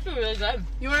 I think it's really good.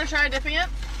 You wanna try dipping it?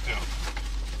 Yeah.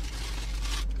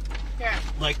 Here.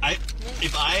 Like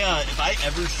if I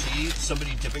ever see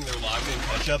somebody dipping their latke in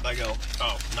ketchup, I go,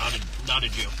 oh, not a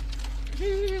Jew. Do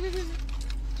you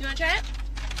wanna try it?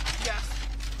 Yes.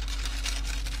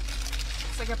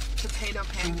 It's like a potato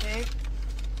pancake.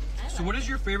 So what is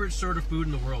your favorite sort of food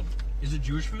in the world? Is it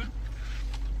Jewish food?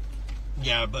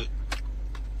 Yeah, but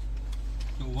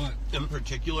So what? in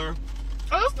particular,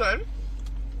 Oh, that's good.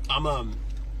 I'm a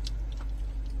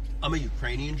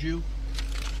Ukrainian Jew,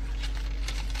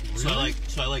 so I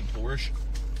like borscht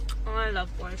Oh, I love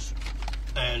borscht.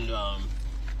 and Is I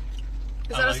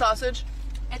that a like- sausage?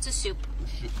 It's a soup.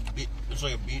 it's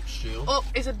like a beef stew. Oh,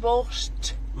 is it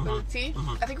borscht? With tea?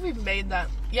 I think we've made that.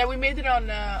 Yeah, we made it on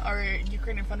our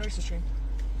Ukrainian fundraiser stream.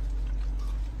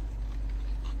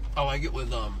 I like it with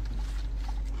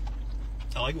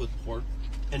pork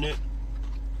in it.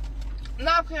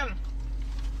 Napkin.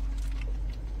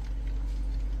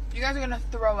 You guys are gonna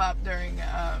throw up during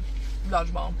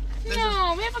dodgeball. This is,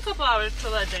 No, we have a couple hours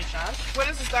till that day, Josh. when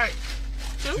does it start?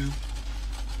 Two.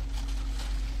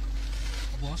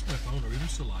 I've lost my phone. Are we even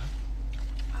still live?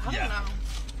 I don't Yeah. know.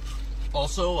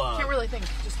 Also, Can't really think.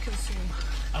 Just consume.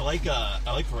 I like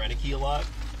vareniki a lot,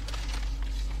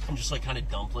 and just like kind of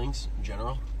dumplings in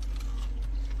general.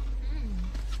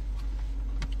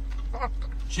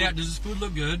 Chat, does this food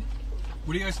look good?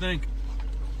 What do you guys think?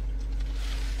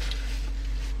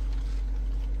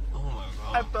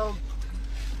 spilled.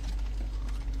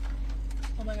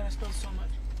 Oh my god, I spilled so much.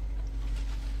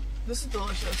 This is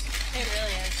delicious. It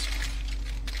really is.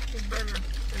 This burger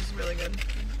is really good.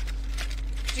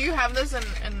 Do you have this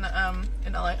in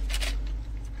LA?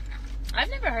 I've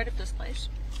never heard of this place.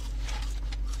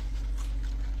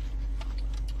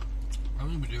 I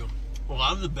think we do. A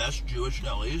lot of the best Jewish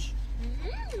delis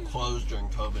closed during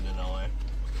COVID in LA.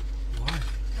 Why?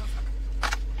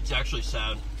 It's actually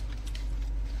sad.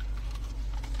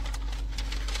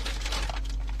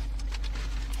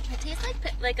 It tastes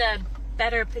like a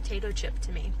better potato chip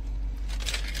to me.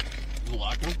 The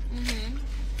latke?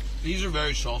 These are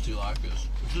very salty latkes,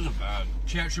 which isn't bad.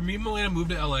 Chat, should me and Malena move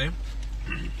to LA?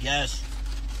 Yes.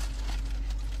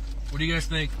 What do you guys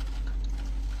think?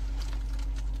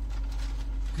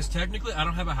 Because technically I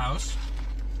don't have a house,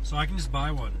 so I can just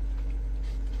buy one.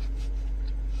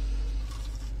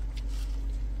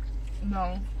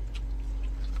 No.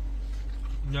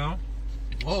 No?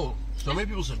 Whoa, so many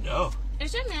people said no.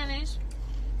 Is there mayonnaise?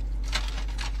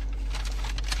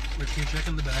 Wait, can you check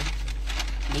in the bag?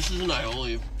 This is an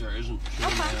aioli. There isn't.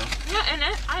 Yeah, and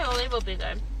aioli will be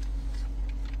good.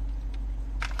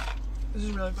 This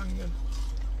is really fucking good.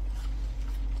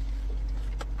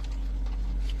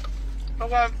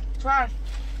 Okay, try.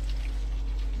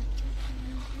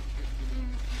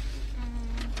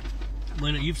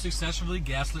 Malena, you've successfully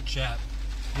gaslit chat.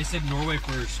 They said Norway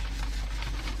first.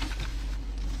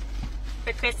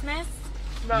 For Christmas?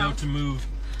 No, to move.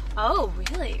 Oh,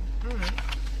 really?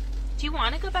 Do you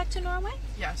want to go back to Norway?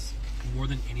 Yes. More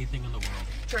than anything in the world.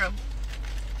 True.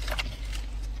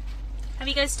 Have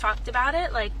you guys talked about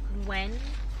it? Like when?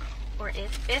 Or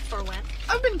if or when?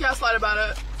 I've been gaslighted about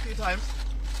it a few times.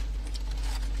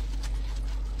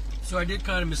 So I did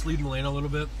kind of mislead Malena a little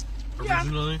bit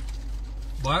originally.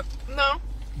 Yeah. No.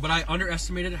 But I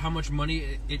underestimated how much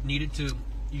money it needed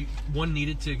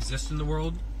to exist in the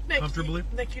world comfortably.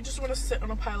 Nick, you just want to sit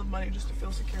on a pile of money just to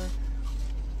feel secure.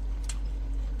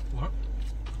 What?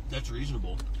 That's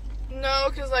reasonable. No,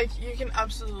 because like you can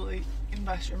absolutely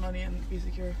invest your money and be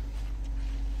secure.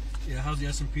 Yeah, how's the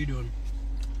S&P doing?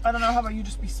 I don't know. How about you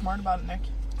just be smart about it, Nick?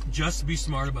 Just be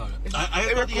smart about it.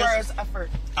 It requires effort.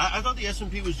 I thought the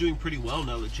S&P was doing pretty well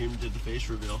now that Jim did the face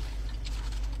reveal.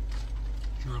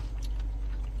 True.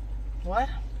 What?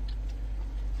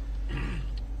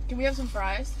 Can we have some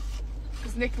fries?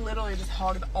 Because Nick literally just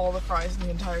hogged all the fries in the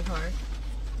entire car.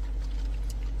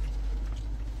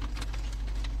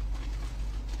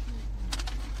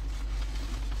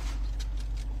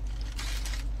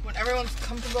 When everyone's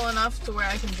comfortable enough to where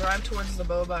I can drive towards the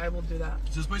boba, I will do that.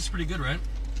 So this place is pretty good, right?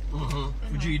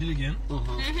 Would you eat it again?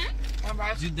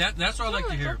 Dude, that's what I like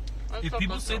to hear. If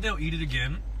people say they'll eat it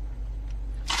again,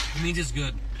 it means it's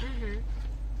good.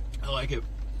 I like it.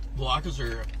 Latkes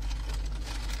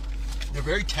they're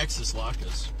very Texas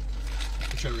latkes,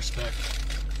 which I respect.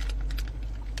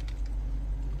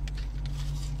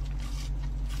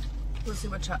 Let's see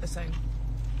what chat is saying.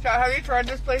 Chat, have you tried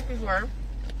this place before?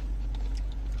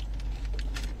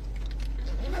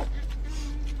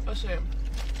 Let's see.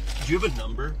 Do you have a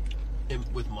number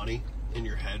with money in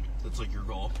your head that's like your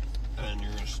goal? And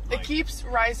you're just like... It keeps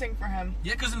rising for him.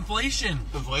 Yeah, because inflation.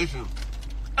 Inflation.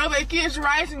 Oh, but it keeps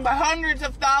rising by hundreds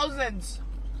of thousands.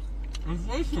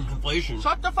 Inflation.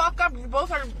 Shut the fuck up. You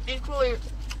both are equally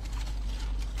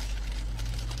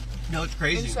No, it's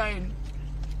crazy. insane.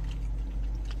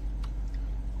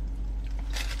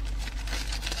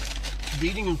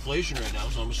 Beating inflation right now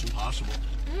is almost impossible.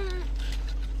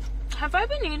 Have I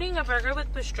been eating a burger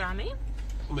with pastrami?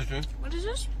 Listen, What is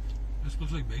this? This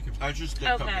looks like bacon. I just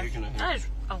dipped up Okay. bacon in here. That is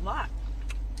a lot.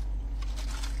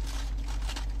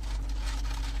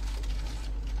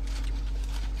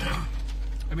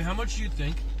 I mean, how much do you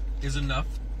think is enough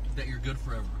that you're good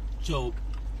forever? So,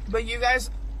 But you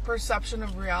guys' perception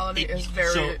of reality is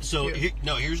very skewed.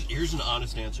 Here's an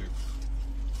honest answer.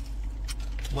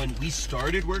 When we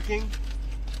started working,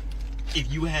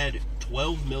 if you had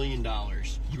 $12 million,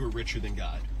 you were richer than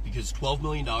God, because $12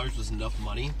 million was enough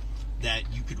money that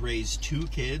you could raise 2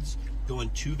 kids, go on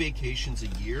 2 vacations a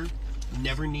year,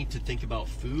 never need to think about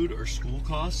food or school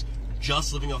costs,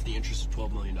 just living off the interest of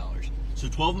 $12 million. So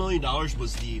 $12 million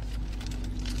was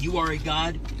you are a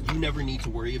God, you never need to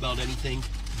worry about anything.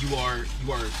 You are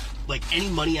like, any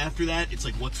money after that, it's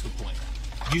like, what's the point?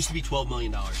 It used to be $12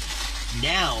 million.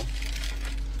 Now,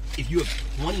 if you have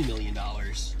 $20 million,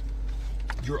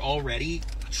 you're already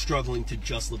struggling to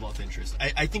just live off interest.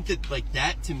 I think that, like,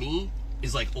 that to me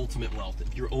is like ultimate wealth.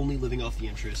 If you're only living off the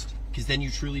interest, because then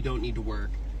you truly don't need to work.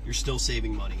 You're still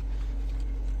saving money.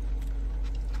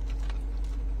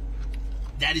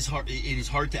 That is hard. It is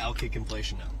hard to outkick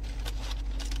inflation now.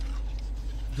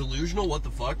 delusional. What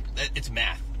the fuck? It's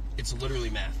math. It's literally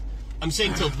math. I'm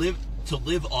saying to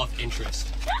live off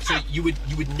interest. So you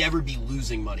would never be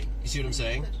losing money. You see what I'm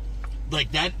saying?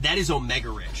 Like that is omega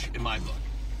rich in my book.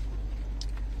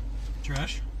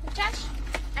 Trash. Trash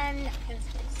and napkins,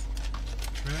 please.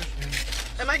 Trash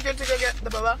and. Am I good to go get the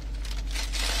boba?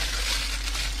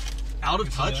 Out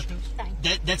of touch.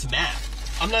 Napkins? That's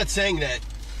math. I'm not saying that.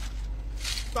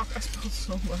 Fuck, I spilled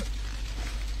so much.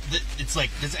 It's like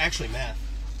that's actually math.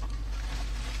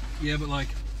 Yeah, but like,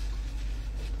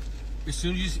 as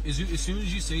soon as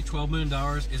you say $12 million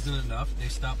isn't enough, they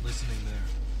stop listening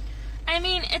there. I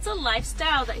mean, it's a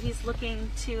lifestyle that he's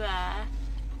looking to.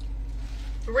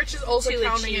 Rich is also To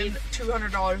counting in achieve.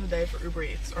 $200 a day for Uber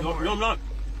Eats or more. No, I'm not.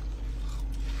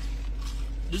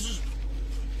 This is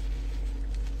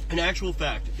an actual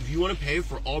fact. If you want to pay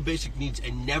for all basic needs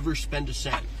and never spend a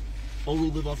cent, only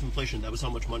live off inflation. That was how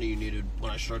much money you needed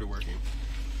when I started working.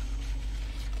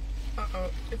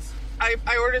 Uh-oh. I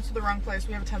ordered it to the wrong place.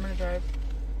 We have a 10-minute drive.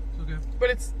 Okay.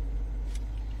 But it's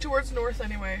towards north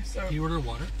anyway, so Can you order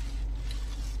water?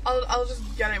 I'll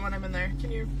just get it when I'm in there.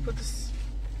 Can you put this...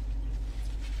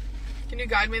 Can you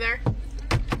guide me there?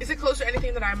 Is it close to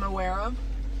anything that I'm aware of?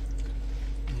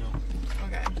 No.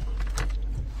 Okay.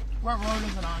 What road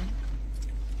is it on?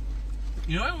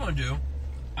 You know what I want to do?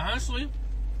 Honestly,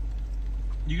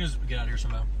 you can just get out of here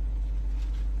somehow.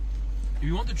 If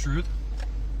you want the truth,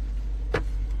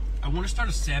 I want to start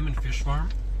a salmon fish farm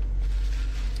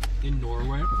in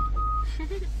Norway.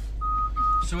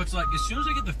 So it's like, as soon as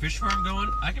I get the fish farm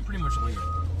going, I can pretty much leave.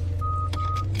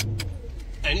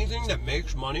 Anything that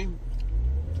makes money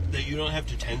that you don't have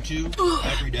to tend to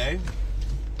every day.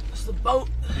 It's the boat.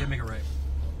 Yeah, make it right.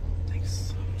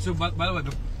 Thanks. So, by the way,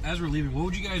 as we're leaving, what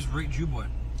would you guys rate Jew Boy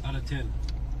out of 10?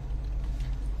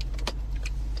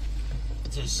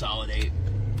 It's a solid 8.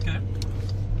 Okay.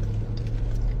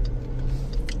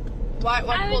 Why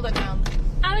pull that down?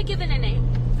 I would give it an 8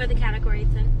 for the category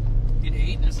it's in. An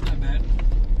 8? That's not bad.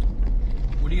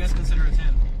 What do you guys consider a 10?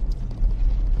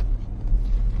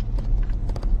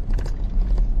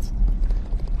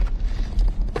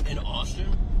 In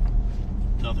Austin,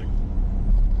 nothing.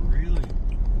 Really?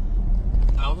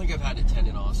 I don't think I've had a 10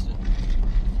 in Austin.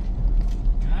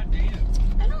 God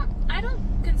damn. I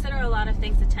don't consider a lot of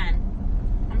things a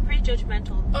 10. I'm pretty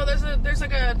judgmental. Oh, there's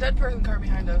like a dead person car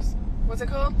behind us. What's it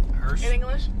called? Hearse? In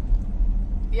English?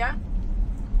 Yeah?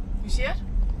 You see it?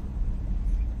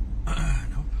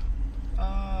 Nope.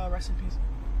 Rest in peace.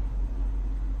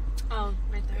 Oh,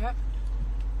 right there. Yep.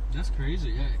 That's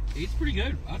crazy. Yeah, 8's pretty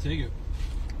good. I'll take it.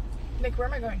 Nick, where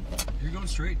am I going? You're going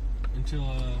straight until,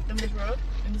 In this road?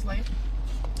 In this lane?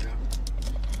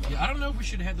 Yeah, I don't know if we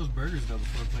should have had those burgers, though,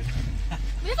 before we played.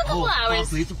 We have a couple hours.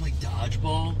 Fuck, we have to play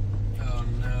dodgeball? Oh,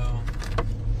 no.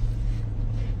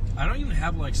 I don't even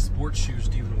have, like, sports shoes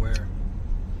to even wear.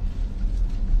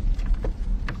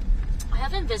 I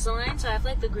have Invisalign, so I have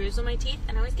like the grooves on my teeth,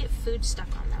 and I always get food stuck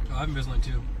on them. Oh, I have Invisalign,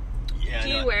 too. Yeah. Do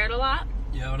you wear it a lot?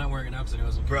 Yeah, I'm not wearing it now because I know it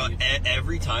wasn't Bro, convenient.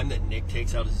 every time that Nick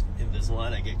takes out his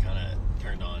Invisalign, I get kind of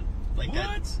turned on. Like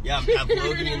that. What? Yeah, I'm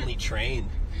Pavlovianly trained.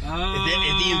 If the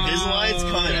Invisalign's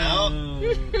coming out,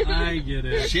 I get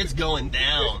it. shit's going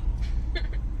down.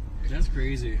 That's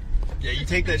crazy. Yeah, you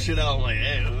take that shit out, I'm like,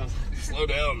 hey, slow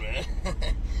down, man.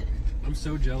 I'm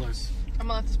so jealous. I'm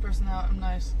gonna let this person out. I'm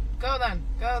nice. Go then.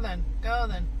 Go then. Go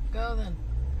then. Go then.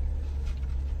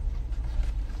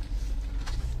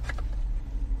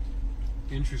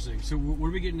 Interesting. So, what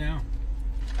are we getting now?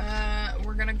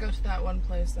 We're gonna go to that one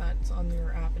place that's on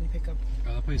your app and pick up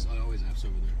That place always F's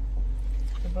over there.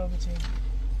 the boba tea.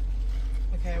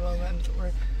 Okay, well then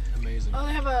we're. Amazing. Oh,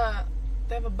 they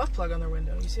have a butt plug on their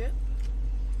window. You see it?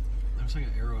 Looks like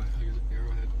an arrowhead.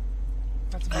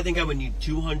 That's a I butt think I plug. would need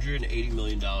 $280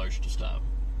 million to stop.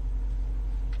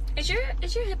 Is your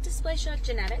hip dysplasia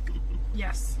genetic?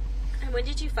 Yes, And when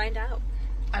did you find out?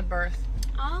 at birth.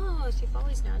 Oh, so you've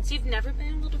always known. So you've never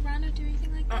been able to run or do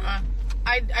anything like that?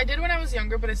 I did when I was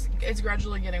younger, but it's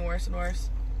gradually getting worse and worse.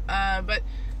 But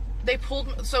they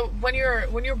pulled. So when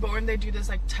you're born, they do this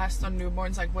like test on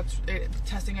newborns, like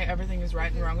testing everything is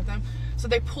right and wrong with them. So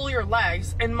they pull your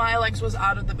legs, and my legs was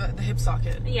out of the hip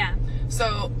socket. Yeah.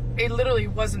 So it literally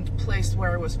wasn't placed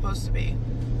where it was supposed to be.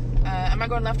 Am I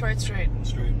going left, right, straight?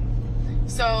 Straight.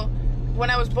 So when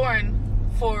I was born,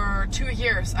 for 2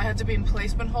 years, I had to be in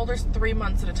placement holders 3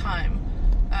 months at a time.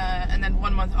 And then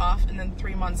 1 month off, and then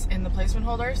 3 months in the placement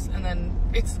holders, and then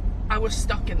I was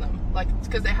stuck in them, like,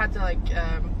 because they had to, like,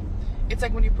 it's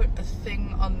like when you put a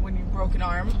thing on when you broke an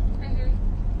arm,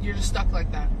 you're just stuck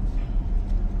like that.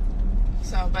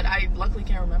 So, but I luckily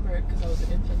can't remember it because I was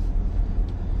an infant.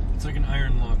 It's like an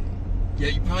iron lung. Yeah,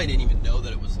 you probably didn't even know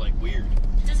that it was like weird.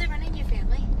 Does it run in your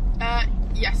family?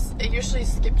 Yes. It usually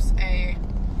skips a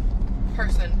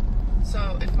person.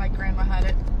 So if my grandma had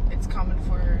it, it's common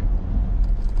for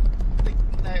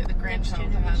the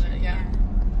grandchild to have it. Yeah.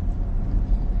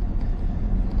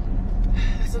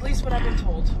 That's at least what I've been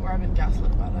told, or I've been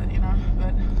gaslit about it, you know.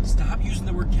 But Stop using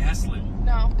the word gaslit.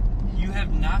 no. You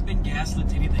have not been gaslit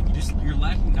to anything. You're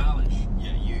lacking knowledge.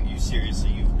 Yeah, you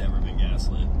seriously, you've never been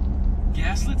gaslit.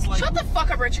 Gaslit's like. Shut the fuck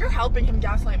up, Rich. You're helping him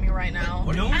gaslight me right now.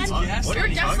 No one's gaslighting. You're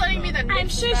gaslighting me. Then I'm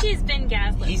sure she's been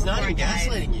gaslit. He's not before, even guys.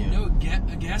 gaslighting you. No,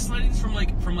 gaslighting is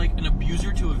from like an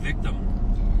abuser to a victim.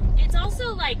 It's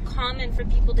also like common for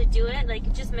people to do it,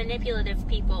 like just manipulative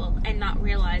people, and not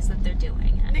realize that they're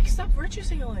doing it. Nick, stop virtue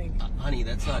signaling. Honey,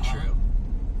 that's not true.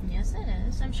 Yes, it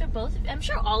is. I'm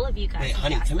sure all of you guys. Wait, have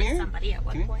honey, come gaslit here. somebody at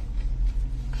one Come here. point.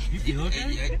 You feel okay? I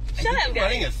Shut think up, you're guys.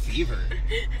 running a fever.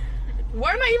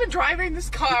 Why am I even driving this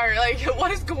car? Like,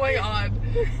 what is going on?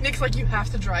 Nick's like, you have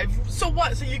to drive. So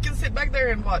what? So you can sit back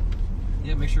there and what?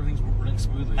 Yeah, make sure everything's running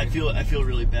smoothly. I feel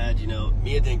really bad. You know,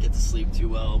 Mia didn't get to sleep too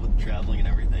well with traveling and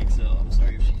everything, so I'm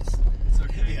sorry if she's. It's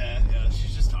okay. Yeah,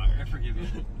 she's just I tired. forgive you.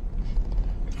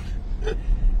 Oh,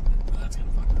 that's kind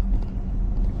of fucked up.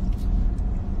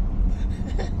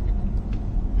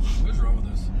 What's wrong with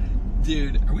us?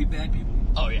 Dude. Are we bad people?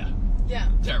 Oh yeah. Yeah.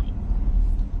 Terrible.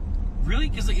 Really?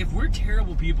 Because like, if we're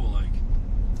terrible people, like,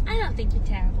 I don't think you're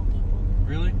terrible people.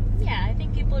 really? Yeah, I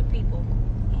think people are people.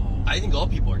 Oh. I think all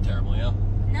people are terrible. Yeah.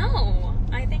 No,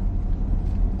 I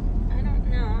don't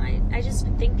know. I just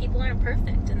think people aren't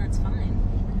perfect, and that's fine.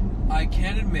 I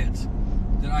can admit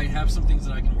that I have some things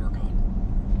that I can work on.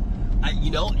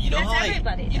 You know That's how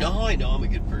everybody, you know though. how I know I'm a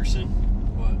good person.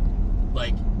 What?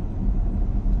 Like,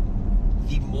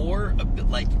 the more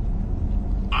like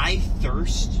I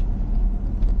thirst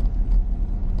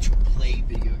to play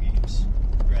video games,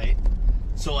 right?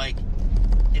 So like,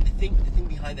 and the thing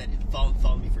behind that,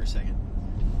 follow me for a second.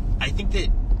 I think that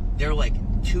there are like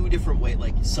two different ways.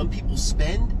 Like, some people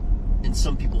spend and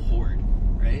some people hoard,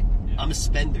 right? Yeah. I'm a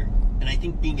spender, and I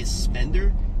think being a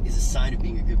spender is a sign of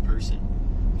being a good person,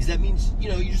 because that means, you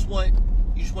know, you just want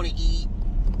to eat,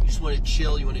 you just want to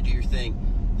chill, you want to do your thing.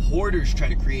 Hoarders try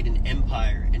to create an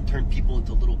empire and turn people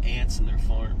into little ants in their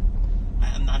farm.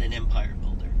 I'm not an empire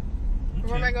builder.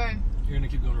 Where am I going? You're gonna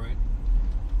keep going right.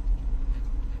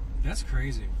 That's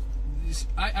crazy.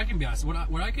 I can be honest.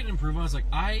 What I can improve on is like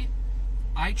I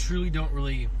truly don't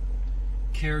really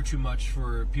care too much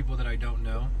for people that I don't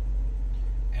know,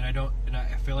 and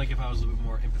I feel like if I was a little bit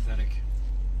more empathetic.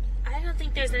 I don't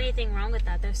think there's anything wrong with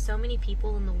that. There's so many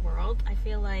people in the world. I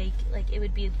feel like it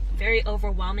would be very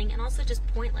overwhelming and also just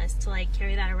pointless to like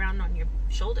carry that around on your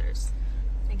shoulders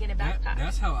and get a backpack.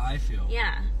 That's how I feel.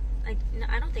 Yeah. Like, no,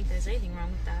 I don't think there's anything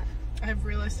wrong with that. I've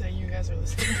realized that you guys are the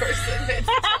same person. It's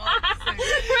toxic.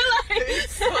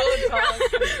 It's so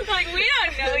toxic. Like, we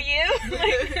don't know you.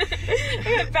 Like,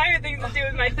 I got better things to do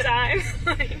with my time.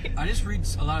 I just read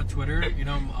a lot of Twitter. You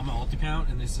know, I'm an alt account,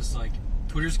 and it's just like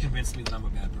Twitter's convinced me that I'm a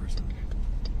bad person.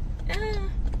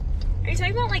 Are you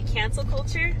talking about like cancel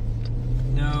culture?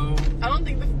 No. I don't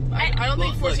think I don't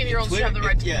think 14-year-olds should have the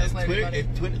right to gaslight anybody.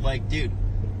 If Twitter, like, dude,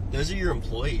 those are your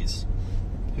employees.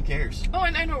 Who cares? Oh,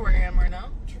 and I know where I am right now.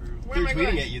 True. Where am They're I tweeting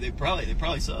going? at you. They probably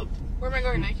subbed. Where am I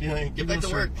going, Nick? You know, get back to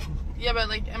work. Yeah, but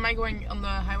like, am I going on the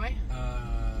highway? No,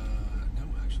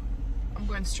 actually. I'm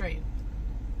going straight.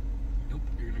 Nope.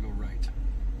 You're gonna go right.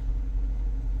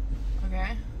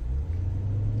 Okay.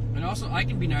 And also, I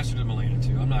can be nicer to Malena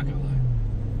too. I'm not gonna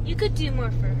lie. You could do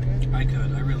more for her. I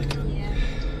could. I really could.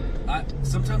 Yeah.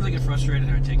 Sometimes I get frustrated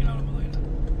and I take it out on Malena.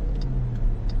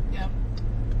 Yeah.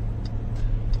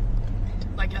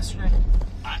 Like yesterday.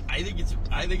 I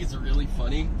think it's really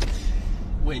funny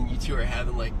when you two are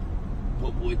having like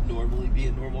what would normally be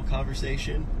a normal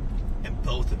conversation, and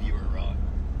both of you are wrong.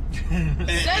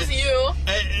 Says you.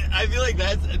 I feel like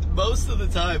that's most of the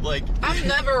time. Like, I'm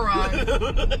never wrong.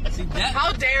 See, that,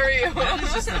 How dare you?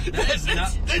 that is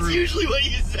not that's true. usually what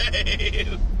you say.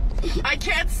 I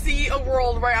can't see a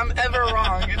world where I'm ever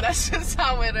wrong, and that's just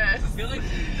how it I is. feel like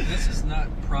this is not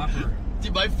proper.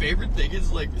 Dude, my favorite thing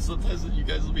is like sometimes when you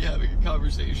guys will be having a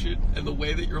conversation, and the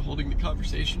way that you're holding the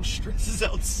conversation stresses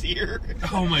out Seer.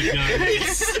 Oh my god.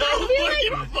 It's so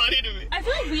fucking funny to me. I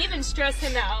feel like we even stress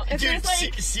him out. If Dude, there's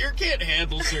like, Seer can't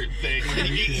handle certain things. And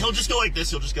he'll just go like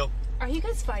this. He'll just go. are you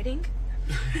guys fighting?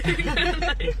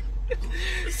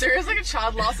 Sarah's like a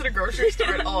child lost at a grocery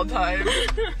store at all times.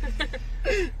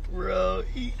 Bro,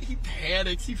 he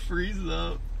panics. He freezes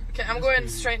up. Okay, I'm going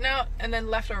straight now, and then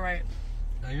left or right.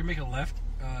 Now you're making a left.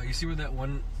 You see where that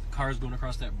one cars going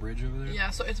across that bridge over there? Yeah,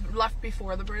 so it's left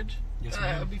before the bridge? Yes,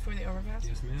 ma'am. Before the overpass?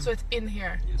 Yes, ma'am. So it's in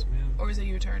here? Yes, ma'am. Or is it a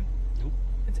U-turn? Nope.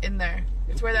 It's in there.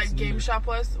 It's Nope, where it's that in game there. shop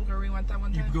was, where we went that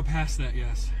one You time? can go past that,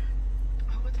 yes.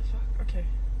 Oh, what the fuck? Okay.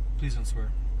 Please don't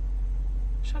swear.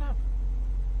 Shut up.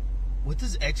 What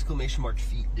does exclamation mark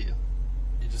feet do?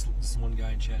 It just, this one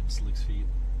guy in chat just licks feet.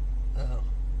 Oh.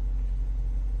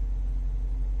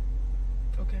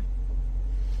 Okay.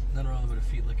 Nothing wrong with a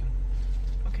feet licking.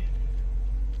 Okay.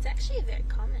 It's actually a very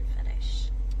common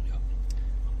fetish. Yep.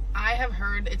 I have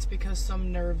heard it's because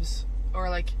some nerves or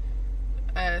like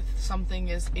something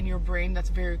is in your brain that's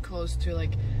very close to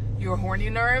like your horny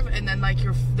nerve, and then like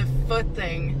the foot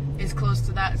thing is close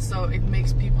to that, so it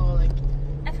makes people like.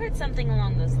 I've heard something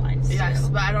along those lines. Yes,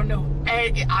 too. but I don't know. I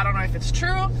don't know if it's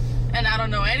true, and I don't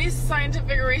know any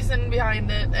scientific reason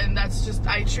behind it, and that's just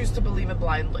I choose to believe it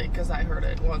blindly because I heard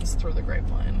it once through the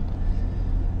grapevine.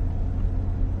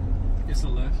 It's the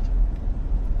left.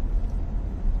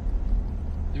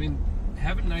 I mean,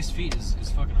 having nice feet is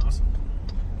fucking awesome.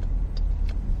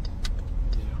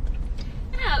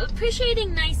 Yeah,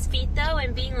 appreciating nice feet though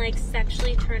and being like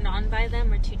sexually turned on by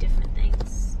them are two different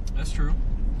things. That's true.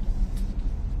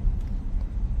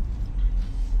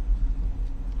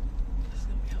 This is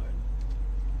gonna be hard.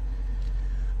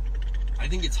 I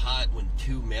think it's hot when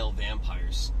two male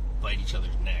vampires bite each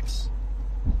other's necks.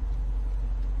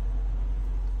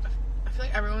 I feel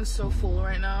like everyone's so full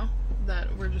right now that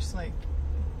we're just like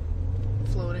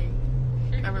floating.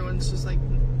 Everyone's just like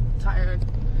tired.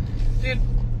 Dude,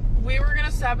 we were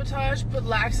gonna sabotage, put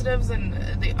laxatives in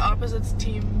the opposite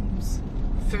team's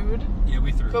food, Yeah,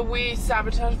 we threw. but we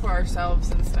sabotaged for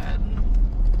ourselves instead.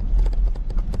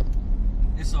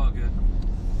 It's all good.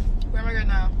 Where am I going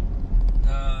now?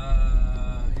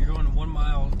 You're going 1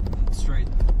 mile straight.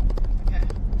 Okay.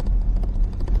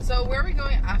 So where are we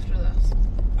going after this?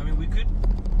 I mean, we could.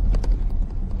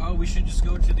 Oh, we should just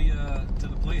go to the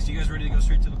place. You guys ready to go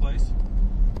straight to the place?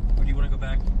 Or do you want to go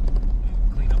back,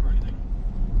 clean up or anything?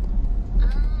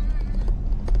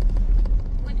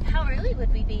 How early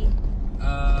would we be?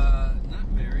 Not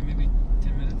very. Maybe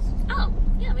 10 minutes. Oh,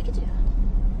 yeah, we could do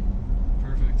that.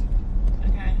 Perfect.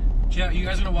 Okay. Chat, you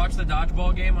guys gonna watch the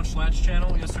dodgeball game on Schlatt's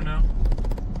channel? Yes or no?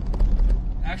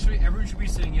 Actually, everyone should be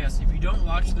saying yes. If you don't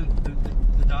watch the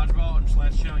dodgeball on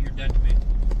Schlatt's channel, you're dead to me.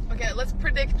 Okay, let's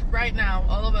predict right now,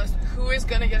 all of us, who is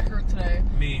gonna get hurt today.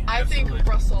 Me. I absolutely. think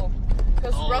Russell.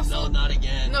 Because Oh, Russell. no, not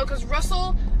again. No, because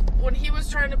Russell, when he was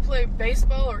trying to play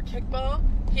baseball or kickball,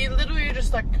 he literally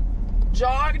just like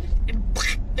jogged and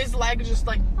his leg just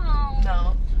like, Oh.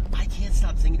 no. I can't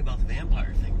stop thinking about the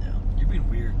vampire thing now. You're being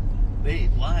weird. Wait,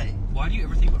 why? Why do you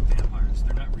ever think about vampires?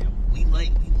 They're not real. We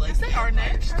like Yes, they are,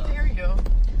 vampire Nick. How stuff. dare you?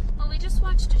 Well, we just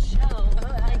watched a show,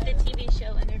 like the TV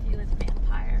show Interview with a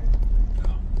Vampire.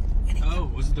 Oh,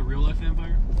 was it the real life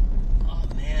vampire? Oh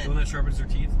The one man, that sharpens their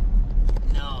teeth?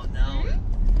 no.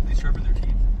 They sharpen their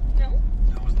teeth? No?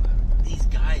 No, it wasn't that. These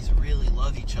guys really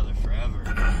love each other forever.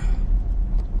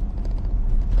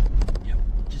 Yep.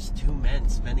 Just two men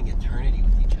spending eternity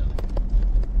with each other.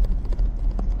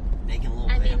 Making little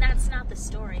I mean, vampires. that's not the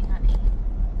story, honey.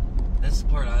 That's the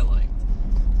part I liked.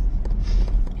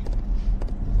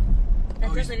 That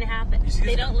Oh, you- doesn't happen. you see They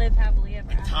this- don't live happily ever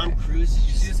And after. Tom Cruise Did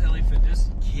you see this LA Fitness?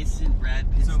 kissing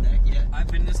Brad Pitt's So, neck. Yeah. I've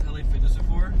been to this LA Fitness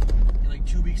before, and like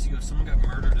 2 weeks ago, someone got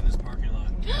murdered in this parking lot.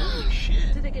 Holy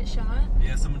shit. Did they get shot?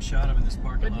 Yeah, someone shot him in this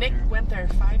parking But lot Nick here. went there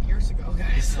 5 years ago,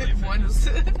 guys. It's LA Once.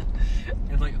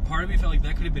 And like, part of me felt like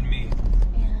that could have been me.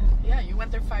 Yeah. Yeah, you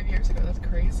went there 5 years ago. That's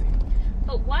crazy.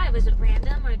 But why? Was it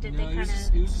random, or did No, they it kind was, of?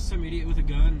 just, it was just some idiot with a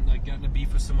gun, like, got in a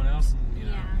beef with someone else, and, you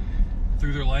know, Yeah.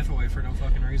 threw their life away for no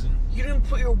fucking reason. You didn't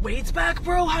put your weights back,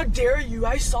 bro? How dare you?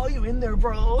 I saw you in there,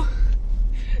 bro.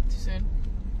 Too soon.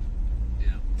 Yeah.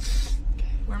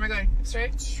 Where am I going?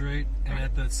 Straight? Straight, and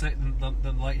at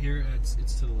the light here, it's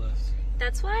to the left.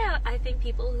 That's why I think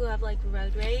people who have like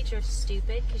road rage are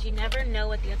stupid, because you never know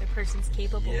what the other person's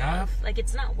capable Yeah. of. Like,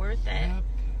 it's not worth it. Yep.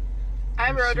 I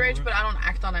have You're road so rage, right. but I don't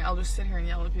act on it. I'll just sit here and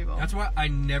yell at people. That's why I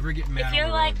never get mad If on you're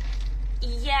the like,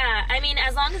 road. yeah, I mean,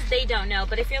 as long as they don't know.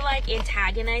 But if you're like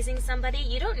antagonizing somebody,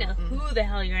 you don't know who the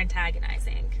hell you're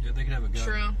antagonizing. Yeah, they could have a gun.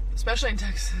 True. Especially in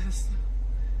Texas.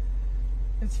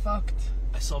 It's fucked.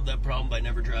 I solved that problem by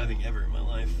never driving ever in my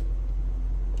life.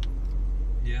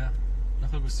 Yeah. I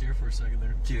thought it was Sear for a second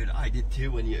there. Dude, I did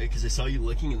too because I saw you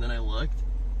looking and then I looked.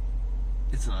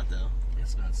 It's not though.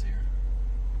 It's not Sear.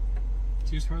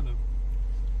 Sear's car though.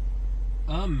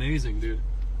 Amazing, dude.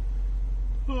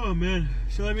 Oh man.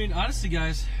 So I mean, honestly,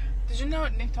 guys, Did you know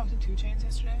Nick talked to 2 Chainz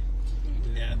yesterday?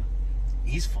 Yeah.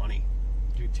 He's funny.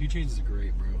 dude, 2 Chainz is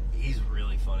great, bro. He's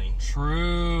really funny.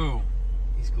 True.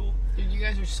 He's cool. Dude, you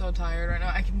guys are so tired right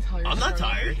now. I can tell you're I'm not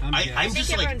starving. tired. I'm just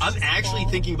like, everyone's I'm just actually full.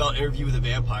 thinking about Interview with a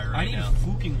Vampire right I need now.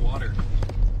 fucking water.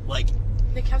 Like,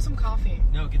 Nick, have some coffee.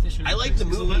 No, get this shit. I like the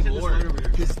movie more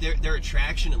because their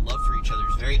attraction and love for each other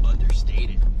is very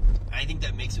understated. I think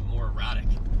that makes it more erotic.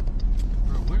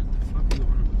 Bro, what the fuck are you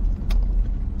on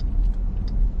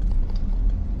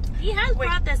about? He has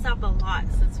brought this up a lot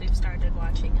since we've started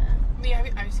watching it. Mia, have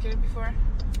you ice skated before?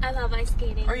 I love ice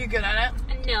skating. Are you good at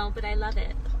it? No, but I love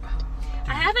it.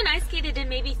 I haven't ice skated in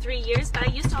maybe 3 years, but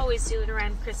I used to always do it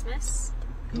around Christmas.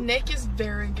 Nick is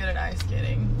very good at ice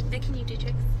skating. Nick, can you do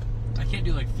tricks? I can't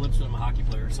do like flips when I'm a hockey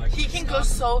player, so I He can go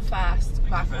so fast I can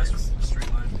backwards. fast with a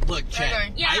straight line. Look, Chad,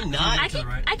 Okay. Yeah, I'm not. I To the can,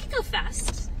 right. I can go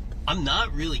fast. I'm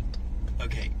not really.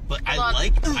 Okay, but Hold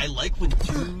I on. like when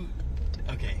two.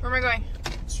 Okay. Where am I going?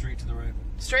 Straight to the right.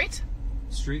 Straight?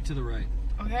 Straight to the right.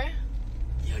 Okay.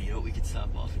 Yo, you know what we could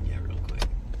stop off and get real quick?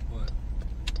 What?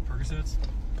 Percocets?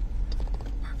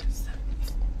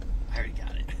 I already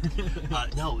got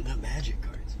it. No, magic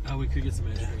cards. Oh, we could get some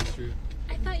magic. That's true.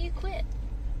 I thought you quit.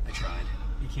 I tried.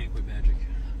 You can't quit magic.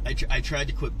 I tried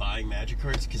to quit buying magic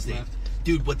cards because they, Left.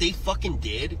 dude, what they fucking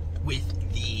did with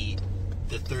the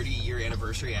 30-year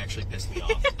anniversary actually pissed me off.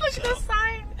 Look at So, the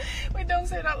sign. Wait, don't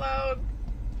say it out loud.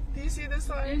 Do you see this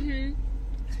sign? Mm-hmm.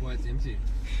 That's why it's empty.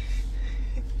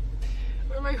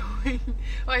 Where am I going?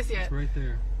 Oh, I see it. It's right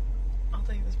there. I'll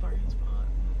take this parking spot.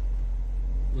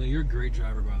 Well, you're a great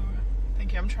driver, by the way.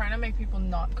 Thank you. I'm trying to make people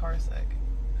not car sick.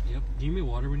 Yep. Do you give me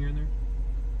water when you're in there?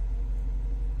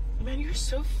 Man, you're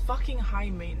so fucking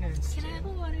high maintenance. Can I dude. have a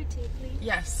water too, please?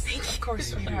 Yes, of course,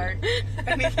 sweetheart.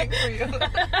 Anything for you.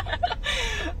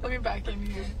 Let me back in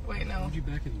you. Wait, no. How'd you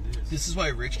back into this? this is why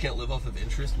Rich can't live off of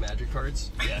interest magic cards.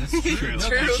 Yeah, that's true. No,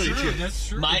 True. That's Actually true. That's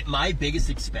true. My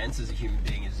biggest expense as a human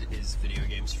being is video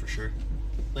games for sure.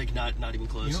 Like not even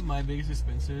close. You know what my biggest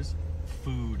expense is?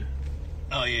 Food.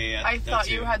 Oh yeah. I that thought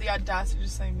too. you had the audacity to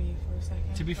say me for a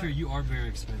second. To be fair, you are very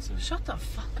expensive. Shut the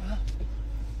fuck up.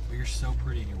 But you're so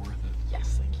pretty and you're worth it.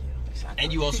 Yes, thank you. Exactly.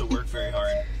 And you also work very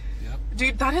hard. Yep.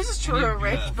 Dude, that is true, And you-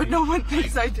 Rick, yeah. but no one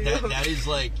thinks I do. That is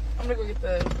like. I'm gonna go get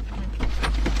the.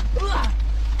 Ugh.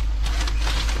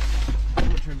 I'm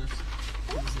gonna turn this.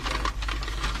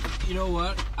 You know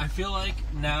what? I feel like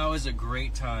now is a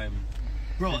great time.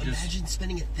 Bro, Just- imagine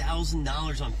spending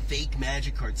 $1,000 on fake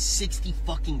magic cards, 60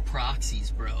 fucking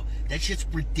proxies, bro. That shit's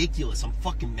ridiculous. I'm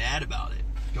fucking mad about it.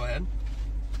 Go ahead.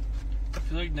 I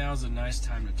feel like now is a nice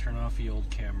time to turn off the old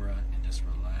camera and just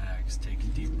relax, take a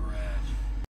deep breath.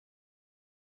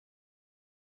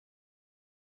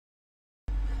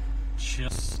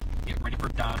 Just get ready for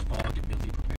dodgeball, get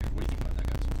mentally prepared. What do you think about that,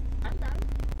 guys? I'm done.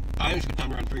 I just got time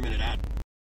to run a 3-minute ad.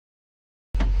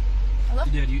 Hello?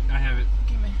 You did. I have it.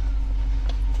 Give me.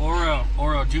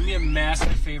 Oro, do me a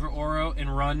massive favor, Oro,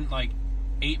 and run like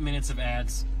 8 minutes of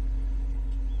ads.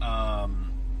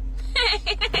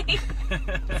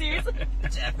 Seriously?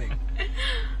 It's effing.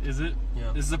 Is it?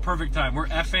 Yeah. This is the perfect time. We're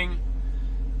effing.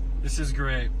 This is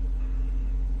great.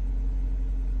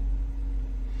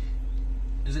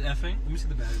 Is it effing? Let me see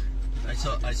the battery.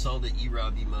 I saw the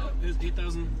E-Rob emote. It's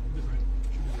 8,000.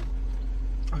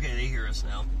 Okay, they hear us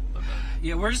now. Bye-bye.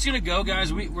 Yeah, we're just gonna go,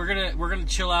 guys. We're gonna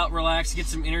chill out, relax, get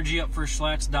some energy up for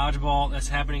Schlatt's dodgeball. That's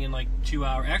happening in like 2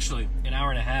 hours. Actually, an hour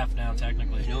and a half now,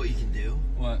 technically. You know what you can do?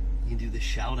 What? You can do the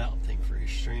shout out thing for your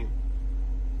stream.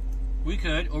 We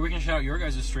could, or we can shout out your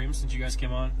guys' stream since you guys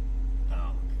came on. Oh, okay.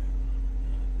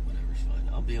 Whatever's fine.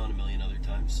 I'll be on a million other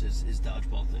times. His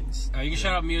dodgeball things. You can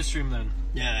shout out Mia's stream then.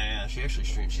 Yeah. She actually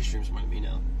streams. She streams more than me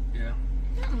now. Yeah.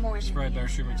 Not more She's than probably a you, better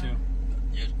streamer no. too.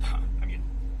 Yeah.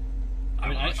 I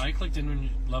mean, I clicked in when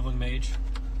leveling mage.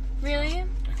 Really?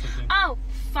 I clicked in. Oh,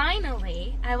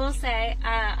 finally, I will say,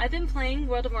 I've been playing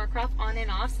World of Warcraft on and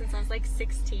off since I was like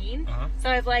 16. Uh-huh. So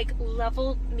I've like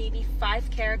leveled maybe 5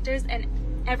 characters, and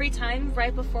every time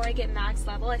right before I get max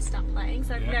level, I stop playing.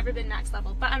 So I've Yeah. never been max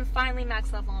level, but I'm finally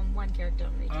max level on one character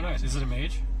on Oh, retail. nice. Is it a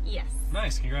mage? Yes.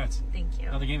 Nice. Congrats. Thank you.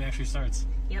 Now the game actually starts.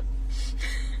 Yep.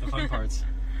 The fun parts.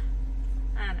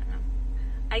 I don't know.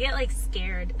 I get like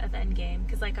scared of endgame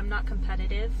because like I'm not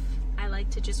competitive. I like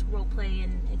to just roleplay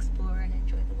and explore and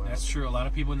enjoy the world. That's true. A lot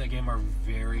of people in that game are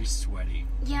very sweaty.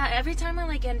 Yeah, every time I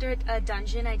like enter a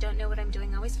dungeon, I don't know what I'm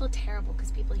doing. I always feel terrible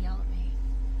because people yell at me.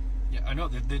 Yeah, I know.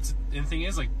 And the thing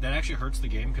is, like, that actually hurts the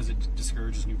game because it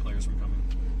discourages new players from coming,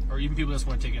 or even people that just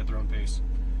want to take it at their own pace.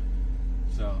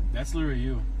 So that's literally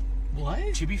you.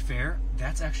 what? To be fair,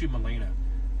 that's actually Malena.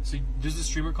 So there's a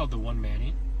streamer called the One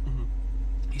Manny. Mhm.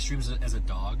 He streams as a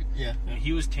dog. Yeah. And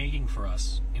he was tanking for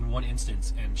us in one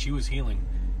instance, and she was healing,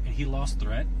 and he lost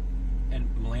threat, and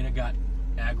Malena got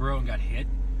aggro and got hit.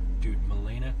 Dude,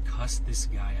 Malena cussed this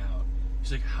guy out.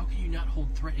 She's like, how can you not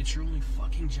hold threat? It's your only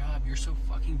fucking job. You're so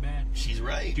fucking bad. She's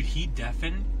right. Dude, he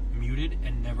deafened, muted,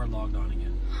 and never logged on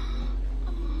again.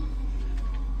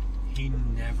 He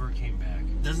never came back.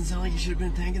 Doesn't sound like you should have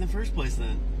been a tank in the first place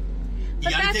then. You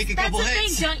But gotta take a couple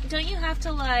hits. Thing. Don't you have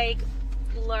to like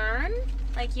learn?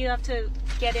 Like you have to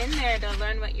get in there to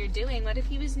learn what you're doing. What if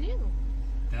he was new?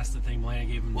 That's the thing. Malena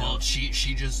gave him Well, notes.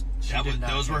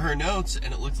 those were her notes,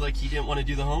 and it looked like he didn't want to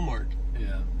do the homework.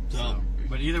 Yeah. So,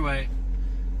 but either way,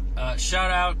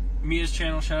 shout out Mia's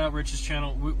channel, shout out Rich's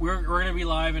channel. We're gonna be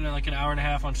live in like an hour and a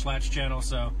half on Schlatt's channel.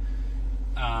 So,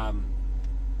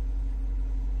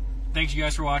 thanks you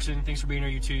guys for watching. Thanks for being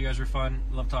here. You two, you guys were fun.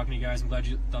 Love talking to you guys. I'm glad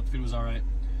you thought the food was all right.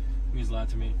 It means a lot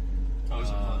to me. always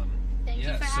fun. Thank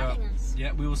you for having us.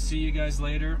 Yeah, we will see you guys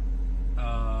later.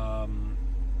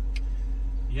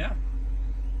 Yeah,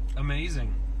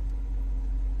 amazing.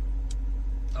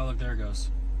 Oh, look, there it goes.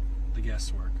 The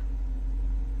guest work.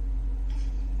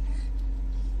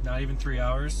 Not even 3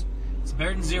 hours. It's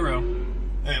better than 0.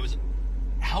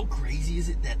 How crazy is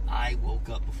it that I woke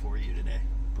up before you today?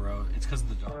 Bro, it's because of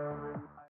the dog.